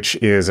 which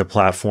is a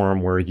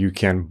platform where you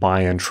can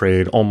buy and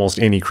trade almost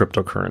any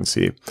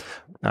cryptocurrency.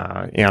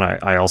 And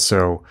I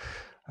also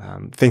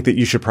think that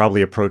you should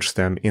probably approach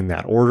them in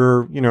that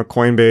order,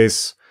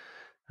 Coinbase,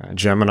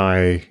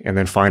 Gemini, and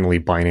then finally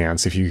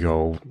Binance if you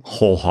go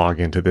whole hog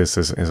into this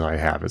as I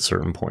have at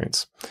certain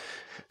points.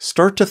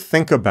 Start to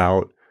think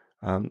about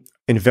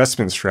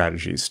investment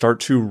strategies.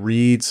 Start to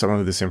read some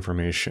of this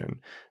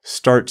information.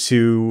 Start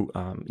to,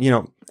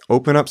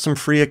 open up some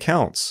free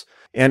accounts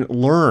and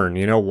learn,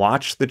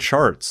 watch the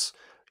charts.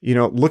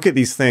 Look at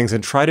these things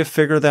and try to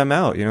figure them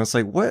out. It's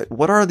like,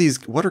 what are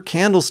these? What are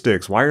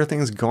candlesticks? Why are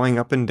things going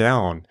up and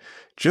down?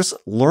 Just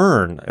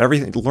learn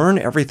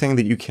everything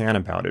that you can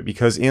about it,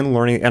 because in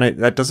learning, and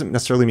that doesn't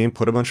necessarily mean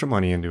put a bunch of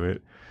money into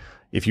it.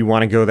 If you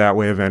want to go that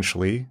way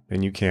eventually,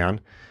 then you can,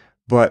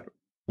 but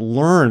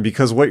learn,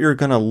 because what you're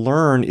going to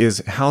learn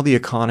is how the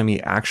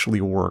economy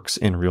actually works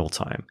in real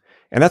time.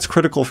 And that's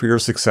critical for your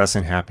success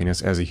and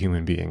happiness as a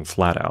human being,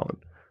 flat out,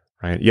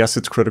 right? Yes,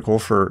 it's critical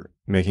for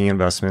making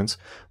investments,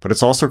 but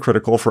it's also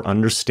critical for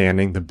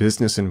understanding the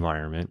business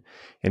environment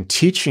and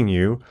teaching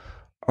you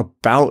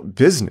about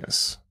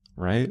business,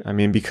 right? I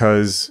mean,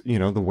 because, you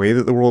know, the way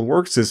that the world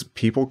works is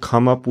people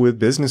come up with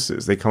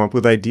businesses, they come up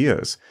with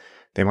ideas.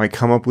 They might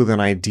come up with an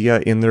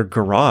idea in their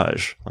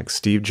garage, like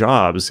Steve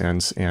Jobs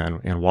and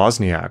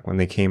Wozniak when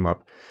they came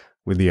up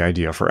with the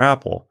idea for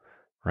Apple,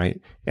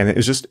 right? And it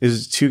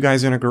was two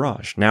guys in a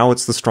garage. Now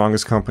it's the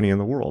strongest company in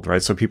the world,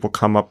 right? So people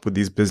come up with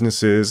these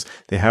businesses,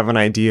 they have an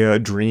idea, a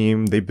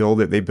dream, they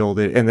build it,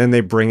 and then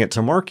they bring it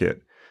to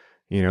market.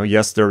 You know,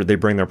 yes, they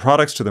bring their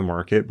products to the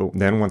market, but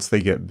then once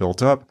they get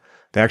built up,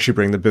 they actually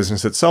bring the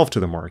business itself to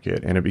the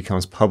market and it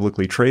becomes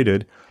publicly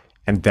traded,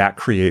 and that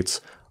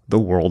creates the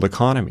world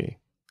economy.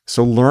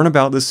 So learn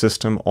about this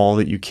system all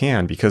that you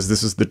can, because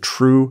this is the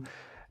true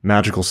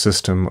magical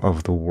system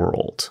of the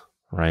world,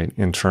 right?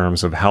 In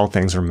terms of how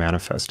things are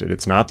manifested.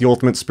 It's not the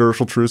ultimate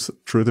spiritual truth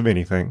of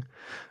anything,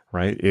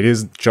 right? It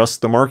is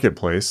just the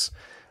marketplace.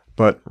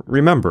 But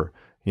remember,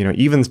 you know,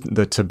 even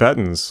the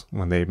Tibetans,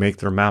 when they make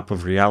their map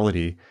of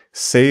reality,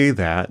 say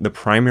that the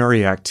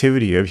primary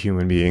activity of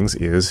human beings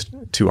is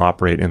to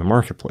operate in the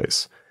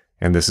marketplace.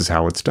 And this is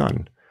how it's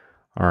done.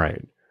 All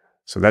right.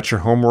 So that's your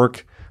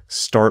homework.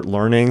 Start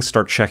learning,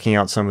 start checking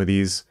out some of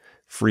these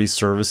free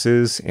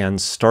services, and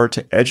start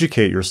to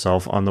educate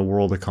yourself on the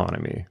world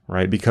economy,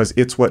 right? Because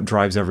it's what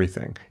drives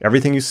everything.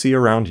 Everything you see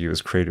around you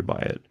is created by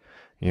it.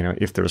 You know,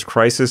 if there's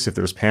crisis, if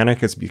there's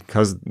panic, it's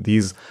because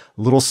these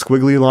little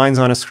squiggly lines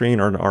on a screen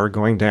are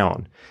going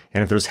down.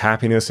 And if there's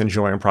happiness and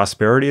joy and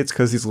prosperity, it's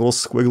because these little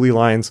squiggly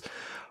lines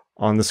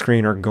on the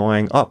screen are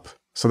going up.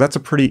 So that's a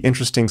pretty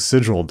interesting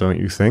sigil, don't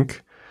you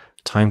think?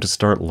 Time to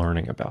start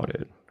learning about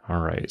it. All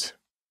right.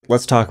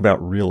 Let's talk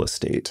about real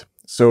estate.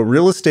 So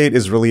real estate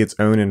is really its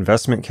own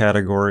investment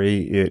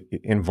category. It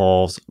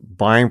involves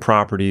buying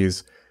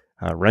properties,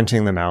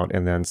 renting them out,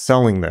 and then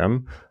selling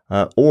them.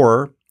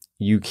 Or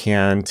you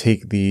can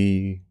take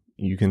the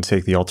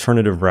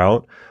alternative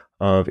route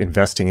of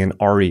investing in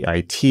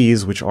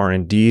REITs, which are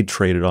indeed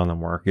traded on the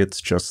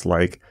markets, just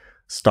like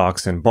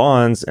stocks and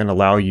bonds, and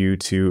allow you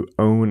to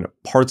own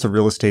parts of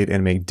real estate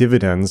and make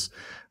dividends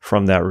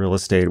from that real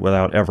estate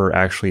without ever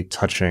actually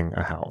touching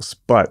a house.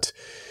 But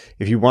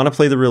if you want to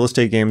play the real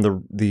estate game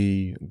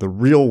the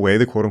real way,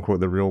 the quote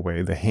unquote the real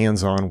way, the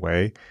hands-on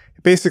way,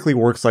 it basically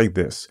works like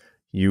this.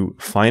 You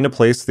find a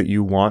place that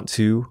you want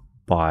to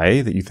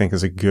buy that you think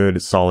is a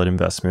good, solid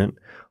investment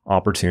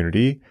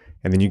opportunity,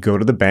 and then you go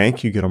to the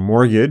bank, you get a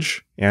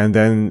mortgage, and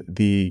then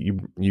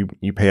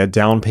you pay a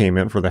down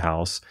payment for the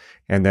house,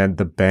 and then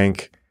the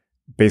bank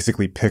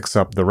basically picks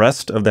up the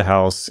rest of the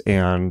house,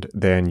 and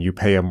then you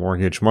pay a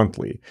mortgage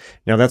monthly.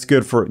 Now that's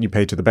good you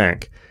pay to the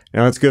bank.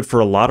 Now that's good for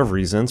a lot of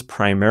reasons.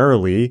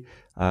 Primarily,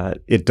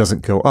 it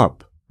doesn't go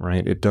up,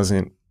 right? It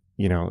doesn't,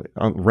 you know,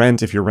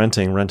 rent, if you're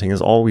renting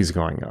is always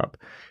going up.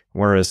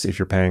 Whereas if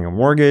you're paying a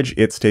mortgage,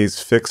 it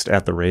stays fixed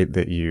at the rate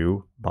that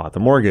you bought the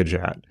mortgage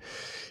at.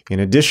 In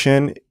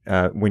addition,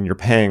 when you're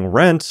paying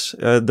rent,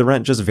 the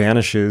rent just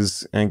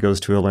vanishes and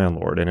goes to a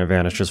landlord, and it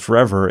vanishes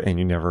forever and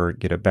you never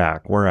get it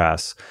back.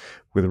 Whereas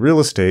with real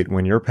estate,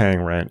 when you're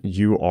paying rent,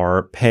 you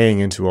are paying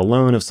into a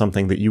loan of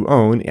something that you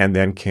own and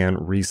then can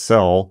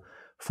resell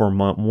for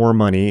more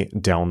money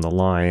down the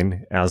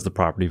line as the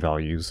property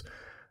values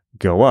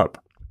go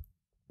up.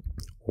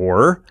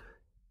 Or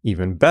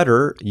even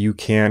better, you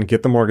can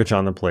get the mortgage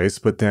on the place,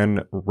 but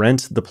then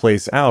rent the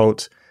place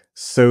out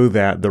so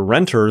that the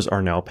renters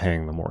are now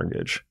paying the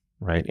mortgage,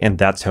 right? And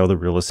that's how the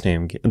real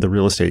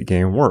estate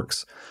game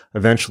works.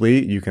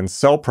 Eventually, you can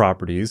sell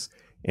properties.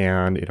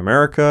 And in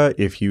America,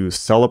 if you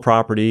sell a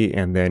property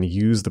and then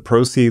use the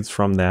proceeds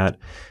from that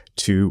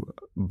to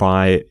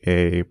buy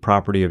a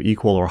property of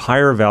equal or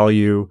higher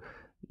value,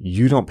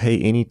 you don't pay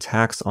any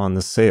tax on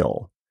the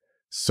sale.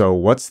 So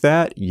what's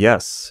that?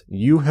 Yes,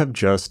 you have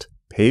just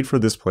paid for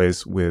this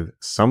place with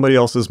somebody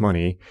else's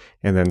money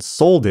and then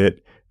sold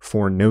it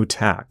for no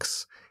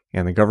tax.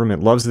 And the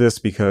government loves this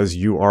because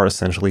you are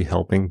essentially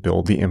helping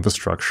build the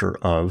infrastructure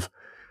of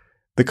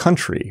the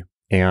country.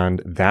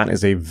 And that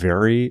is a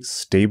very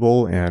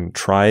stable and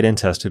tried and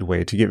tested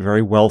way to get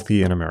very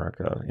wealthy in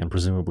America and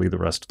presumably the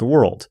rest of the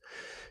world.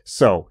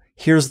 So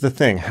here's the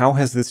thing. How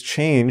has this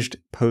changed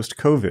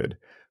post-COVID?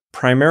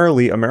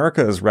 Primarily,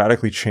 America is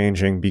radically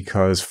changing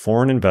because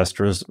foreign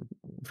investors,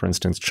 for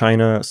instance,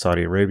 China,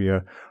 Saudi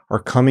Arabia,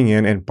 are coming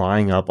in and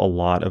buying up a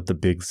lot of the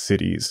big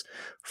cities.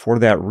 For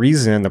that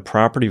reason, the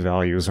property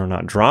values are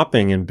not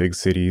dropping in big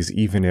cities,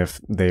 even if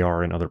they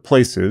are in other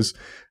places.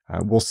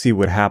 We'll see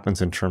what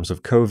happens in terms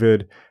of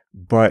COVID,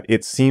 but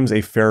it seems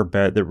a fair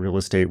bet that real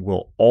estate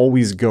will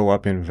always go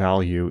up in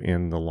value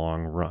in the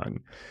long run.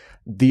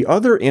 The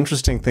other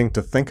interesting thing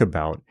to think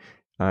about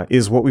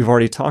is what we've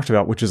already talked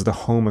about, which is the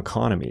home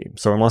economy.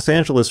 So in Los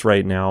Angeles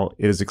right now,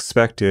 it is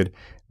expected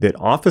that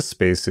office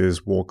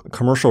spaces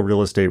commercial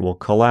real estate will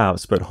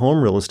collapse, but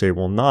home real estate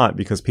will not,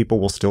 because people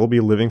will still be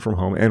living from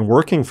home and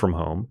working from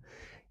home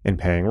and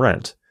paying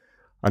rent.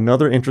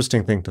 Another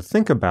interesting thing to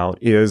think about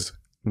is,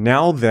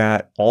 now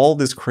that all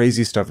this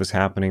crazy stuff is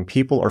happening,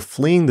 people are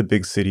fleeing the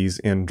big cities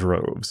in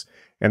droves,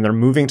 and they're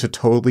moving to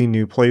totally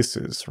new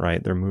places,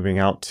 right? They're moving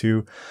out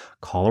to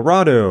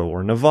Colorado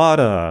or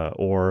Nevada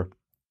or,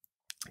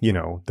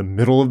 the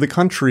middle of the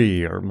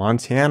country or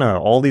Montana,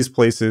 all these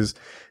places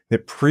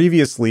that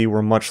previously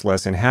were much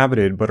less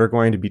inhabited, but are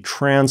going to be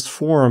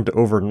transformed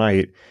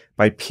overnight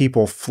by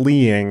people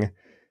fleeing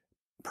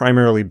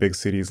primarily big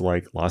cities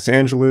like Los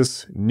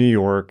Angeles, New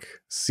York,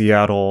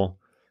 Seattle,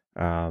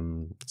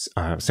 San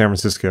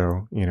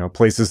Francisco,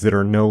 places that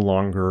are no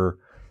longer,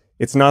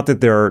 it's not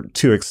that they're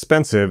too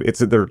expensive, it's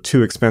that they're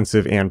too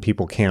expensive and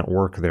people can't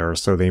work there,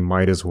 so they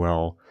might as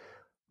well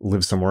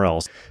live somewhere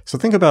else. So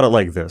think about it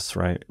like this,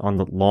 right? On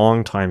the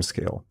long time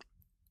scale.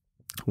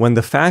 When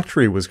the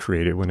factory was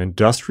created, when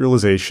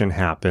industrialization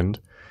happened,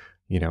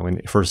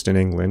 first in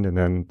England and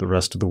then the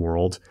rest of the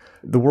world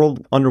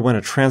underwent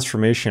a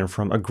transformation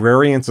from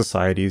agrarian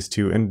societies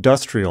to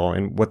industrial.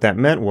 And what that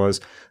meant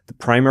was the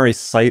primary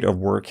site of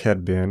work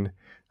had been,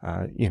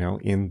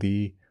 in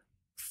the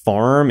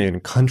farm,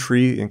 in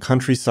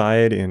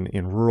countryside,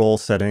 in rural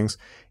settings.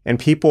 And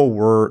people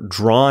were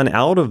drawn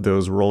out of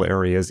those rural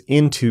areas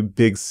into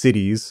big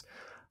cities.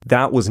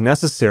 That was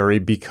necessary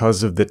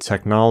because of the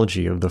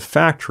technology of the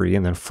factory,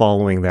 and then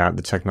following that,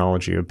 the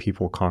technology of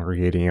people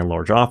congregating in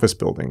large office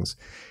buildings.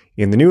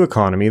 In the new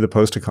economy, the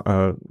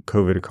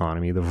post-COVID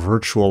economy, the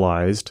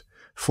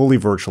fully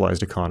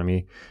virtualized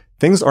economy,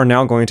 things are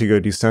now going to go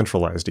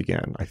decentralized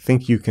again. I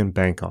think you can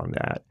bank on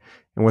that.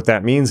 And what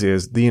that means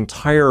is the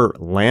entire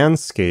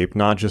landscape,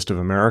 not just of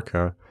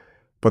America,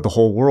 but the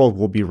whole world,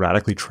 will be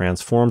radically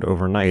transformed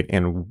overnight.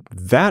 And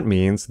that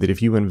means that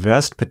if you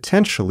invest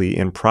potentially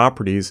in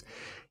properties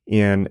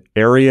in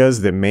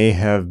areas that may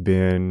have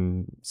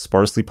been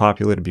sparsely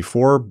populated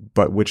before,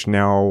 but which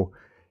now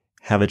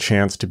have a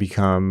chance to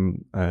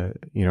become,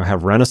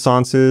 have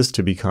renaissances,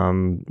 to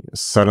become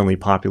suddenly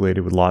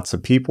populated with lots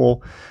of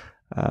people,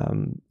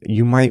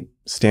 you might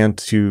stand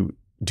to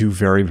do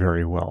very,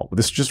 very well.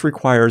 This just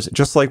requires,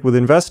 just like with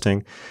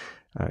investing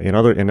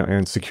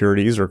in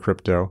securities or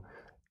crypto,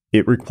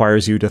 it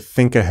requires you to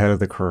think ahead of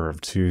the curve,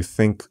 to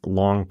think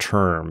long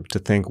term, to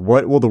think,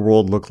 what will the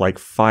world look like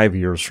 5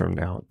 years from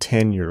now,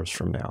 10 years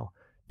from now,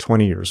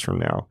 20 years from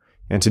now?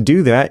 And to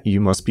do that, you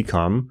must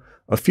become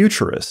a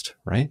futurist,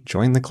 right?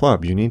 Join the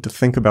club. You need to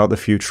think about the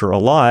future a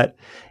lot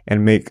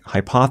and make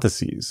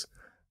hypotheses,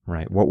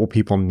 right? What will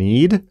people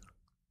need?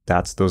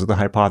 Those are the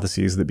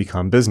hypotheses that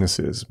become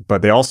businesses,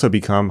 but they also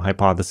become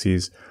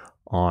hypotheses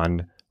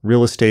on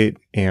real estate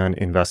and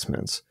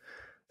investments.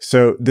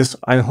 So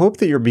I hope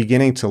that you're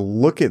beginning to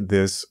look at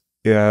this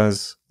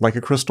as like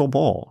a crystal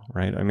ball,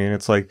 right? I mean,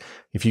 it's like,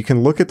 if you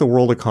can look at the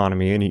world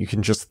economy and you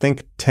can just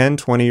think 10,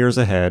 20 years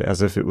ahead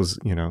as if it was,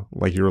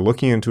 like you were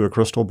looking into a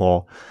crystal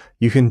ball,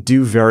 you can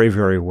do very,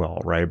 very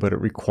well, right? But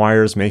it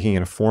requires making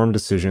informed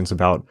decisions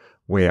about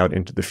way out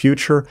into the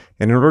future.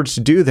 And in order to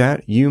do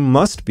that, you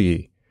must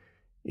be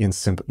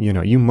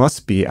you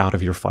must be out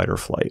of your fight or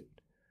flight.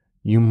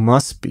 You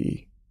must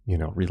be,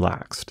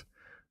 relaxed,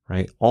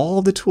 right?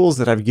 All the tools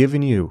that I've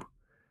given you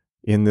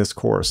in this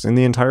course, in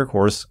the entire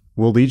course,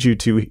 will lead you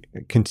to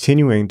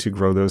continuing to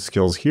grow those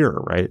skills here,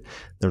 right?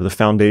 They're the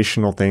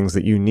foundational things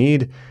that you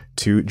need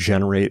to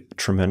generate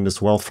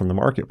tremendous wealth from the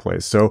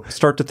marketplace. So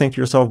start to think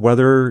to yourself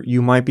whether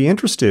you might be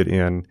interested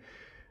in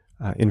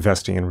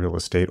investing in real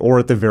estate, or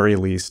at the very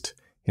least,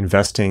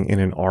 investing in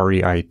an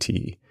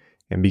REIT,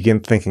 and begin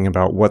thinking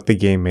about what the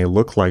game may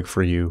look like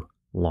for you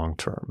long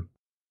term.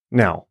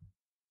 Now,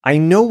 I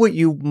know what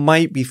you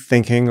might be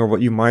thinking, or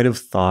what you might have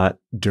thought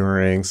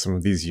during some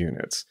of these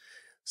units.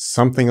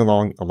 Something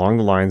along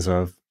the lines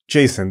of,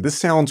 Jason, this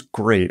sounds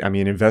great. I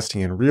mean, investing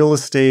in real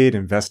estate,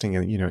 investing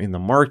in, in the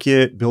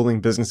market,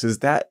 building businesses,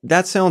 that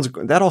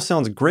all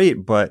sounds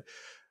great, but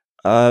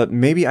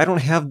maybe I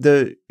don't have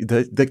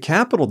the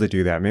capital to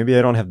do that. Maybe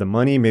I don't have the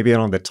money. Maybe I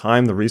don't have the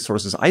time, the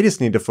resources. I just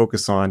need to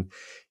focus on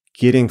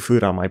getting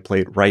food on my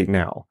plate right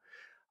now.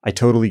 I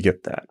totally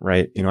get that,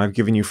 right? I've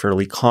given you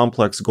fairly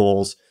complex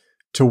goals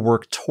to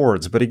work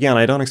towards. But again,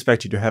 I don't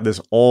expect you to have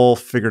this all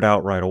figured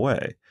out right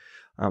away.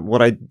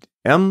 What I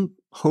am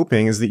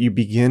hoping is that you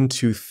begin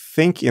to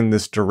think in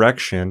this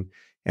direction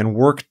and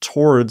work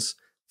towards,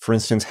 for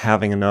instance,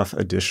 having enough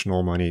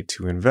additional money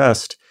to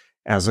invest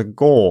as a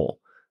goal,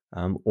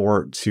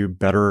 or to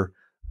better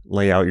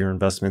lay out your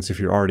investments if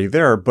you're already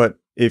there. But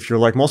if you're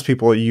like most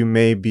people, you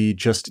may be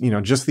just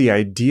the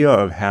idea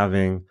of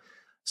having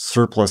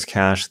surplus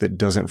cash that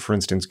doesn't, for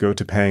instance, go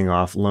to paying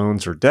off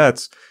loans or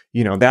debts,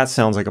 that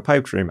sounds like a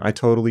pipe dream. I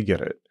totally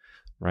get it,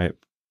 right?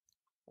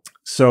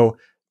 So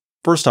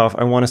first off,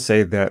 I want to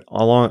say that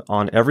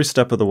on every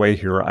step of the way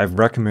here, I've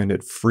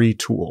recommended free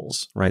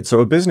tools, right? So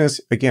a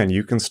business, again,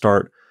 you can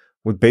start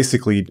with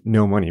basically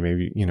no money,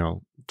 maybe,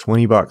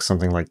 $20,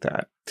 something like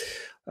that.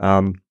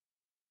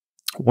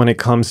 When it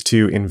comes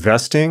to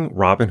investing,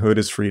 Robinhood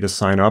is free to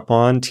sign up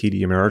on.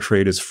 TD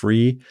Ameritrade is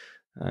free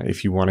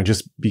if you want to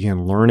just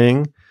begin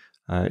learning.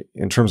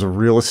 In terms of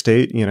real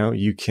estate,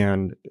 you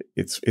can.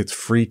 It's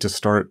free to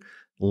start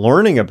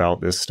learning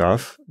about this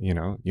stuff. You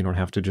don't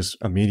have to just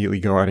immediately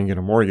go out and get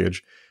a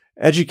mortgage.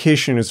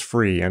 Education is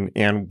free,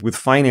 and with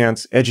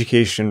finance,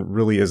 education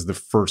really is the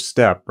first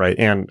step, right?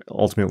 And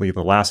ultimately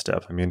the last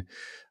step. I mean,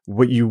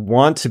 what you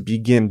want to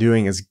begin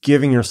doing is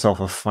giving yourself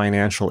a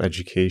financial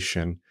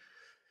education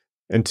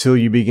until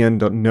you begin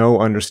to know,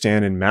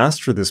 understand, and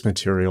master this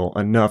material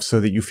enough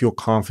so that you feel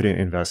confident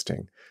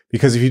investing.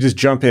 Because if you just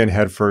jump in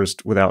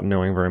headfirst without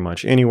knowing very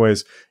much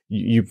anyways,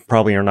 you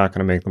probably are not going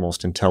to make the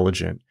most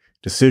intelligent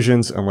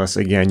decisions unless,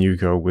 again, you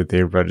go with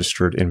a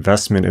registered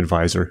investment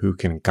advisor who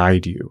can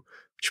guide you,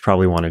 which you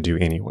probably want to do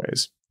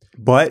anyways.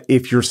 But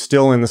if you're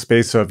still in the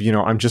space of,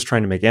 I'm just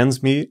trying to make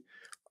ends meet,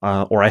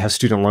 or I have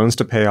student loans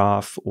to pay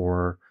off,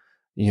 or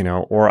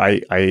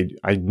I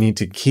need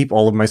to keep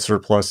all of my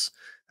surplus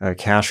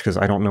cash because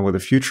I don't know what the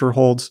future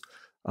holds.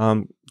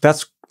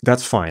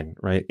 That's fine,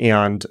 right?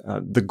 And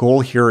the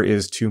goal here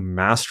is to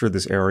master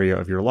this area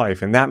of your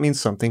life, and that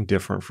means something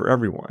different for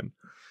everyone.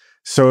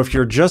 So if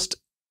you're just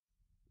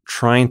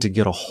trying to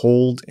get a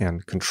hold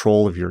and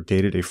control of your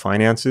day-to-day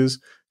finances,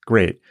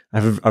 great. I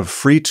have a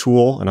free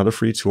tool, another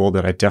free tool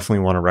that I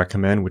definitely want to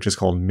recommend, which is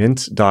called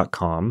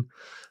mint.com.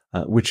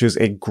 Which is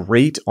a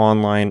great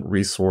online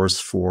resource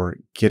for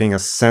getting a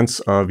sense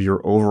of your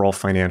overall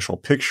financial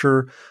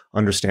picture,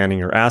 understanding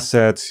your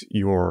assets,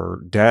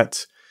 your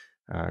debt,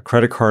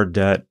 credit card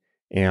debt,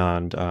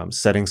 and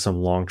setting some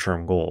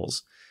long-term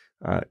goals.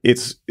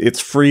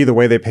 It's free. The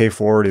way they pay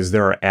for it is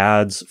there are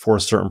ads for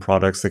certain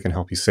products that can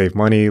help you save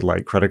money,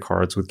 like credit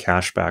cards with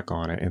cash back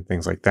on it and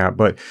things like that.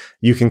 But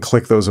you can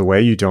click those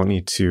away. You don't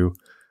need to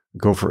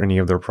go for any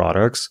of their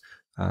products.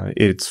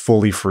 It's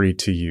fully free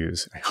to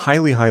use. I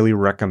highly, highly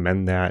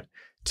recommend that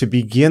to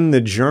begin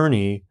the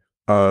journey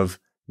of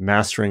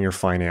mastering your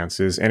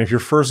finances. And if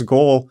your first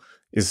goal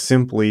is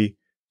simply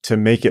to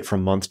make it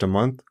from month to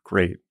month,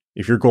 great.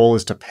 If your goal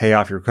is to pay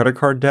off your credit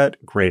card debt,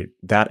 great.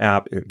 That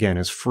app, again,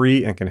 is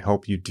free and can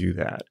help you do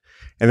that.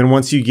 And then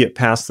once you get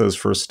past those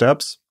first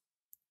steps,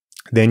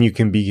 then you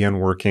can begin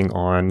working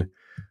on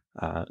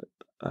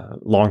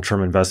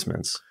long-term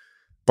investments.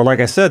 But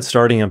like I said,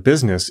 starting a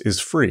business is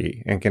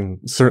free and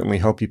can certainly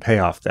help you pay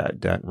off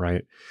that debt,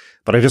 right?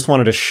 But I just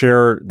wanted to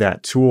share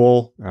that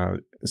tool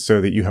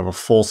so that you have a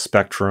full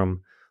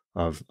spectrum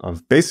of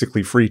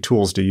basically free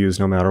tools to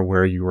use no matter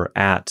where you are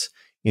at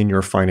in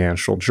your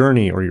financial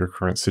journey or your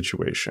current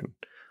situation.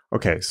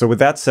 Okay, so with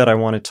that said, I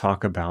want to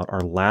talk about our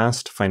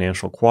last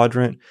financial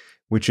quadrant,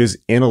 which is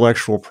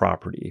intellectual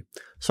property.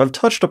 So I've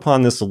touched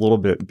upon this a little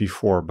bit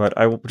before, but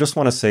I just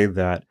want to say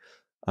that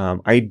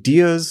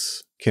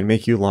ideas can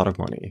make you a lot of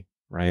money,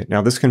 right?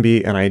 Now, this can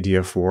be an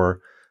idea for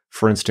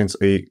instance,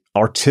 a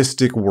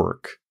artistic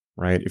work,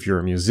 right? If you're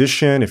a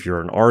musician, if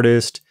you're an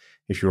artist,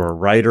 if you're a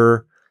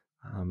writer,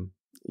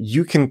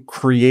 you can,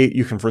 for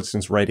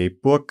instance, write a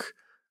book,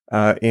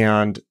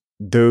 and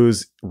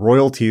those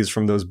royalties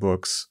from those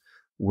books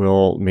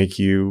will make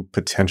you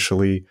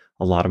potentially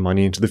a lot of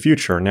money into the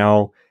future.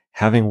 Now,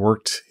 having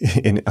worked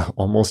in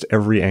almost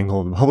every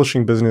angle of the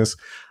publishing business,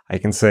 I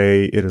can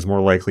say it is more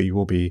likely you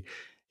will be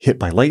hit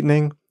by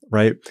lightning,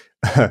 right?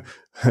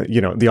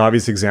 The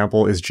obvious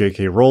example is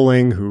J.K.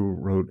 Rowling, who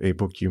wrote a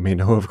book you may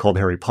know of called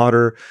Harry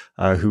Potter,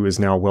 who is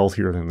now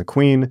wealthier than the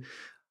Queen.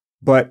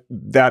 But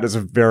that is a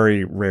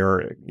very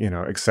rare,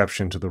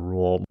 exception to the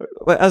rule.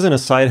 But as an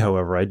aside,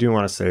 however, I do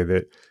want to say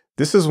that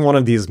this is one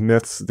of these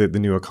myths that the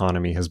new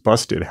economy has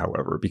busted,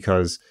 however,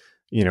 because,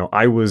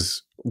 I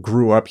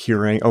grew up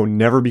hearing, oh,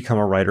 never become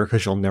a writer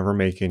because you'll never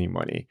make any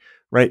money,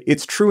 right?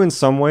 It's true in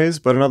some ways,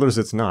 but in others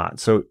it's not.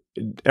 So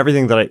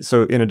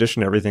in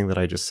addition to everything that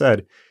I just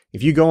said,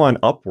 if you go on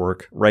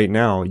Upwork right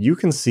now, you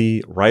can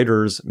see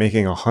writers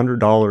making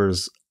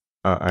 $100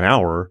 an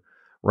hour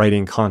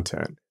writing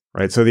content,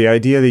 right? So the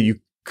idea that you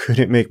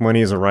couldn't make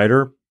money as a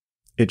writer,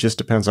 it just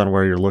depends on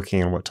where you're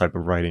looking and what type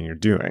of writing you're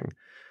doing,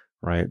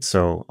 right?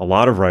 So a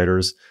lot of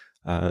writers,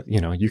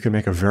 you can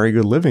make a very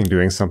good living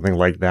doing something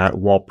like that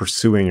while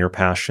pursuing your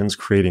passions,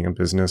 creating a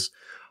business,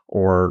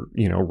 or,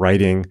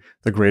 writing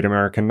the great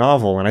American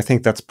novel. And I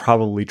think that's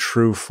probably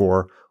true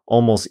for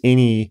almost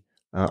any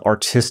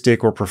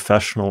artistic or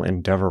professional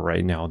endeavor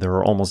right now. There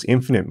are almost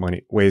infinite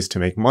ways to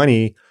make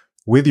money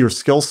with your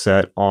skill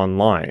set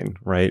online,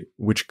 right?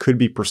 Which could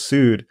be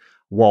pursued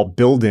while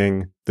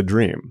building the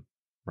dream,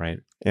 right?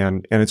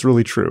 And it's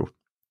really true.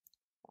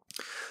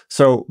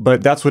 So,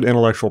 but that's what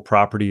intellectual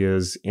property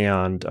is.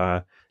 And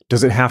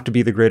does it have to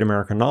be the great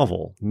American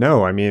novel?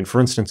 No. I mean, for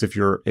instance, if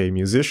you're a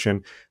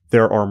musician,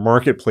 there are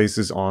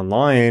marketplaces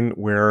online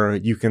where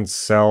you can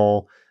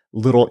sell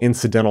little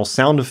incidental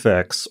sound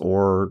effects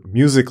or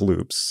music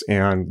loops,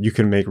 and you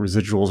can make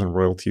residuals and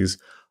royalties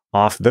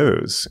off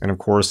those. And of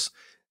course,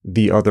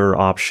 the other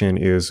option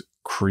is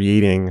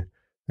creating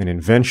an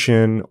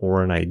invention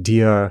or an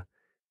idea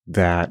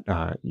that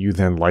you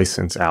then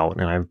license out.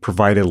 And I've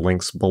provided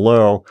links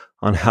below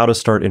on how to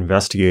start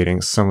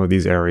investigating some of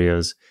these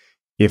areas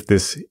if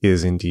this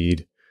is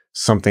indeed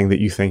something that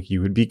you think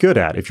you would be good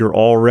at. If you're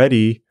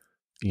already,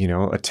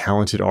 a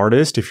talented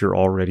artist, if you're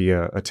already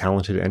a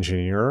talented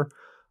engineer.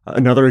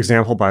 Another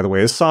example, by the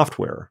way, is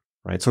software,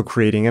 right? So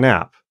creating an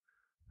app.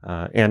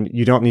 And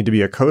you don't need to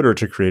be a coder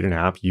to create an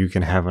app. You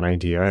can have an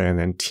idea and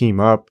then team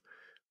up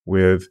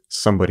with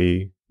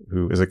somebody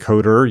who is a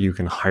coder. You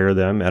can hire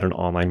them at an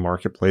online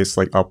marketplace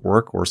like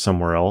Upwork or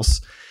somewhere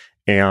else,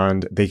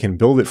 and they can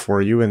build it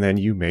for you, and then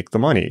you make the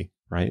money,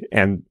 right?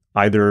 And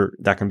either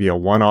that can be a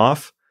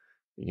one-off,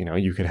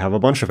 you could have a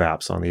bunch of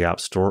apps on the App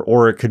Store,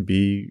 or it could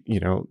be,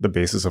 the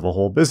basis of a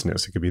whole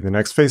business. It could be the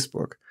next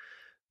Facebook,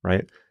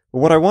 right? But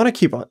what I want to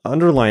keep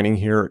underlining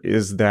here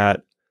is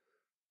that,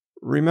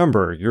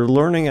 remember, you're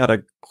learning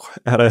at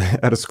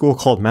a school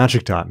called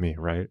magick.me,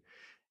 right?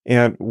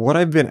 And what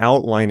I've been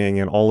outlining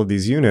in all of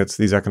these units,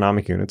 these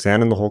economic units,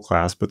 and in the whole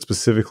class, but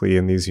specifically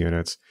in these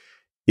units,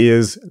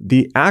 is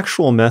the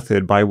actual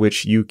method by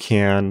which you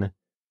can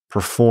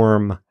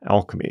perform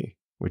alchemy,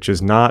 which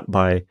is not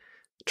by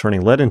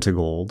turning lead into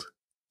gold,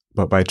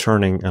 but by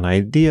turning an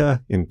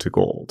idea into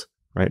gold,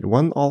 right?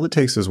 All it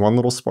takes is one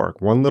little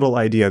spark, one little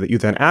idea that you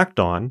then act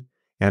on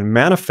and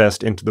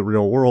manifest into the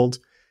real world,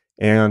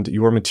 and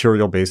your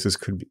material bases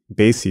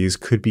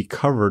could be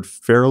covered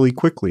fairly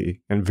quickly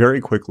and very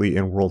quickly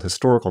in world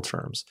historical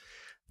terms.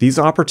 These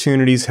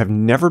opportunities have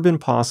never been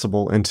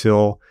possible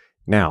until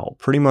now,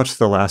 pretty much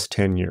the last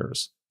 10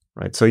 years,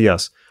 right? So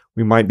yes,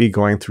 we might be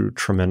going through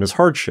tremendous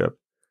hardship,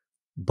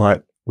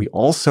 but we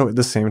also at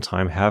the same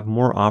time have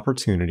more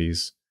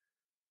opportunities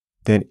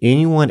than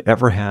anyone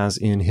ever has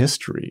in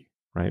history,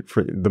 right?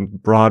 For the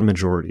broad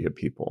majority of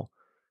people.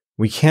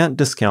 We can't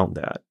discount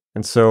that.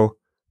 And so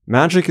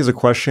magick is a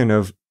question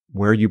of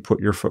where you put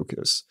your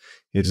focus.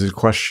 It is a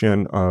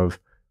question of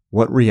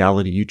what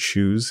reality you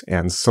choose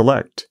and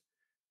select.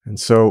 And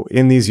so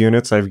in these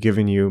units, I've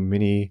given you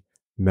many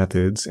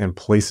methods and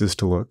places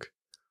to look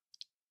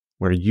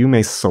where you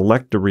may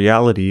select a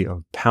reality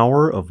of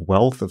power, of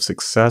wealth, of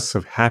success,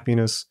 of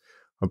happiness,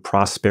 of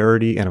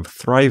prosperity, and of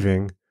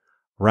thriving,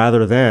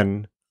 rather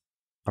than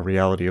a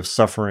reality of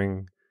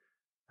suffering.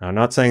 Now, I'm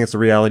not saying it's a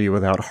reality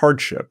without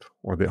hardship,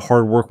 or that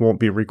hard work won't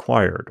be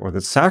required, or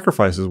that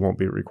sacrifices won't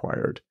be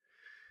required,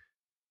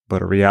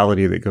 but a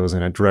reality that goes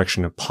in a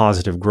direction of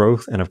positive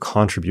growth and of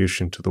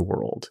contribution to the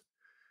world.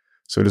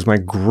 So it is my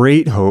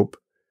great hope,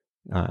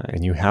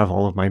 and you have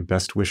all of my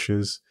best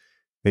wishes,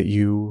 that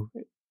you,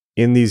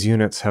 in these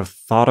units, have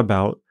thought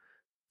about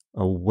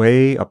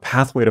a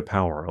pathway to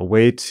power, a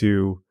way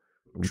to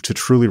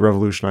truly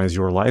revolutionize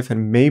your life,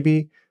 and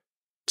maybe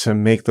to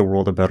make the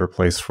world a better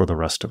place for the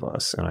rest of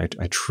us. And I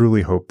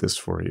truly hope this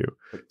for you.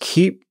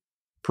 Keep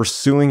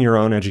pursuing your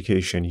own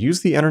education.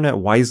 Use the internet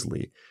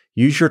wisely.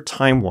 Use your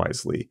time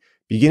wisely.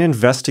 Begin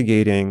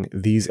investigating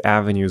these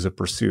avenues of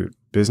pursuit: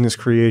 business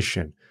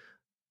creation,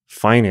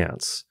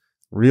 finance,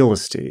 real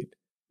estate,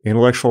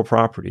 intellectual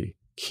property.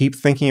 Keep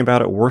thinking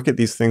about it. Work at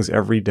these things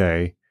every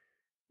day.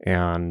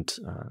 And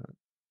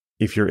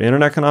if you're in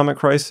an economic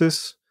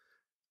crisis,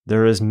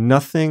 there is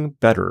nothing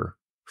better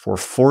for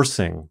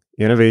forcing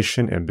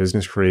innovation and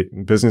business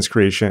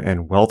creation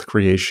and wealth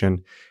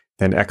creation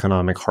than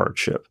economic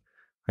hardship.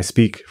 I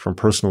speak from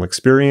personal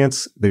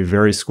experience. The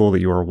very school that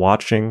you are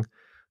watching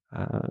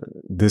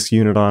this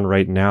unit on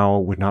right now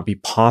would not be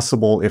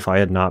possible if I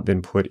had not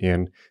been put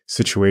in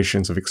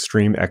situations of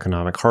extreme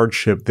economic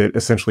hardship that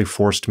essentially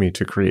forced me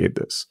to create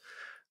this,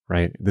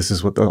 right? This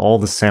is what all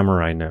the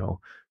samurai know,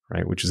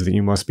 right? Which is that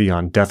you must be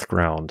on death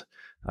ground.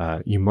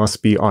 You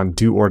must be on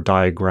do or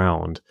die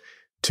ground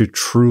to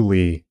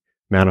truly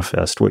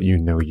manifest what you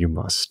know you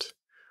must.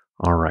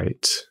 All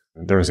right.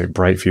 There is a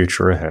bright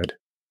future ahead.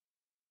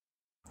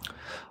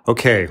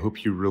 Okay.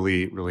 Hope you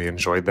really, really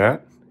enjoyed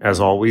that. As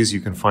always,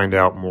 you can find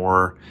out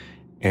more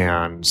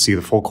and see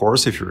the full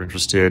course if you're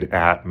interested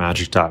at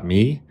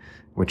magick.me,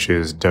 which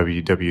is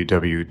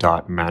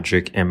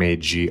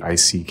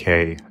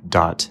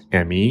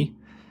www.magick.me.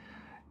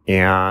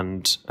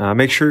 And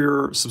make sure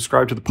you're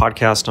subscribed to the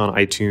podcast on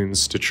iTunes,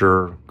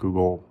 Stitcher,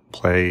 Google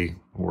Play,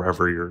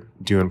 wherever you're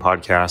doing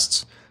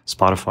podcasts,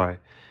 Spotify.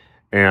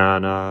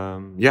 And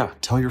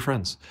tell your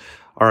friends.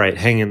 All right,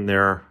 hang in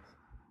there.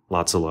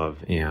 Lots of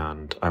love.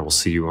 And I will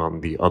see you on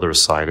the other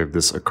side of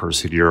this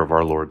accursed year of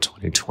our Lord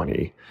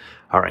 2020.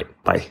 All right,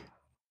 bye.